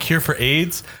find a cure for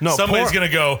AIDS, No, somebody's porn- going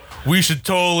to go, we should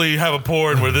totally have a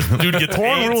porn where this dude gets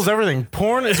Porn AIDS. rules everything.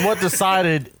 Porn is what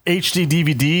decided HD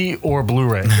DVD or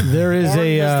Blu-ray. There is Porn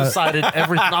a has decided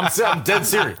everything. I'm dead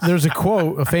serious. there's a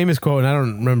quote, a famous quote, and I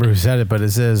don't remember who said it, but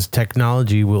it says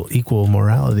technology will equal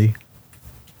morality.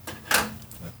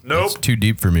 Nope. It's too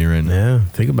deep for me right now. Yeah,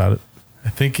 think about it. I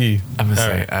think he. I'm gonna all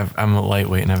say right. I'm a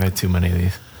lightweight and I've had too many of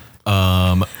these.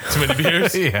 Too many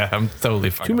beers? Yeah, I'm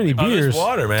totally fucking. Too many Oh, there's beers.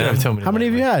 water, man. How many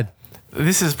have you had?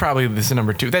 This is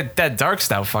number 2. That dark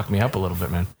stout fucked me up a little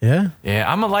bit, man. Yeah. Yeah,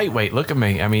 I'm a lightweight. Look at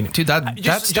me. I mean, Dude, that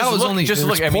just was look- only just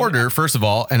look. it's I mean, porter, first of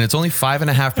all, and it's only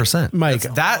 5.5%. Mike,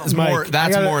 that's Mike, more.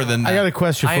 That's more than that. I got a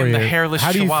question I for am you. the hairless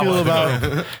how do you chihuahua. feel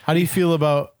about how do you feel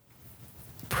about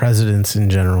presidents in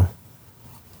general?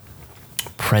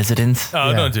 presidents. Oh,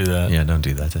 Yeah. don't do that. Yeah, don't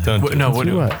do that to him. Don't do No, that. what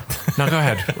Do do what? No, go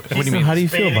ahead. What do you mean? How do you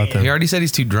feel about He them? already said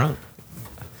he's too drunk.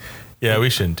 Yeah, we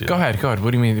shouldn't do Go that. ahead.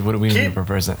 What do you mean? What do we mean Keep- for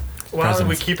president? Well, how do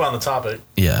we Presidents. keep on the topic?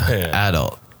 Yeah, Yeah.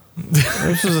 adult.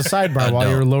 This was a sidebar while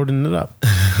you were loading it up.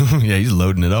 Yeah, he's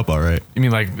loading it up all right. You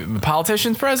mean like the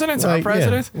politicians, presidents, our Like, yeah.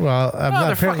 presidents? Well, I'm No, not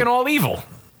they're apparently- fucking all evil.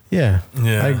 Yeah,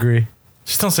 Yeah. I agree.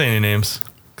 Just don't say any names.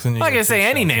 'Cause then you I'm not get gonna say pissed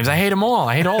any off. names. I hate them all.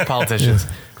 I hate all politicians.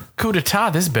 Coup d'etat,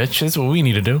 this bitch. That's what we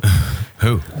need to do.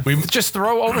 Who? We just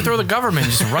overthrow the government,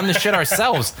 just run the shit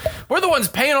ourselves. We're the ones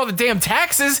paying all the damn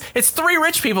taxes. It's 3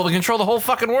 rich people that control the whole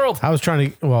fucking world. I was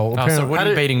trying to. Well, Oh, so apparently, what are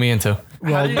you baiting me into?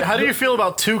 How do you feel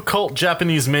about 2 cult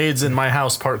Japanese maids in my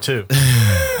house? Part 2.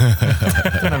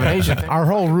 I'm an Asian thing. our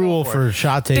whole rule for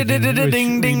shot taking, which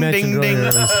Ding, we ding, mentioned ding,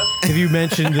 earlier, ding. is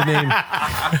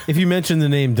if you mention the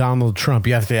name Donald Trump,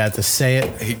 you have to say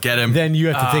it. Get him. Then you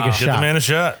have to take a Get the shot. man a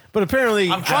shot. But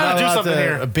apparently, I'm trying to do something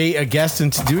here. Bait a guest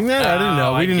into doing that. I didn't know.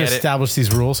 Oh, We I didn't get it. establish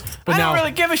these rules. But I now, don't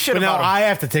really give a shit but about now 'em. I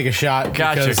have to take a shot.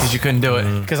 Gotcha, because you couldn't do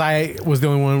it. Because I was the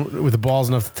only one with the balls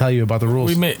enough to tell you about the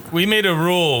rules. We made a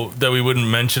rule that we wouldn't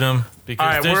mention them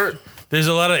because All right, there's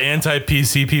a lot of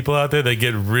anti-PC people out there that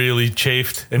get really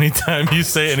chafed anytime you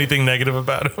say anything negative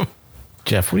about them.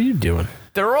 Jeff, what are you doing?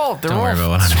 They're all worry about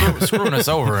what I'm screwing us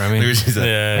over. I mean, Look what she said.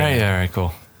 Yeah. right, all right,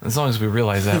 cool. As long as we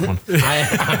realize that one.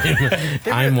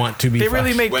 I want to be. They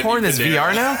really make When porn you that's can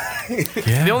VR now?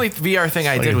 The only VR thing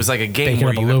I did was like a game baking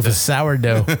where up a you have loaf to, of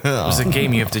sourdough. it was a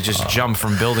game you have to just jump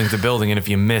from building to building, and if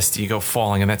you missed, you go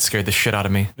falling, and that scared the shit out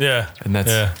of me. Yeah. And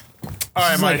that's- yeah. All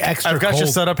right, is like Mike. extra I've got you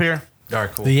cold. set up here. All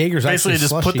right, cool. The Jaeger's Basically, actually just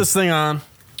slushy. put this thing on.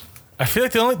 I feel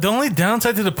like the only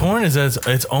downside to the porn is that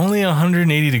it's only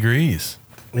 180 degrees.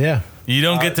 Yeah. You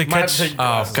don't get to might have catch. to take-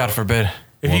 Oh, God forbid.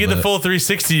 If you get the the- full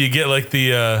 360, you get like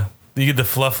the you get the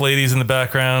fluff ladies in the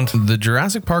background. The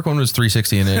Jurassic Park one was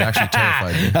 360, and it actually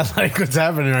terrified me. I like what's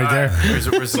happening right there.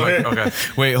 Where's okay.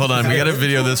 Wait, hold on. We got to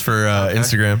video this for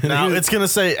Instagram. Now it's gonna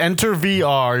say enter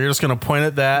VR. You're just gonna point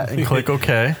at that and click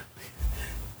OK.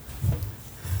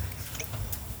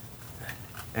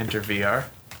 Enter VR.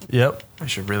 Yep. I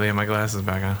should really have my glasses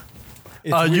back on.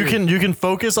 You can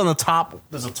focus on the top.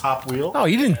 There's a top wheel. Oh,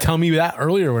 you didn't tell me that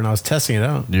earlier when I was testing it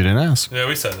out. You didn't ask. Yeah,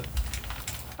 we said it.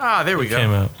 Ah, there we go.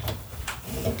 came out.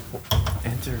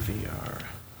 Enter VR.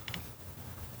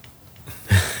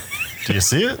 Do you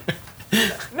see it?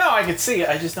 No, I can see it.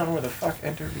 I just don't know where the fuck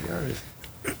Enter VR is.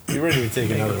 You ready to take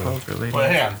another one? Poker, lady.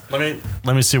 Wait, hang on.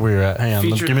 Let me see where you're at. Hang on.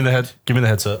 Featured- Give me the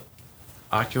headset.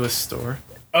 Oculus Store.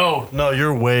 Oh no,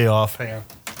 you're way off. Hang on.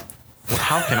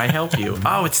 How can I help you?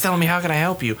 Oh, it's telling me how can I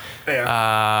help you?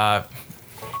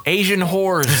 Asian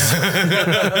whores.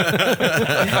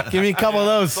 Give me a couple of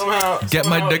those. Get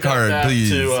my dick hard,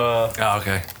 please. Oh,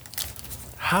 okay.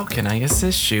 How can I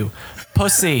assist you?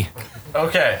 Pussy.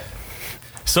 Okay.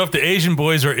 So if the Asian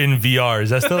boys are in VR, is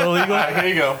that still illegal? Here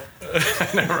you go.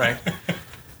 Right.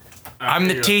 I'm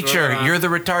the teacher. You're the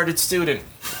retarded student.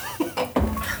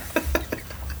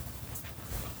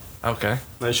 Okay.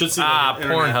 I should see.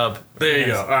 Pornhub. There you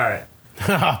go. All right.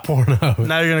 Porno.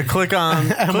 Now you're gonna click on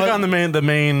the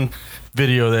main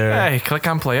video there. Hey, click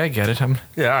on play. I get it.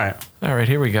 Yeah. All right.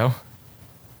 Here we go. All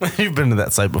right. You've been to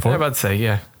that site I'm before. about to say,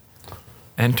 yeah.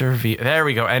 Enter V. There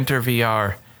we go. Enter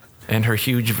VR, and her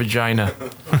huge vagina.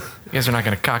 You guys are not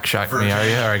gonna cockshot me, are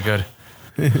you? All right, good.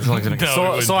 As long as it-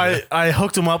 No. So I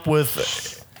hooked him up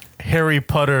with Harry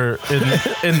Potter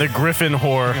in the Griffin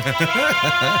whore.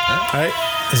 Right?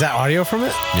 Is that audio from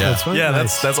it? Yeah. That's fun? Yeah,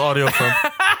 Nice. that's audio from.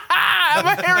 I'm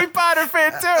a Harry Potter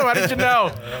fan too. How did you know?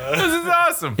 This is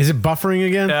awesome. Is it buffering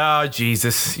again? Oh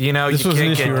Jesus! You know This you was an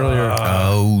can't issue get. earlier.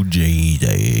 Oh,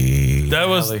 JJ. That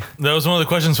was one of the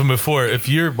questions from before. If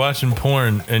you're watching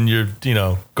porn and you're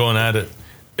going at it,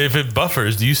 if it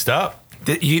buffers, do you stop?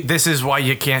 This is why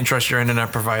you can't trust your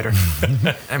internet provider.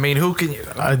 I mean, who can you?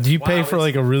 Do you pay for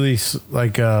like a really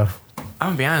I'm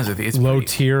gonna be honest with you. It's low pretty,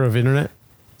 tier of internet?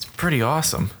 it's pretty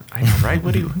awesome. I know, right?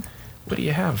 What do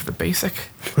you have? The basic.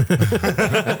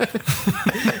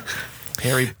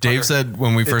 Harry Potter. Dave said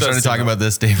when we first does started talking seem about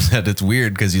this, Dave said it's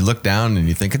weird because you look down and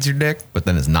you think it's your dick, but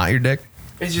then it's not your dick.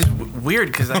 It's just weird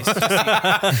because I just see,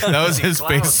 That was his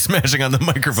cloud. face smashing on the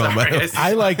microphone. by the way.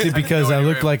 I liked it because I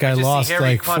looked like I just see lost Harry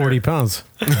like Potter. 40 pounds.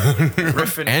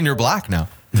 Griffin And you're black now.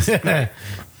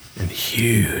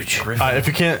 Huge. Griffin, If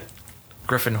you can't,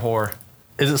 Griffin whore.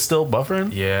 is it still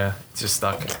buffering? Yeah, it's just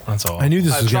stuck. That's all. I knew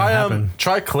this was going to happen.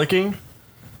 Try clicking,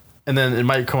 and then it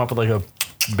might come up with like a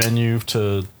menu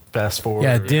to fast forward.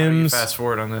 Yeah, How do you dims. fast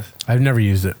forward on this. I've never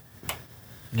used it.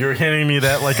 You're handing me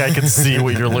that like I can see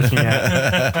what you're looking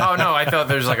at. Oh no, I thought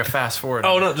there's like a fast forward.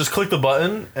 Oh no, just click the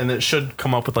button and it should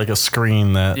come up with like a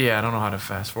screen that Yeah, I don't know how to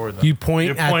fast forward though. You point,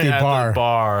 you at point the bar.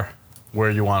 bar where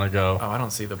you want to go. Oh, I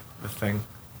don't see the thing.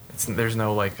 There's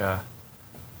no like This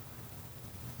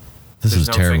there's is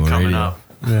no terrible thing coming radio. up.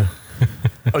 Yeah.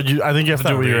 Oh, I think you have to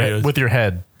do it with your, radios. with your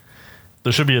head.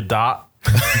 There should be a dot.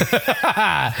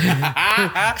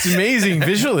 It's amazing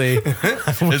visually.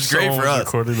 It's great for us.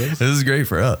 Recording this. This is great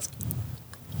for us.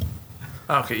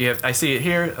 Okay, yeah, I see it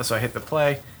here. So I hit the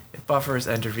play. It buffers.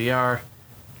 Enter VR.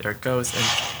 There it goes. And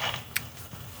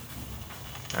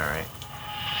all right.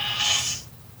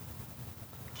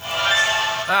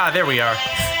 Ah, there we are.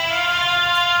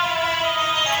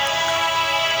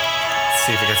 Let's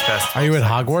see if it gets past. Are you at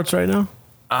 12 Hogwarts right now?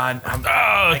 seconds.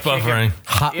 Oh, it's can't get- buffering.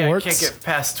 Yeah, I Hotwarts? can't get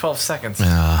past 12 seconds.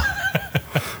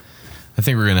 I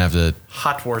think we're gonna have to.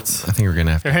 Hotwarts. I think we're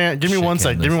gonna have to. Hang on, give me shake 1 on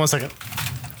second. this. Give me 1 second.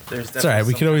 There's It's all right.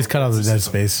 We could always cut out the dead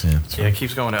space. Yeah. Yeah, it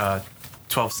keeps going to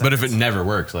 12 seconds. But if it never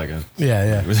works, like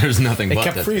Yeah. there's nothing It but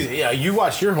kept that. freezing. Yeah, you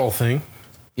watched your whole thing.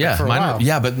 Yeah, for a mine. while.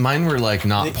 Yeah, but mine were like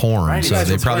not porn, right, so that's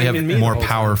they what's probably have running in me more the whole time.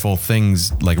 powerful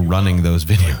things like running those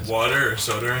videos. Water or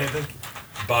soda or anything?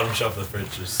 Bottom shelf of the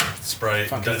fridge, just Sprite.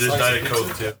 There's slice Diet of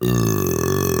Coke too.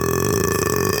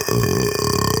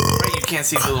 Right, you can't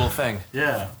see the little thing.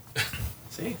 Yeah.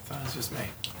 See? Thought it was just me.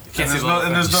 You can't see the little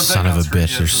thing. Son of a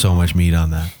bitch! There's so much meat on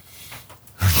that.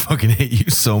 I fucking hate you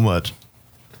so much.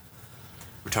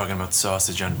 We're talking about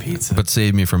sausage on pizza. But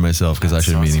save me from myself because I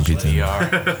shouldn't be eating pizza.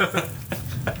 VR.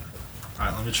 All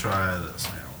right, let me try this.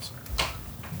 Hang on 1 second.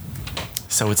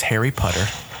 So it's Harry Potter.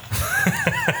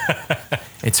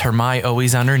 It's Hermione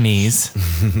always on her knees.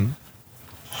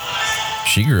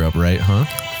 She grew up right, huh?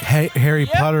 Hey, Harry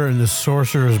Potter and the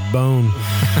Sorcerer's Bone.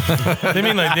 They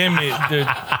mean like they made.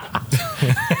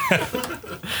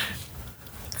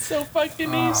 So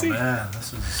fucking easy. Man,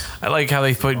 this is. I like how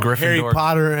they put Gryffindor. Harry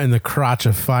Potter and the Crotch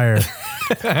of Fire.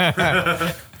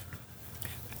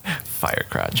 Fire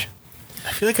crotch.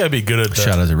 I feel like I'd be good at that.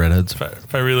 Shout out to Redheads.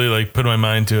 If I really like put my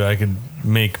mind to it, I could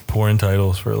make porn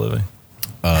titles for a living.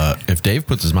 If Dave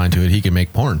puts his mind to it, he can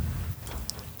make porn.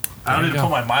 I don't need to put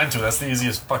my mind to it. That's the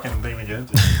easiest fucking thing to get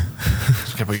into.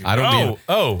 I don't mean.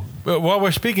 But while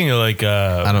we're speaking of like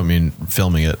I don't mean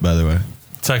filming it, by the way.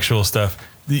 sexual stuff,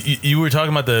 you were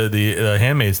talking about the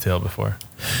Handmaid's Tale before.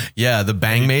 Yeah, the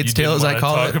Bangmaid's Tale, as I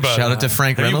call it. Shout out to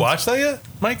Frank Have Reynolds. you watched that yet,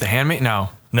 Mike? The Handmaid? No.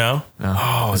 No.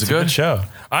 Oh, is it It's a good? good show.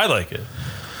 I like it.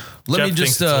 Let Jeff me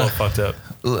thinks just. it's a little fucked up.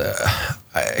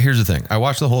 Here's the thing. I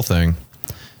watched the whole thing.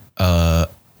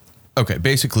 Okay,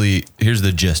 basically, here's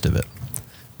the gist of it.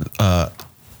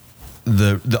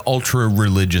 The ultra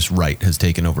religious right has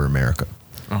taken over America.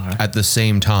 Okay. At the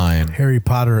same time, Harry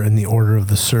Potter and the Order of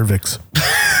the Cervix.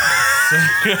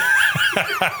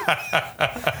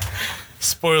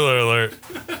 Spoiler alert.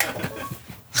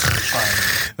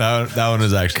 that one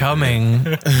is actually Coming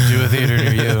to a theater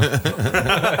near you.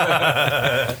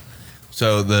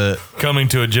 so Coming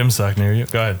to a gym sock near you.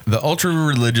 Go ahead. the ultra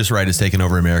religious right has taken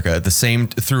over America at the same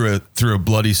through a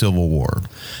bloody civil war.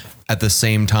 At the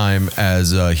same time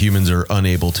as humans are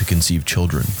unable to conceive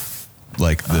children,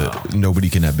 like nobody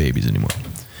can have babies anymore.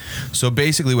 So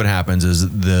basically, what happens is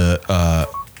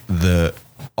the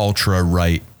ultra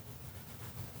right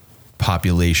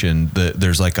population,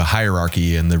 there's like a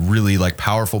hierarchy, and the really like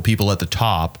powerful people at the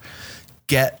top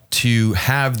get to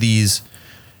have these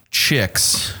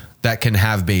chicks that can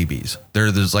have babies.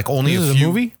 There's like only This a is a few.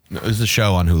 movie? No, it's a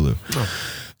show on Hulu.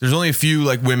 There's only a few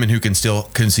like women who can still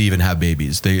conceive and have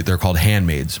babies. They're called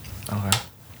handmaids. Okay.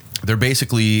 They're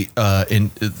basically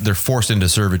they're forced into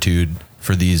servitude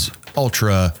for these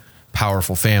ultra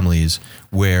powerful families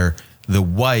where the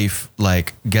wife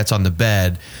like gets on the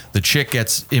bed, the chick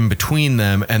gets in between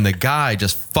them, and the guy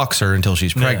just fucks her until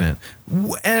she's pregnant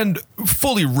and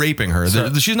fully raping her.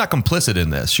 She's not complicit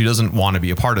in this. She doesn't want to be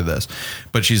a part of this,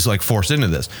 but she's like forced into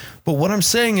this. But what I'm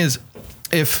saying is,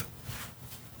 if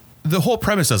the whole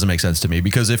premise doesn't make sense to me,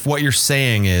 because if what you're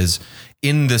saying is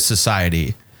in this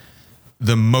society,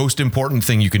 the most important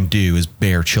thing you can do is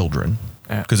bear children,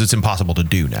 because it's impossible to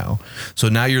do now. So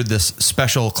now you're this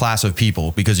special class of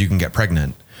people because you can get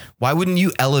pregnant. Why wouldn't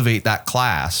you elevate that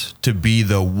class to be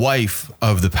the wife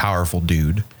of the powerful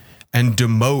dude and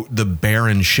demote the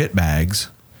barren shitbags?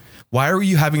 Why are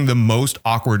you having the most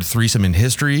awkward threesome in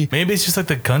history? Maybe it's just like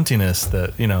the cuntiness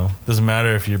that, doesn't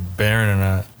matter if you're barren or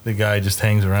not. The guy just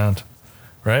hangs around,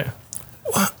 right?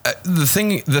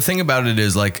 The thing about it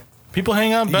is like, people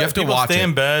hang out in bed. You have to People watch stay it.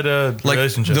 in bed like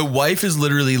relationship. the wife is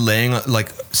literally laying, like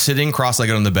sitting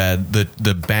cross-legged on the bed.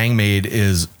 The bang maid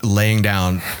is laying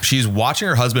down. She's watching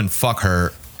her husband fuck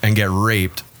her and get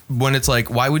raped. When it's like,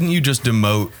 why wouldn't you just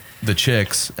demote the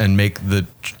chicks and make the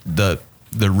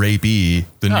rapee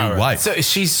the new right. wife? So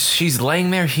she's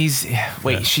laying there. She's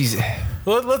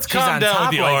Well, let's She's calm on down top,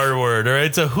 with the like- R word, all right?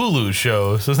 It's a Hulu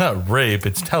show, so it's not rape,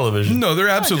 it's television. No, they're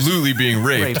absolutely being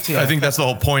raped. raped, yeah. I think that's the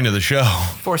whole point of the show.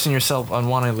 forcing yourself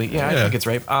unwantedly. Yeah, I Yeah. think it's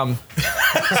rape. So,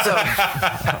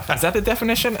 is that the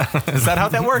definition? Is that how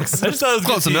that works? I just thought it was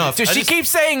Close good TV. enough. Does she keep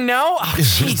saying no? Oh, thought it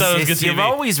was Jesus, good you're TV.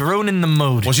 always ruining the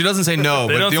mood. Well, she doesn't say no,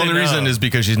 They but don't the say only reason no. is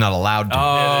because she's not allowed to.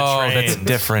 Oh, they're that's trained.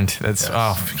 different. That's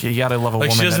you gotta love a Like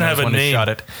woman she doesn't that have knows a when to name. shut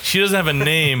it. She doesn't have a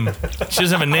name. She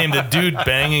doesn't have a name. The dude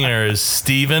banging her is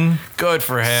Steven. Good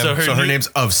for him. So So her name's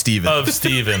of Steven. of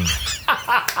Steven.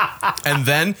 And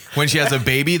then when she has a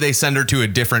baby, they send her to a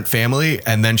different family,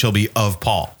 and then she'll be of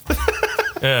Paul.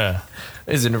 Yeah.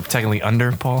 Isn't it technically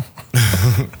under Paul?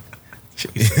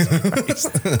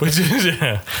 Which is,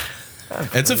 yeah.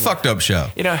 It's a fucked up show.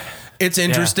 You know, It's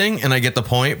interesting, and I get the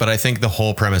point, but I think the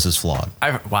whole premise is flawed.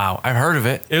 I've heard of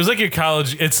it. It was like your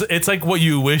college. It's like what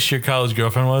you wish your college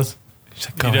girlfriend was.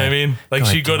 Go You know what I ahead. mean? Like Go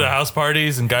she'd ahead, go do to it. house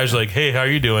parties and guys are like, "Hey, how are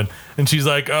you doing?" And she's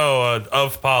like, "Oh,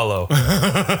 of Paulo."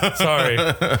 Sorry.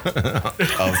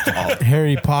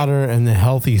 Harry Potter and the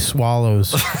Healthy Swallows.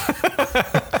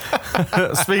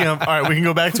 Speaking of, all right, we can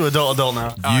go back to adult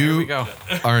now. Here we You go.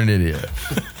 are an idiot.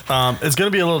 It's gonna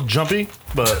be a little jumpy,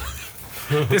 but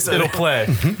it'll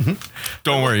play.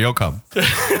 Don't worry, you'll come.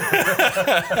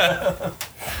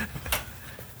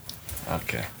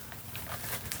 Okay.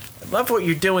 I love what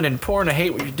you're doing in porn. I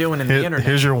hate what you're doing in the internet.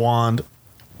 Here's your wand.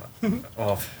 I'm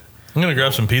gonna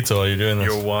grab some pizza while you're doing this.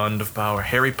 Your wand of power.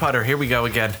 Harry Potter. Here we go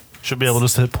again. Should be able to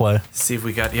just hit play. See if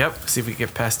we got. Yep. See if we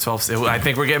get past 12. I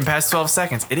think we're getting past 12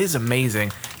 seconds. It is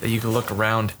amazing that you can look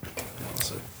around.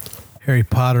 Harry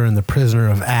Potter and the Prisoner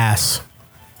of Ass.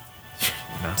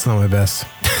 It's not my best.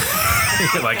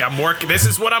 Like I'm working. This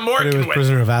is what I'm But it working was with.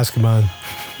 Prisoner of Azkaban.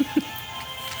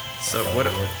 So what?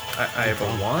 I have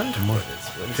a wand.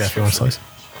 Yeah, if you want a slice.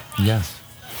 Yes.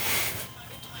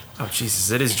 Oh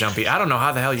Jesus! It is jumpy. I don't know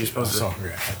how the hell you're supposed to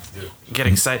get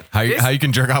excited. How This- you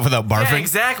can jerk off without Yeah, barfing?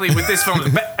 exactly. With this phone,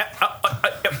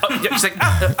 it's like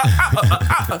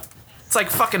it's like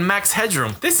fucking Max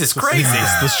Headroom. This is crazy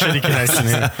This shitty connection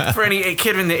here. for any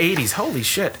kid in the '80s. Holy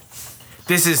shit!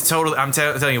 This is totally. I'm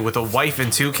telling you, with a wife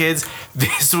and 2 kids,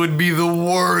 this would be the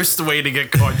worst way to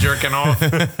get caught jerking off.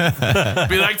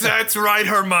 Be like, that's right,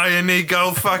 Hermione,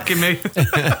 go fucking me.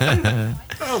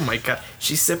 Oh my god,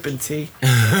 she's sipping tea.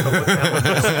 She's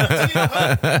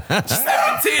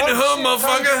sipping tea in the hood,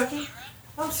 motherfucker.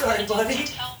 I'm sorry, buddy.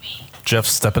 Jeff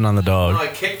stepping on the dog. I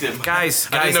kicked him, guys.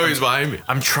 I didn't know he was behind me.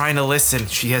 I'm trying to listen.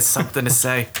 She has something to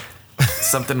say.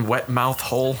 Something wet mouth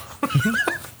hole.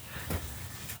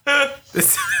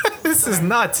 This is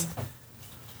nuts.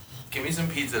 Give me some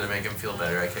pizza to make him feel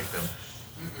better. I kicked him.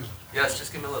 Yes,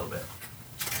 just give me a little bit.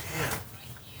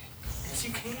 Yes,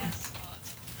 you can.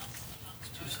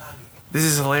 This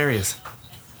is hilarious.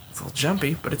 It's a little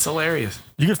jumpy, but it's hilarious.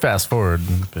 You could fast forward.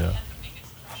 Yeah.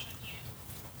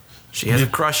 She has a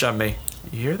crush on me.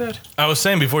 You hear that? I was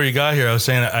saying before you got here, I was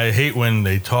saying I hate when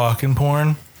they talk in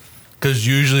porn. Because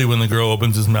usually when the girl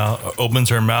opens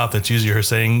her mouth, it's usually her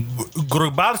saying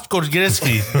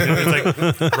 "Grubatsko-Gretski."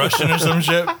 It's like Russian or some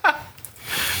shit.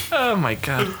 Oh my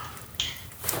god.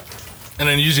 And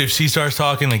then usually if she starts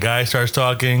talking, the guy starts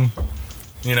talking.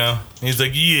 You know, he's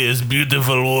like, "Yes,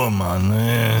 beautiful woman."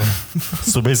 Yeah.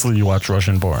 So basically, you watch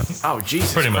Russian porn. Oh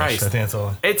Jesus Pretty much. Christ. I think that's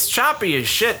all. It's choppy as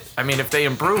shit. I mean, if they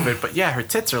improve it, but yeah, her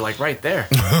tits are like right there.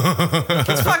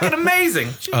 It's fucking amazing.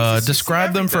 Jesus,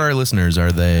 Describe them for our listeners.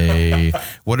 Are they?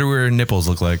 What do her nipples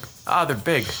look like? Oh, they're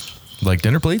big. Like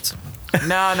dinner plates?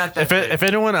 No, not that. big. If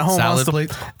anyone at home Salad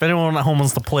plates? if anyone at home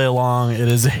wants to play along, it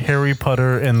is Harry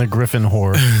Potter and the Griffin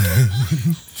whore.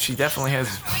 She definitely has.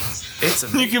 It's You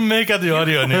amazing. can make out the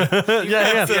audio in here.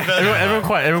 yeah. Everyone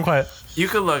quiet. Everyone quiet. You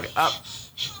could look up.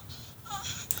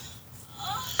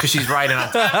 Because she's riding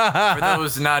on top. For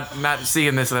those not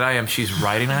seeing this that I am, she's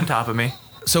riding on top of me.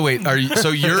 So wait, are you? So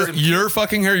you're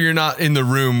fucking her? You're not in the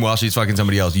room while she's fucking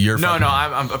somebody else. You're No, fucking no. her.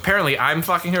 I'm apparently I'm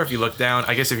fucking her. If you look down,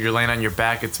 I guess if you're laying on your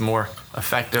back, it's more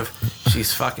effective.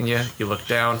 She's fucking you. You look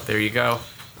down. There you go.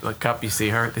 You look up. You see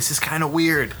her. This is kind of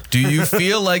weird. Do you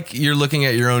feel like you're looking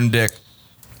at your own dick?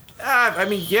 I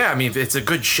mean, yeah. I mean, it's a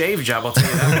good shave job. I'll tell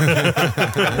you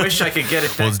that. I wish I could get it.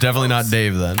 That Well, it's definitely close. not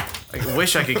Dave then. I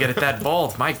wish I could get it that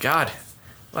bald. My God.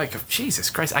 Like, Jesus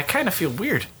Christ. I kind of feel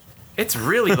weird. It's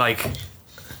really like.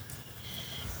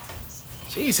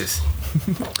 Jesus.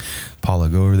 Paula,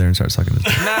 go over there and start sucking this.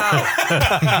 No.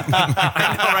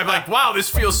 I know. I'm like, wow, this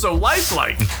feels so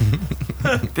lifelike.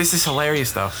 This is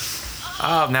hilarious, though.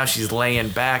 Oh, now she's laying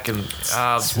back and.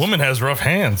 This woman has rough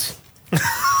hands.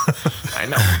 I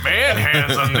know. Man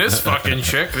hands on this fucking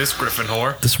chick, this Griffin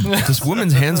whore. This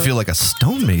woman's hands feel like a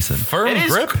stonemason. Firm It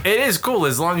is, grip. it is cool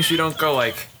as long as you don't go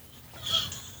like.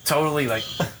 Totally like.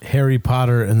 Harry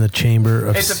Potter and the Chamber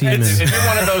of It's Semen. if you're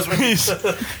one of those.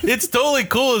 It's totally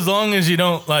cool as long as you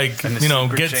don't like, And the you know,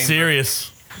 secret get chamber.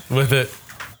 serious with it.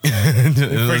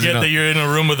 Forget that you're in a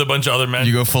room with a bunch of other men.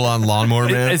 You go full on lawnmower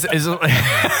man. It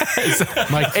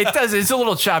does. It's a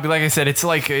little choppy. Like I said, it's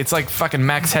like fucking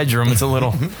Max Headroom. It's a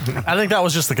little, I think that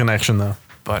was just the connection, though.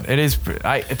 but it is.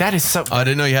 That is so. I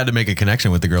didn't know you had to make a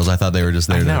connection with the girls. I thought they were just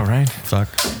there. I know, to right? Fuck.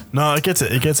 No, it gets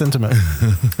intimate.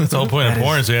 That's the whole point of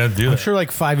porn, so you have to do I'm that. sure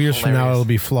like 5 years from now Hilarious. it'll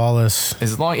be flawless.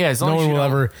 As long No as one you will don't-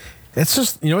 ever. It's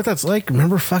just, you know what that's like?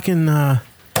 Remember fucking.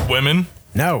 Women.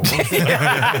 No.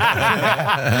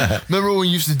 Remember when we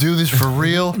used to do this for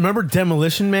real? Remember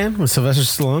Demolition Man with Sylvester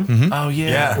Stallone? Oh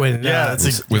yeah. When, Yeah,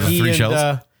 that's With the he 3 and, shells?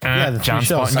 yeah, the John 3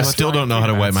 shells. Spartan. I still don't know how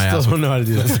to wipe my ass Still with don't know how to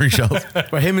do that. 3 shells.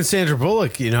 But him and Sandra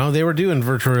Bullock, you know, they were doing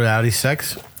virtual reality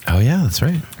sex. Oh yeah, that's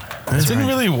right. It didn't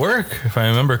really work, if I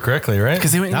remember correctly, right?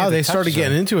 Because No, they started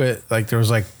getting into it. Like there was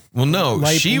like, Well, no,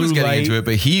 Light she was blue getting light. into it,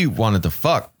 but he wanted to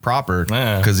fuck proper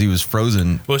Yeah. because he was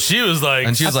frozen. Well, she was like,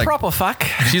 And she was like, proper fuck.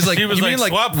 she's like, She was you like, mean like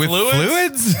swap with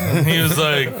fluids? fluids? he was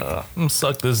like, I'm gonna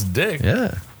suck this dick.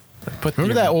 Yeah.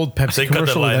 remember that old They Pepsi cut that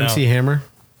commercial with line MC out. Hammer?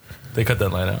 They cut that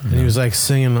line out. And he was like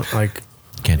singing like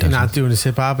Can't touch not this. doing his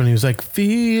hip hop, and he was like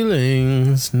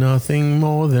feelings, nothing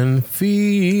more than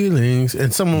feelings.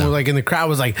 And someone was like in the crowd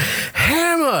was like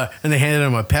Hammer, and they handed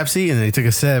him a Pepsi, and then he took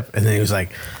a sip, and then he was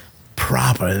like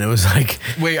proper, and it was like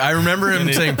Wait, I remember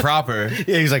him saying proper.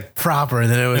 yeah, he was like proper,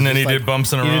 and then it was And then just he like, did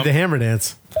bumps in a he did rump. the Hammer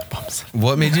dance.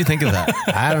 What made you think of that?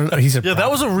 I don't know. He said Yeah, that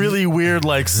was a really weird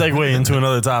like segue into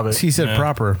another topic. he said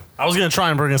proper. I was gonna try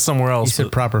and bring it somewhere He else.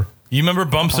 said proper. You remember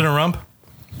bumps in a rump?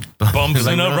 Bumps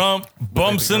in a rump.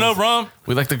 Bumps in a rump.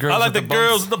 We like the girls. I like with the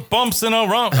girls with the bumps in a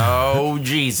rump. Oh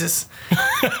Jesus!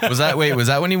 Was that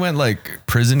when he went like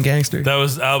prison gangster? That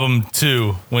was album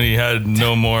 2 when he had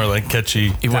no more like catchy.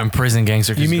 He went prison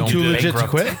gangster. 'cause You mean he's too going legit to bankrupt.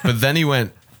 quit? But then he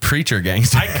went preacher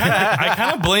gangster. I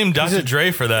kind of blame Dr.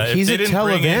 Dre for that. If He's they a didn't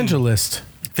bring in- televangelist.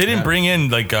 If they didn't bring in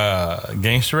like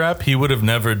gangster rap, he would have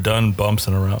never done bumps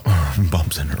in a rump.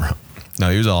 Bumps in a row. No,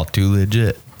 he was all too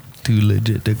legit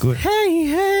to quit. Hey,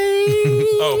 hey.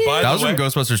 Oh, by That the was way, from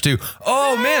Ghostbusters 2.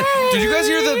 Oh man, did you guys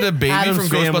hear the baby Addams from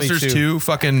Family Ghostbusters 2. 2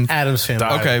 fucking Adam's family.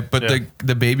 Died. Okay, but Yeah.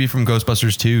 the baby from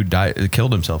Ghostbusters 2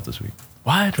 killed himself this week.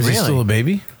 What? Is he Really? still a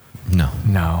baby? No,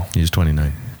 No. he was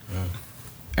 29.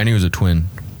 And he was a twin.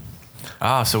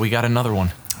 Ah, so we got another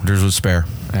one. Theirs was spare.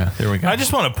 Yeah, there we go. I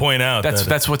just want to point out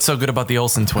That's what's so good about the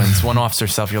Olsen twins. One offs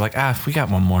herself. You're like, we got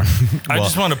one more. I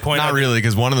just want to point Not out. really,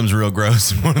 because one of them's real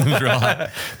gross and one of them's real hot.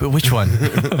 But which one?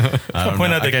 I don't Point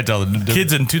know. out I that can't tell the difference.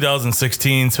 kids in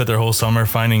 2016 spent their whole summer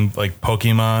finding like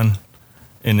Pokemon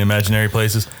in imaginary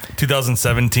places.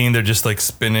 2017, they're just like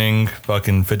spinning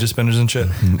fucking fidget spinners and shit.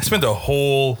 I spent a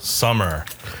whole summer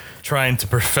trying to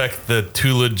perfect the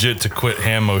too legit to quit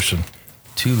hand motion.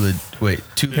 Too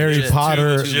Harry legit,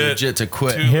 Potter. too legit to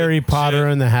quit. Too Harry legit Potter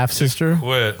and the half sister.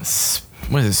 Quit.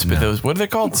 What is it? Those? What are they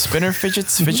called? Spinner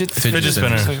fidgets? Fidget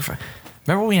spinner.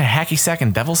 Remember when we had hacky sack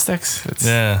and devil sticks?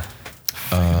 Yeah.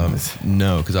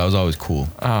 No, because I was always cool.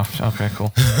 Oh, okay,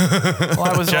 cool. Well,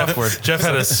 I was awkward. Jeff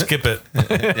had to skip it. Yeah, I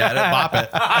had to bop it.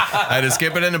 I had to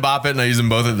skip it and to bop it, and I used them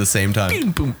both at the same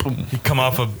time. Boom, boom. He come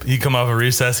off a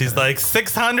recess. He's like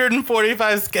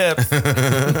 645 skips.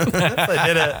 I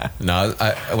did it. No,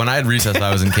 when I had recess,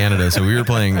 I was in Canada, so we were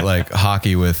playing like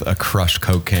hockey with a crushed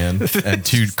Coke can and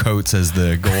 2 coats as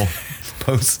the goal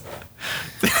post.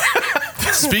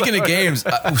 Speaking of games,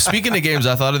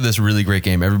 I thought of this really great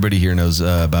game. Everybody here knows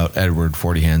about Edward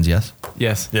 40 Hands, yes?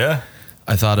 Yes. Yeah.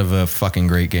 I thought of a fucking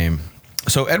great game.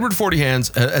 So Edward 40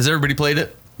 Hands, has everybody played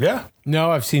it? Yeah.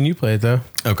 No, I've seen you play it though.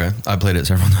 Okay, I played it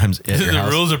several times at your The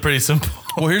house. rules are pretty simple.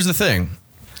 Well, here's the thing.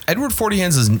 Edward 40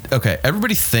 Hands is, okay,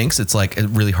 everybody thinks it's like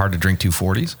really hard to drink 2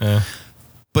 40s. Yeah.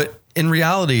 But in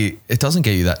reality, it doesn't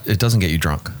get you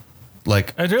drunk.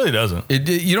 Like, It really doesn't.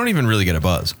 you don't even really get a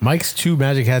buzz. Mike's 2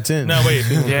 magic hats in. No, wait.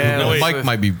 Yeah, No, wait. Mike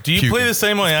might be Do you puking. play the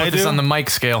same way I Put this do? on the mic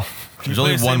scale. There's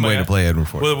only play the one same way way to play Edward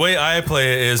 40. Well, the way I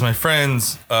play it is my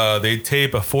friends, they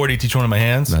tape a 40 to each one of my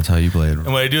hands. That's how you play Edward.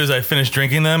 And what I do is I finish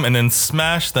drinking them and then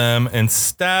smash them and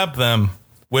stab them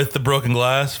with the broken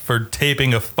glass for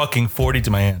taping a fucking 40 to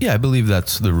my hand. Yeah, I believe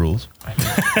that's the rules.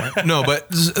 No, but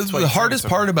the hardest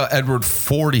part about Edward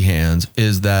 40 Hands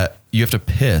is that you have to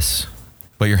piss,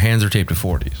 but your hands are taped to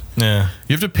 40s. Yeah.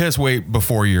 You have to piss way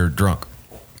before you're drunk.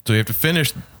 So you have to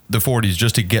finish the 40s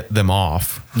just to get them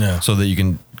off so that you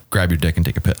can grab your dick and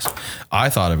take a piss. I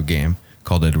thought of a game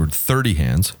called Edward 30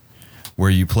 Hands where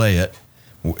you play it.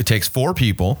 It takes 4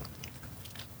 people.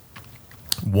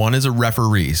 One is a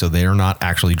referee, so they are not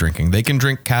actually drinking. They can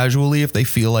drink casually if they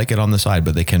feel like it on the side,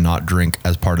 but they cannot drink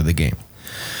as part of the game.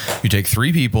 You take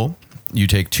 3 people, you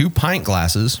take 2 pint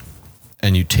glasses,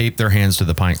 and you tape their hands to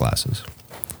the pint glasses.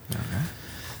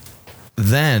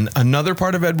 Then another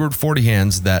part of Edward 40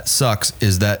 Hands that sucks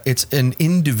is that it's an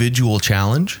individual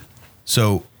challenge.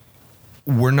 So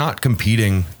we're not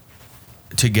competing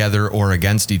together or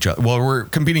against each other. Well, we're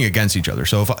competing against each other.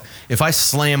 So if I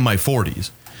slam my 40s,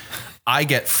 I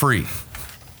get free.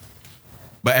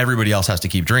 But everybody else has to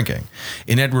keep drinking.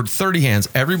 In Edward 30 Hands,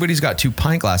 everybody's got 2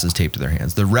 pint glasses taped to their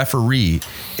hands. The referee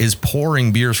is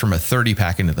pouring beers from a 30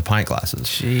 pack into the pint glasses.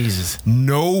 Jesus.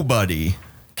 Nobody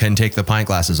can take the pint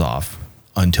glasses off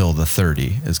until the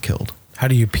 30 is killed. How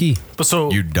do you pee? But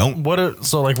so You don't. What if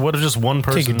just one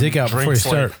person Take your dick out before you drinks,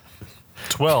 start. like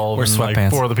 12 Or and like sweatpants.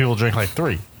 4 other people drink like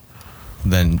 3?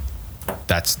 Then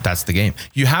that's the game.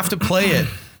 You have to play it.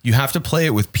 You have to play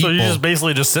it with So people. you just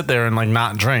basically just sit there and like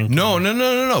not drink.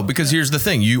 No. Because here's the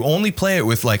thing. You only play it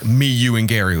with like me, you, and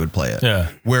Gary would play it. Yeah.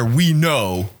 Where we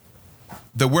know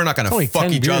that we're not going to Only fuck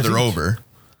 10 each beers other each. over.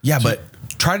 Yeah, but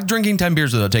try drinking 10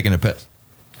 beers without taking a piss.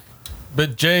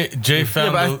 But Jay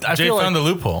found, but I Jay feel found like- the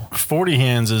loophole. 40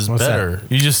 hands is What's better.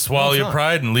 that? You just swallow it's your not.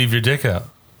 pride and leave your dick out.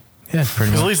 Yeah,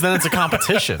 pretty Because at much. least then it's a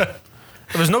competition.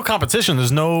 If there's no competition,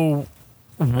 there's no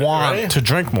want Right. to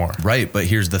drink more. Right, but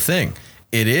here's the thing.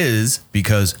 It is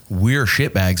because we're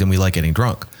shitbags and we like getting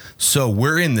drunk. So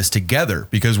we're in this together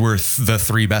because we're the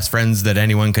 3 best friends that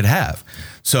anyone could have.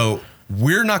 So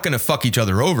we're not going to fuck each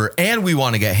other over and we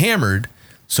want to get hammered.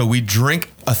 So we drink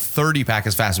a 30 pack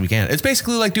as fast as we can. It's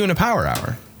basically like doing a power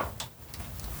hour.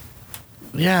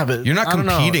 Yeah, but You're not I don't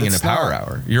know. competing in a It's power not-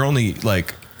 hour. You're only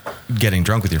like getting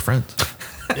drunk with your friends.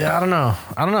 Yeah, I don't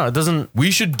know. It doesn't. We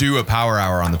should do a power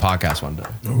hour on the podcast one day.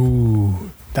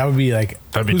 Ooh, that would be like.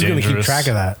 That'd be who's gonna keep dangerous. track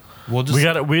of that? We'll just We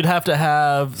got. We'd have to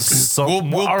have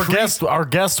some. We'll our pre- guest. Our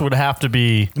guest would have to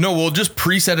be. No, we'll just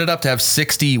preset it up to have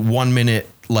 60 1-minute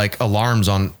like alarms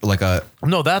on like a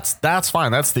No, that's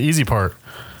fine. That's the easy part.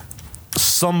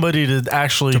 Somebody to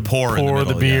actually pour in the the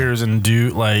middle, beers and do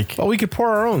like. Well, we could pour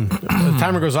our own. the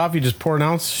timer goes off, you just pour an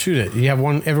ounce, shoot it. You have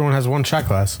one. Everyone has one shot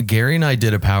glass. Gary and I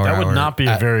did a power That hour. would not be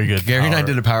a very good Gary and I power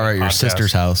did a power at your podcast.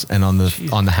 sister's house, and on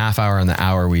the half hour and the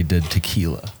hour we did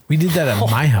tequila. We did that at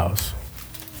my house.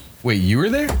 Wait, you were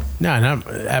there? No, not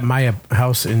at my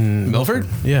house in Milford?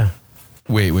 Yeah.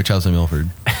 Wait, which house in Milford?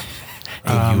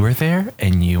 And you were there,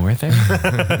 and you were there,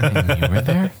 and you were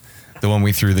there. The one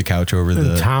we threw the couch over And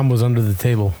the. Tom was under the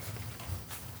table.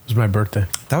 It was my birthday.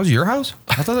 That was your house?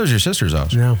 I thought that was your sister's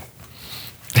house. No.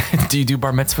 Do you do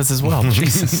bar mitzvahs as well?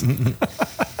 Jesus.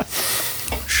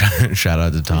 Shout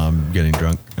out to Tom getting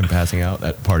drunk and passing out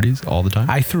at parties all the time.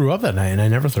 I threw up that night, and I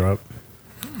never threw up.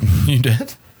 You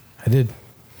did? I did.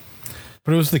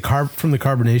 But it was from the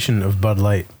carbonation of Bud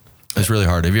Light. It's really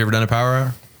hard. Have you ever done a power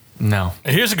hour? No.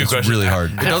 Here's a good It's question. really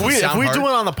hard. It If doesn't we sound hard. do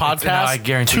it on the No, I podcast,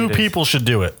 guarantee two it is. people should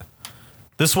do it.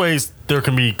 This way, there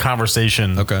can be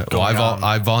conversation. Okay. Well, going on.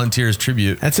 I volunteer as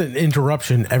tribute. That's an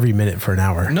interruption every minute for an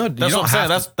hour. No, That's what I'm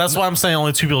saying. That's why I'm saying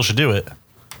only two people should do it.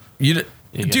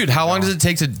 Dude, how long does it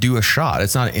take to do a shot?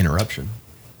 It's not an interruption.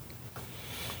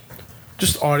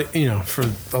 Just audio, for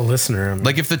a listener.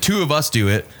 Like if the two of us do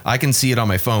it, I can see it on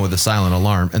my phone with a silent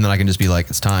alarm, and then I can just be like,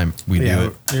 "It's time. We do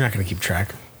it." You're not going to keep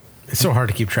track. It's so hard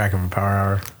to keep track of a power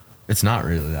hour It's not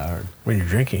really that hard. when you're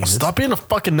drinking. Stop being a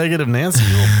fucking negative Nancy,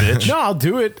 you little bitch. No, I'll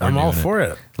do it. I'm all doing it. for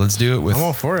it. Let's do it with. I'm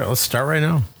all for it. Let's start right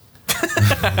now.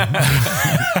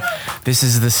 This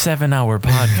is the 7-hour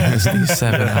podcast. The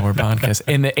 7-hour podcast.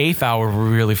 In the 8th hour,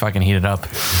 we really fucking heat it up.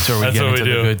 So we That's get what we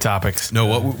into the do. good topics.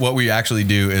 No, what we actually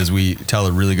do is we tell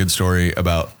a really good story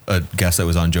about a guest that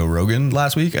was on Joe Rogan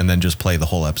last week, and then just play the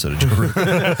whole episode of Joe Rogan.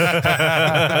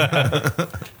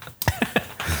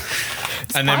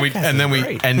 and then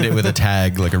we end it with a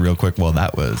tag, like a real quick. Well,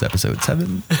 that was episode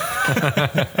 7.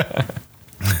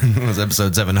 It was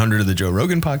episode 700 of the Joe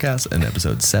Rogan podcast and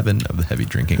episode 7 of the Heavy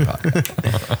Drinking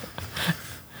podcast.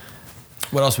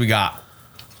 What else we got?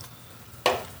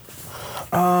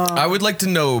 I would like to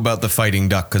know about the fighting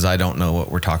duck because I don't know what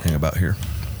we're talking about here.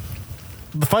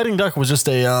 The fighting duck was just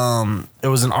it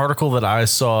was an article that I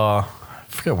saw. I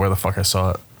forget where the fuck I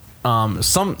saw it.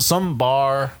 Some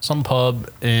bar, some pub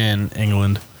in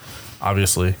England,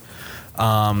 obviously.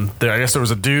 I guess there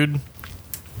was a dude.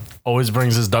 Always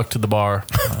brings his duck to the bar.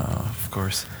 Of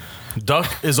course.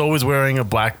 Duck is always wearing a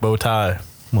black bow tie.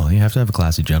 Well, you have to have a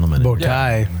classy gentleman. Bow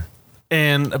tie.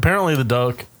 And apparently the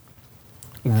duck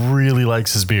really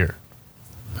likes his beer.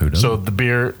 Who doesn't? So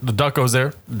the duck goes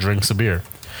there, drinks a beer.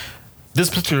 This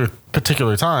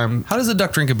particular time, How does a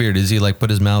duck drink a beer? Does he like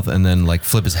put his mouth and then like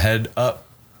flip his head up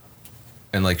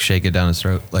and like shake it down his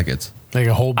throat like it's? Like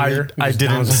a whole I beer.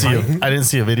 didn't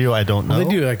see a video. I don't know. Well,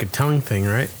 they do like a tongue thing,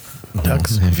 right?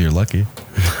 Ducks, if you're lucky. You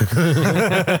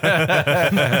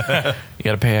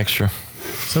got to pay extra.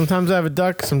 Sometimes I have a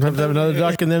duck. Sometimes I have another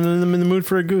duck, and then I'm in the mood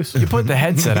for a goose. You put the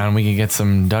headset on, we can get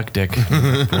some duck dick,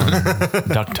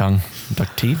 duck tongue,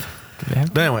 duck teeth. Do they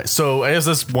have? But anyway, so I guess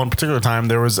this one particular time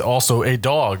there was also a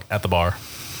dog at the bar.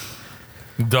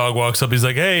 Dog walks up. He's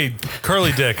like, "Hey,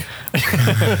 curly dick."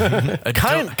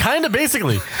 Kind of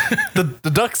basically. The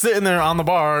duck's sitting there on the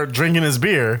bar drinking his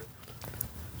beer.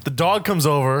 The dog comes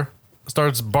over,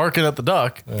 starts barking at the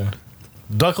duck.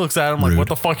 Duck looks at him like, Rude. "What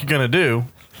the fuck you gonna do?"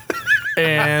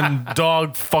 And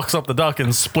dog fucks up the duck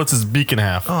and splits his beak in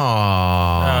half.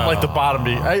 Aww. Like the bottom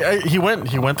beak. He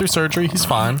went through surgery. He's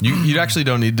fine. You actually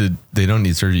don't need to. They don't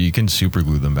need surgery. You can super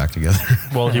glue them back together.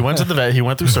 Well, he went to the vet. He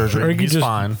went through Or surgery. you could He's just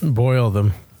fine. boil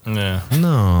them. Yeah.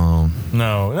 No,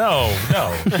 No.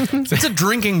 it's a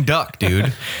drinking duck,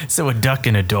 dude. So a duck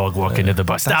and a dog walk into the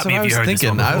bar. Stop me if you heard this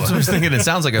one I before. was thinking it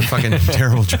sounds like a fucking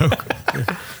terrible joke.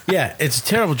 Yeah, it's a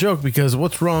terrible joke because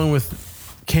what's wrong with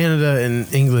Canada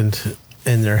and England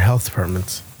and their health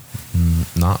departments?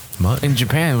 Not much. In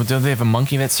Japan, don't they have a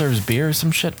monkey that serves beer or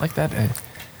some shit like that?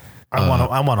 I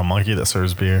want a monkey that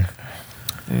serves beer.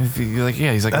 Like,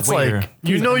 yeah, he's like That's a waiter. like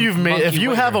you've made. If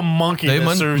you have a monkey They have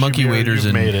that serves monkey you beer, waiters you've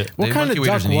in- made it. They What have kind of monkey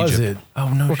duck waiters in was Egypt. it? Oh,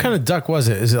 no What shit. kind of duck was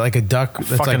it? Is it like a duck that's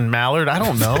Fucking like, mallard? I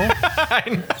don't know.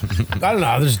 I don't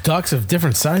know. There's ducks of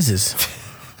different sizes.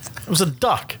 It was a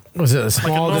duck. Was it a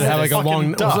small? Did it have like a fucking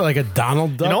long? duck. Was it like a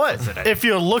Donald duck? You know what? If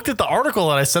you looked at the article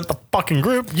that I sent the fucking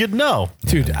group, you'd know.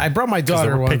 Dude, I brought my there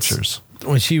daughter were once pictures.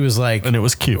 when she was like, And it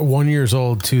was cute. 1 year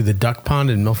old to the duck pond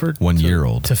in Milford. 1 year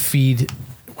old. To feed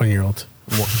 1 year old,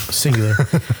 singular,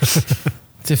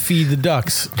 to feed the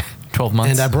ducks. 12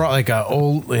 months. And I brought like a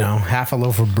old, half a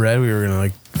loaf of bread. We were gonna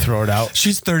like throw it out.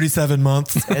 She's 37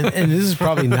 months. And this is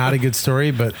probably not a good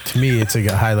story, but to me, it's like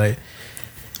a highlight.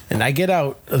 And I get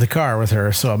out of the car with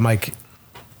her, so I'm like,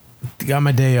 got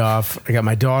my day off. I got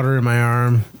my daughter in my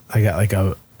arm. I got like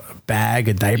a bag,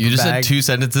 a diaper You just bag. said 2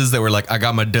 sentences that were like, I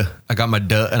got my duh, and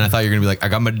I thought you were gonna be like, I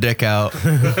got my dick out.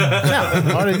 No,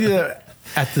 why would I do that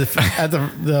at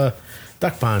the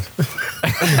duck pond?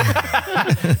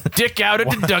 Dick out at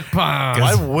the duck pond.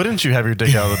 Why wouldn't you have your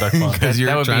dick out of the duck pond? Because That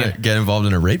you're would be trying to get involved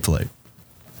in a rape play.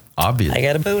 Obviously.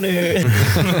 got a boner.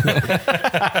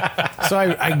 So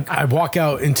I walk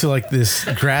out into like this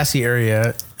grassy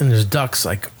area and there's ducks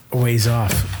like a ways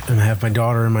off, and I have my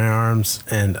daughter in my arms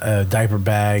and a diaper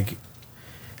bag.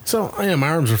 So my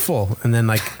arms are full, and then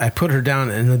like I put her down,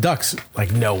 and the ducks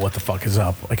like know what the fuck is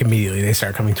up. Like immediately they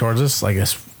start coming towards us, like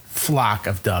this flock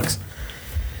of ducks,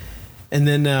 and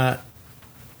then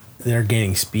they're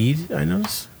gaining speed. I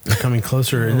notice they're coming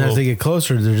closer, and as they get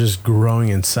closer, they're just growing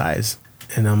in size.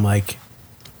 And I'm like,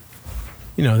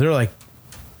 they're like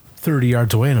 30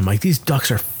 yards away, and I'm like, these ducks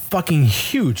are fucking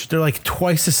huge. They're like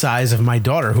twice the size of my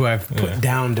daughter, who I've put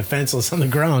down defenseless on the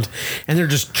ground, and they're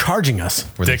just charging us.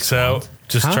 Dicks out,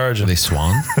 just Huh? charging. Are they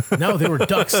swans? No, they were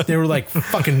ducks. They were like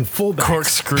fucking fullbacks.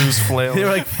 Corkscrews flail. They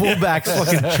were like fullbacks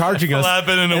fucking charging us.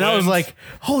 Flapping in the and I was wind. like,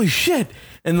 holy shit.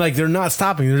 And like they're not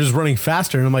stopping. They're just running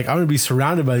faster. And I'm like, I'm gonna be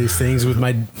surrounded by these things with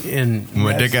my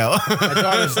dick out. My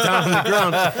daughter's down on the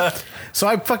ground. So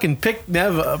I fucking picked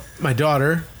Nev up, my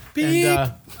daughter,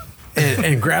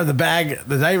 and grab the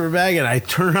diaper bag, and I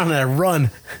turn around and I run.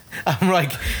 I'm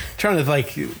like trying to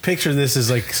like picture this as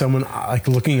like someone like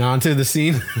looking onto the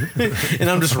scene, and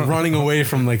I'm just running away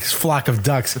from like this flock of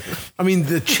ducks. I mean,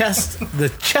 the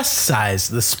chest size,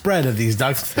 the spread of these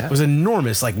ducks was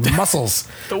enormous, like muscles.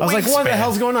 I was like, what the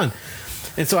hell's going on?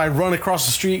 And so I run across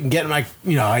the street and get in my,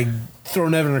 I throw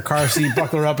Nev in her car seat,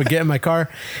 buckle her up, and get in my car.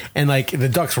 And like the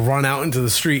ducks run out into the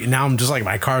street, and now I'm just like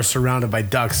my car's surrounded by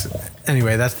ducks.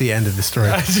 Anyway, that's the end of the story.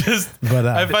 I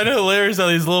find it hilarious how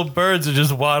these little birds are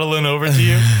just waddling over to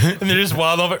you, and they're just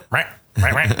waddling over.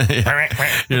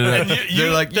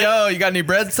 They're like, yo, you got any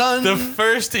bread, son? The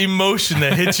first emotion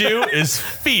that hits you is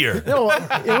fear. No,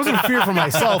 it wasn't fear for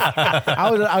myself.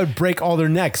 I would break all their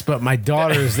necks, but my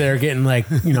daughter's there getting like,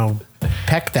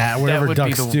 pecked at, That whatever would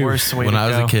ducks be the do. worst way When to I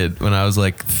was go. a kid, when I was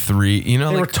like 3, They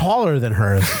were taller than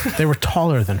her. They were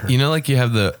taller than her. like you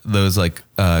have those like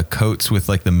coats with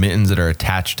like the mittens that are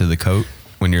attached to the coat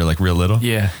when you're like real little.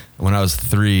 Yeah. When I was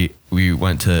 3,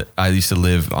 I used to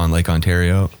live on Lake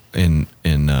Ontario in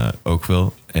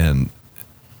Oakville, and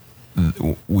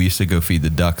we used to go feed the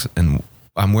ducks, and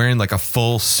I'm wearing like a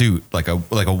full suit, like a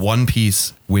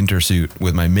one-piece winter suit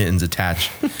with my mittens attached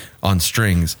on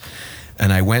strings.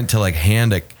 And I went to like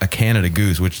hand a Canada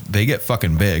Goose, which they get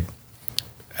fucking big.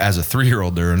 As a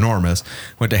 3-year-old, they're enormous.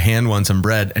 Went to hand one some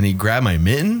bread, and he grabbed my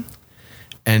mitten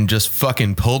and just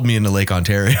fucking pulled me into Lake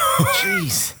Ontario.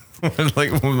 Jeez.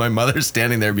 Like when my mother's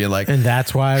standing there being like, And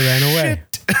that's why I ran away.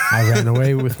 I ran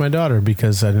away with my daughter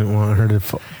because I didn't want her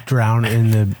to drown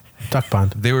in the duck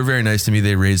pond. they were very nice to me.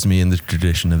 They raised me in the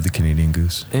tradition of the Canadian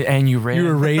goose. And you ran. You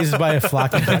were raised by a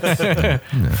flock of ducks.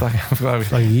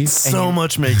 flock Like these? So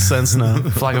much makes sense now.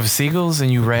 of seagulls,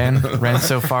 and you ran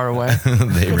so far away.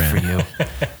 They Good ran. for you.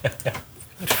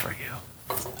 Good for you.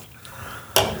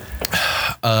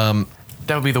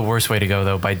 That would be the worst way to go,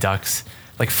 though, by ducks.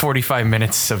 Like 45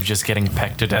 minutes of just getting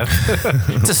pecked to death.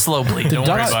 It's a slow bleed. Don't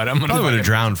worry about it. I'm Probably would gonna have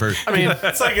drowned first. I mean,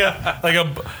 it's like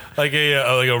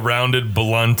a rounded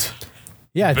blunt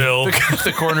Yeah. bill.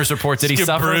 the coroner's report. Did he Get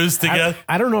suffer? bruised together.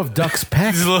 I don't know if ducks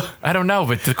peck. I don't know,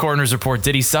 but the coroner's report.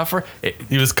 Did he suffer?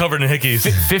 He was covered in hickeys.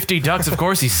 50 ducks. Of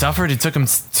course, he suffered. It took him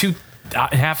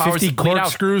 2.5 hours 50 to bleed out.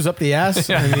 corkscrews up the ass.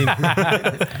 I mean,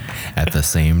 At the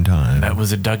same time. That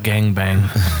was a duck gangbang.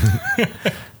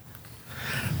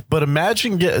 But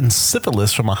imagine getting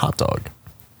syphilis from a hot dog.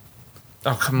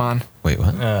 Oh, come on. Wait,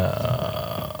 what?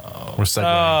 We're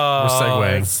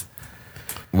segueing.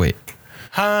 Wait.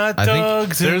 Hot I think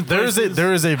dogs.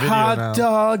 There is a video hot now.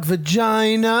 dog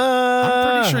vagina.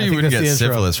 I'm pretty sure you wouldn't get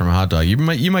syphilis from a hot dog. You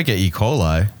might get E.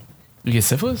 coli. You get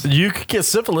syphilis? You could get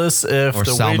syphilis if Or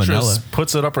the salmonella. waitress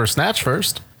puts it up her snatch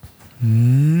first.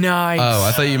 Nice. Oh,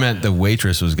 I thought you meant the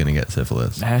waitress was going to get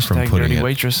syphilis Hashtag from putting dirty it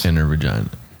waitress. in her vagina.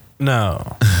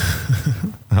 No.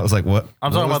 I was like, what?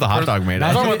 I'm What talking was about the hot pers- dog made I'm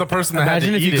out talking of? about the person that had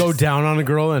Imagine to if eat you go it. down on a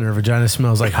girl and her vagina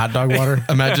smells like hot dog water.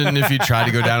 Imagine if you try to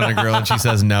go down on a girl and she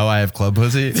says, no, I have club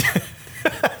pussy.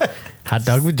 Hot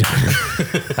dog vagina.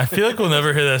 I feel like we'll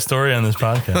never hear that story on this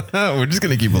podcast. We're just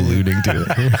going to keep alluding to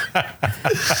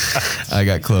it. I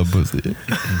got club pussy.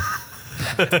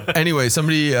 Anyway,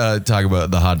 somebody talk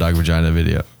about the hot dog vagina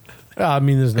video. I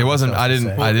mean, there's no It wasn't, I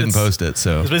didn't post it.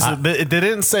 So It's basically, they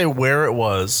didn't say where it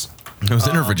was, it was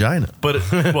in her vagina. but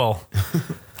they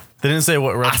didn't say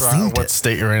what restaurant or what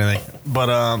state or anything.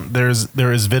 But there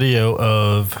is video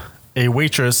of a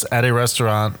waitress at a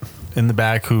restaurant in the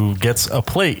back who gets a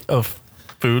plate of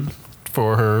food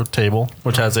for her table,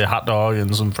 which has a hot dog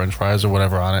and some French fries or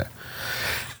whatever on it,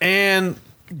 and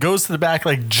goes to the back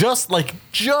just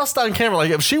on camera.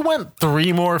 Like if she went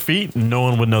 3 more feet, no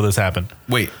one would know this happened.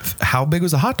 Wait, how big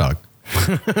was a hot dog?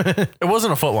 It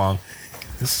wasn't a foot long.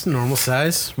 This is normal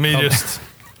size. Me just.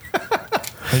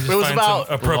 It was find about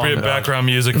some appropriate background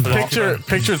music for that.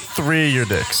 picture 3 of your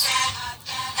dicks.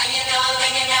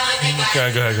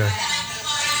 Okay, go ahead.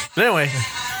 But anyway,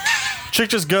 chick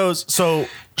just goes. So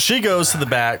she goes to the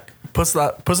back, puts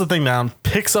the thing down,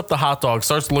 picks up the hot dog,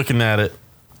 starts looking at it.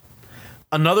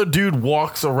 Another dude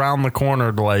walks around the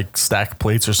corner to like stack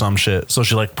plates or some shit. So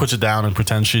she like puts it down and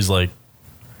pretends she's like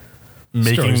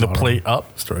making Story's the all plate wrong.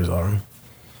 up. Story's all wrong.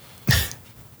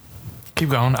 Keep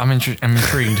going. I'm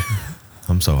intrigued.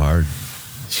 I'm so hard.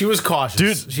 She was cautious.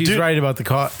 Dude, She's dude- right about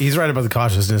he's right about the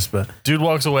cautiousness, but Dude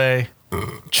walks away.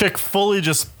 Chick fully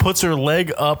just puts her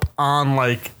leg up on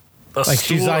like a like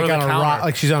stool she's like or the on a counter. rock,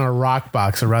 like she's on a rock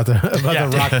box about to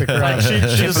rock the crowd. Like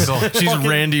she's She's fucking-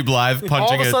 Randy Blythe all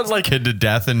punching of a a sudden, like, kid to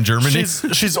death in Germany.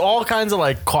 She's all kinds of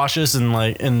like cautious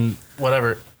and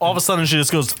whatever. All of a sudden, she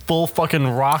just goes full fucking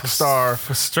rock star,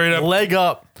 Straight up leg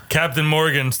up, Captain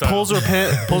Morgan style. pulls her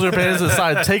pants to the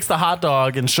side, takes the hot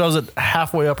dog and shoves it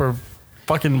halfway up her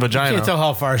fucking vagina. Can't tell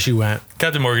how far she went.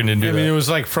 Captain Morgan didn't do I mean, it that. was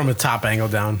like from a top angle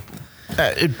down.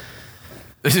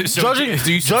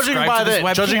 Judging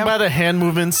by the hand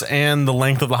movements and the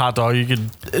length of the hot dog, you could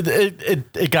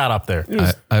it got up there.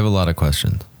 I have a lot of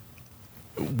questions.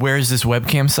 Where is this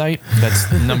webcam site?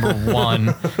 That's number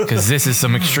one, because this is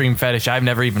some extreme fetish I've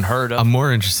never even heard of. I'm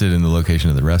more interested in the location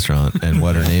of the restaurant and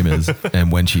what her name is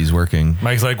and when she's working.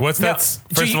 Mike's like, what's that?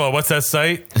 First of all, what's that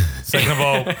site? Second of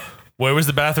all, where was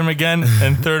the bathroom again?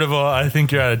 And third of all, I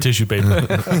think you're out of tissue paper.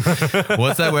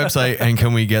 What's that website and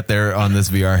can we get there on this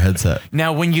VR headset?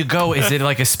 Now, when you go, is it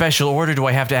like a special order? Do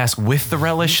I have to ask with the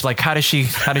relish? Like, how does she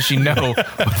know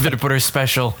whether to put her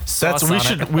special sauce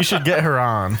on it? We should get her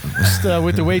on. Just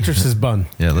with the waitress's bun.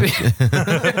 Yeah,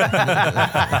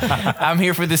 I'm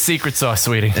here for the secret sauce,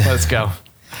 sweetie. Let's go.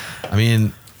 I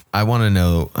mean, I want to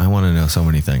know so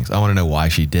many things. I want to know why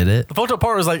she did it. The fucked up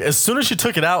part was like as soon as she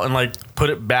took it out and like put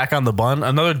it back on the bun,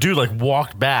 another dude like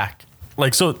walked back.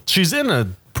 Like so she's in a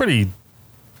pretty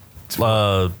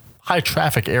high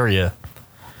traffic area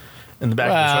in the back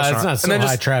of this It's restaurant. not so And then high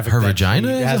just- traffic. her that vagina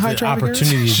she is a has high the traffic area?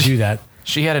 opportunity to do that.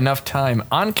 She had enough time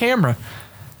on camera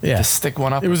Yeah, to stick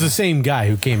one up. it was the same guy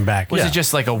who came back. Was it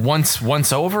just like a once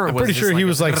over? Or I'm pretty sure he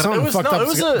was like something fucked up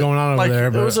going on over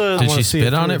there. But Did she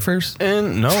spit on it first?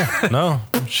 And no.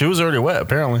 She was already wet,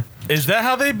 apparently. Is that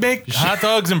how they make hot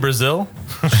dogs in Brazil?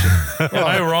 Am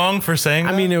I wrong for saying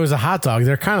that? I mean, it was a hot dog.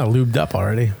 They're kind of lubed up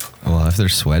already. Well, if they're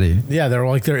sweaty. Yeah, they're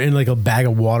in like a bag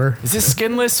of water, Is this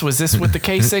skinless? Was this with the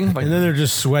casing? Like, and then they're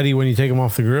just sweaty when you take them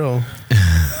off the grill.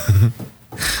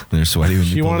 They're sweaty when you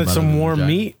She pull wanted them out some of the warm vagina.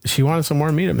 meat. She wanted some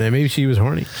warm meat up there. Maybe she was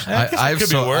horny. I worse.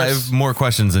 have more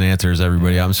questions than answers,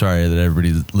 everybody. I'm sorry that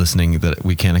everybody's listening that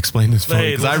we can't explain this fully.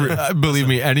 Hey, Because believe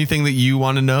me, anything that you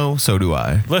want to know, so do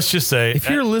I. Let's just say, If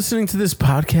you're listening to this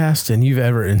podcast and you've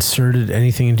ever inserted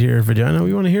anything into your vagina,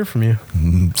 we want to hear from you.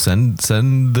 Send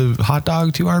the hot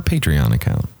dog to our Patreon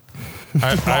account.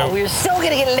 We're so gonna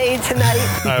get laid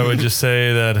tonight. I would just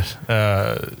say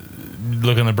that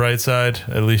look on the bright side.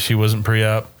 At least she wasn't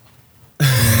pre-op.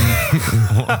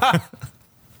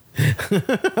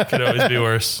 Could always be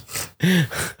worse.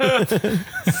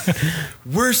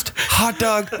 Worst hot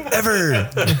dog ever.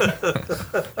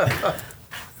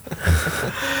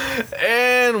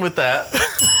 And with that,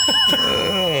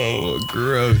 Oh,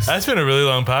 gross. That's been a really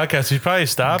long podcast. We should probably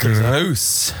stop. it.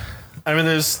 Gross. I mean,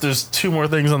 there's 2 more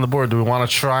things on the board. Do we want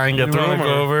to try and get You through want them? to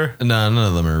go or- over? No, none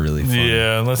of them are really funny.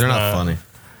 Yeah, let's They're not not. funny.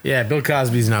 Yeah, Bill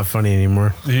Cosby's not funny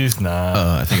anymore. He's not.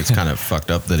 I think it's kind of fucked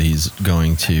up that he's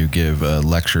going to give a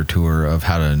lecture tour of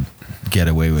how to get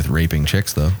away with raping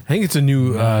chicks, though. I think it's a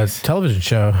new television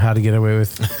show, How to Get Away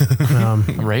with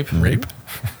rape? Rape?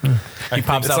 He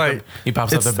pops It's out. like- He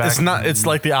pops out the back. It's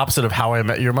like the opposite of How I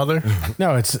Met Your Mother.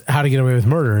 No, it's How to Get Away with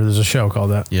Murder. There's a show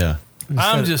called that. Yeah.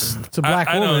 It's a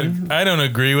black woman. I don't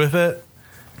agree with it.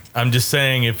 I'm just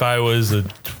saying if I was a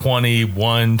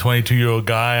 21, 22-year-old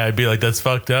guy, I'd be like, that's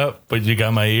fucked up, but you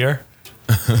got my ear.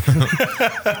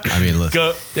 I mean,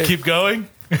 listen. Keep going.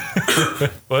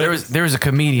 There was a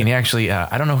comedian. He actually,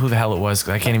 I don't know who the hell it was.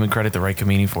 'Cause I can't even credit the right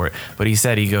comedian for it. But he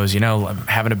goes, I'm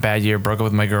having a bad year, broke up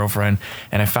with my girlfriend,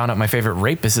 and I found out my favorite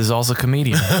rapist is also a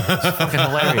comedian. It's fucking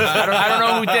hilarious. I don't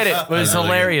know who did it, but it's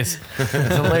hilarious. It's a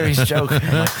hilarious joke.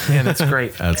 I'm like, man, that's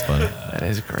great. That's funny. That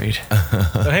is great.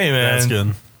 Hey, man. That's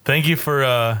good. thank you for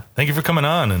coming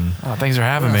on. And Thanks for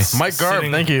having me. Mike Garb,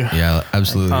 Sitting- thank you. Yeah,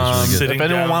 absolutely. It was really good. sitting If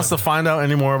anyone down wants to find out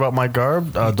any more about Mike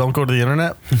Garb, don't go to the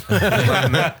internet.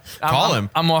 Call him.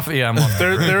 I'm off. Yeah, I'm off.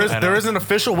 There is an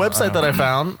official website that I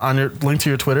found on your link to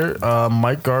your Twitter,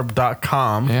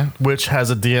 MikeGarb.com, Yeah. which has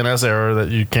a DNS error that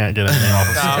you can't get anything off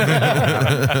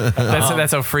of.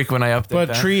 That's how frequent I update But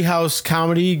that. Treehouse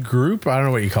Comedy Group, I don't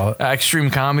know what you call it.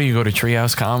 Extreme Comedy, you go to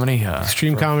Treehouse Comedy.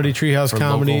 Extreme Comedy, Treehouse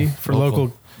Comedy for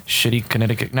local. shitty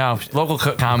Connecticut. No, local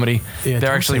comedy. Yeah, They're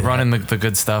don't actually say running the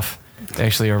good stuff. They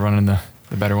actually are running the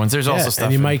better ones. There's also stuff.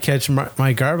 and you might catch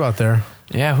Mike Garb out there.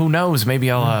 Yeah, who knows? Maybe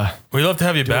I'll We'd love to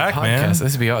have you do back, a podcast. man.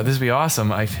 This would be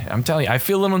awesome. I'm telling you, I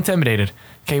feel a little intimidated.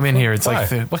 Came in here, it's Why?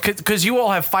 like because you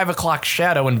all have 5 o'clock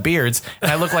shadow and beards,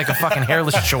 and I look like a fucking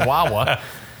hairless chihuahua.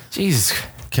 Jeez.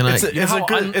 Can I? It's a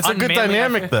good unmanly I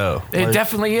dynamic, feel. though. It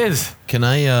definitely is. Can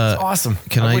I? Awesome.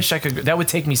 Can I I- wish I could. That would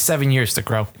take me 7 years to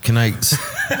grow. Can I say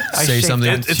shake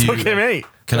something that. to It you? took him 8.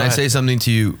 Can Go I ahead. say something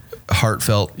to you,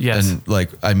 heartfelt? Yes. And like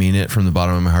I mean it from the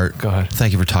bottom of my heart. Go ahead.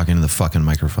 Thank you for talking to the fucking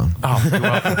microphone. Oh, you're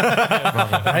welcome.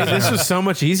 Right? This was so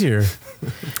much easier.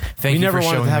 Thank We you never for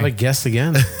wanted showing to have me. a guest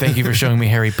again. Thank you for showing me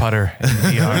Harry Potter in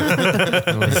VR.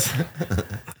 It was-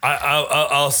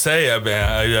 I'll say,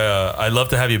 man, I'd love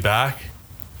to have you back.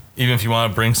 Even if you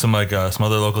want to bring some some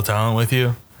other local talent with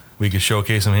you, we could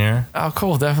showcase them here. oh,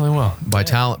 cool. Definitely will. By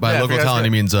talent, by Yeah, if local you guys talent, get-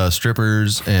 he means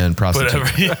strippers and prostitutes.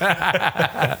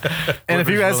 Whatever. And if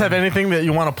you guys have anything that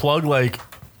you want to plug, like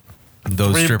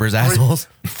Those Three- strippers, three- assholes.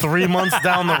 3 months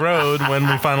down the road when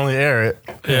we finally air it.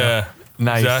 Yeah.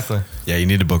 Nice. Exactly. Yeah, you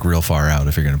need to book real far out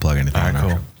if you're going to plug anything. on our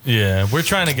show. Yeah, we're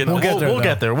trying to get. We'll get there, We'll though.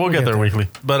 get there. We'll get there weekly.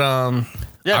 But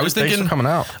yeah, I was thanks thinking for coming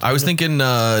out. I was thinking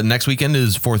next weekend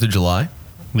is 4th of July,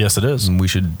 Yes, it is. and we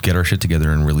should get our shit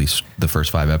together and release the first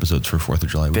 5 episodes for 4th of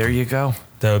July. There you go.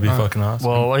 That would be fucking awesome.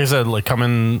 Well, like I said, like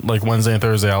coming like Wednesday and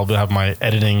Thursday, I'll have my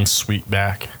editing suite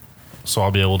back, so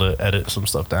I'll be able to edit some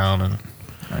stuff down and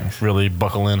really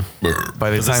buckle in. By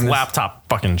the 'Cause this time laptop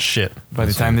fucking shit. By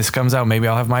the time this comes out, maybe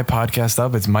I'll have my podcast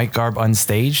up. It's Mike Garb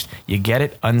Unstaged. You get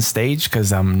it? Unstaged,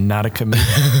 because I'm not a comedian.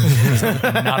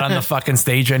 I'm not on the fucking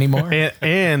stage anymore. And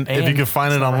if you And can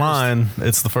find it it's not online,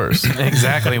 it's the first.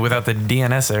 Exactly, without the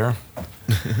DNS error.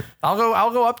 I'll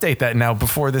go update that now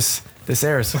before this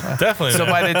airs. Definitely. So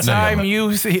man. by the time you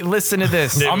listen to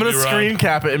this, David, I'm gonna you're screen wrong.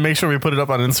 cap it and make sure we put it up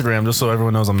on Instagram just so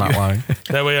everyone knows I'm not lying.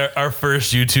 That way, our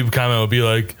first YouTube comment will be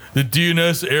like, "The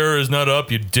DNS error is not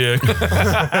up, you dick."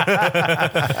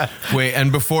 Wait,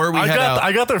 and before we head out,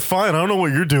 I got there fine. I don't know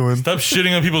what you're doing. Stop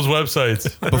shitting on people's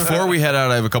websites. before we head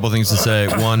out, I have a couple things to say.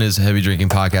 One is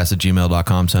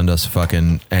heavydrinkingpodcast@gmail.com. Send us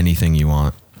fucking anything you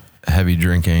want. Heavy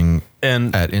drinking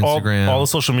And at Instagram, all the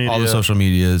social media, all the social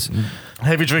medias.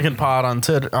 Heavy Drinking Pod on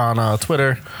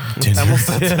Twitter. Is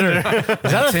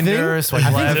that a Tinder, thing?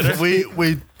 swipe left.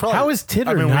 We probably, How is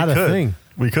Tinder we not a could. thing?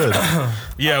 We could.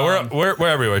 Yeah, we're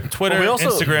everywhere. Twitter, Well, we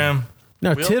also- Instagram.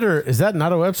 No, Tinder, is that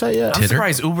not a website yet? I'm Tinder?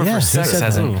 surprised Uber Yeah, for Sex they said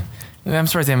hasn't. I'm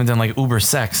surprised they haven't done like Uber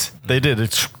Sex. They did.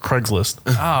 It's Craigslist.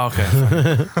 Oh,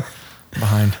 okay.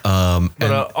 Behind.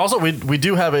 But also, we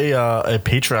do have a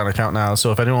Patreon account now.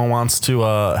 So if anyone wants to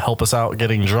help us out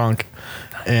getting drunk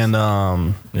and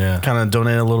Yeah. kind of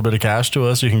donate a little bit of cash to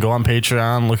us, you can go on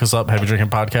Patreon, look us up, Heavy Drinking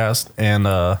Podcast, and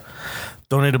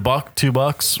donate $1,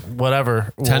 $2,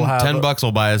 whatever. We'll have- $10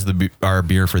 will buy us our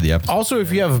beer for the episode. Also, if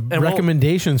you have we'll-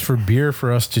 recommendations for beer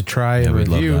for us to try and We'd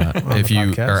love review, that. on If the you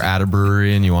podcast. are at a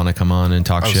brewery and you want to come on and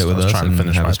talk shit with us trying to and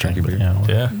finish have my us drink your thing, beer. but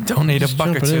Yeah. Donate a Just buck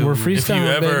or jumping in, two. we're If you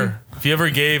freestyling, ever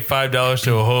gave $5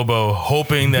 to a hobo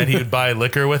hoping that he would buy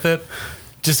liquor with it,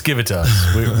 just give it to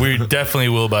us. We definitely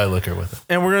will buy liquor with it.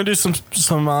 And we're gonna do some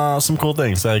cool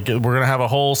things. Like we're gonna have a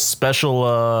whole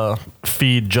special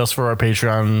feed just for our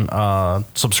Patreon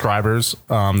subscribers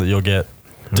that you'll get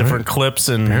different clips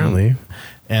and Apparently.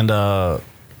 and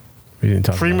We didn't talk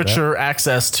about premature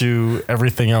access to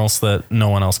everything else that no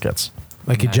one else gets. that.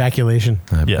 Like ejaculation.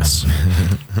 Yes,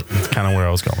 that's kind of where I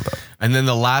was going with that. And then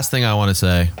the last thing I want to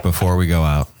say before we go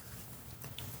out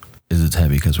is it's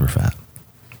heavy because we're fat.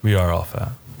 We are all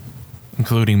fat.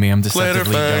 Including me. I'm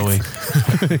deceptively doughy.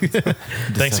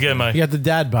 Thanks again, Mike. You got the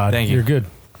dad bod. Thank you. You're good.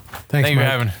 Thanks, Thank you for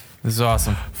Mike. having me. This is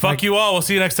awesome. Fuck you all. We'll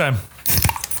see you next time.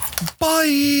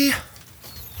 Bye.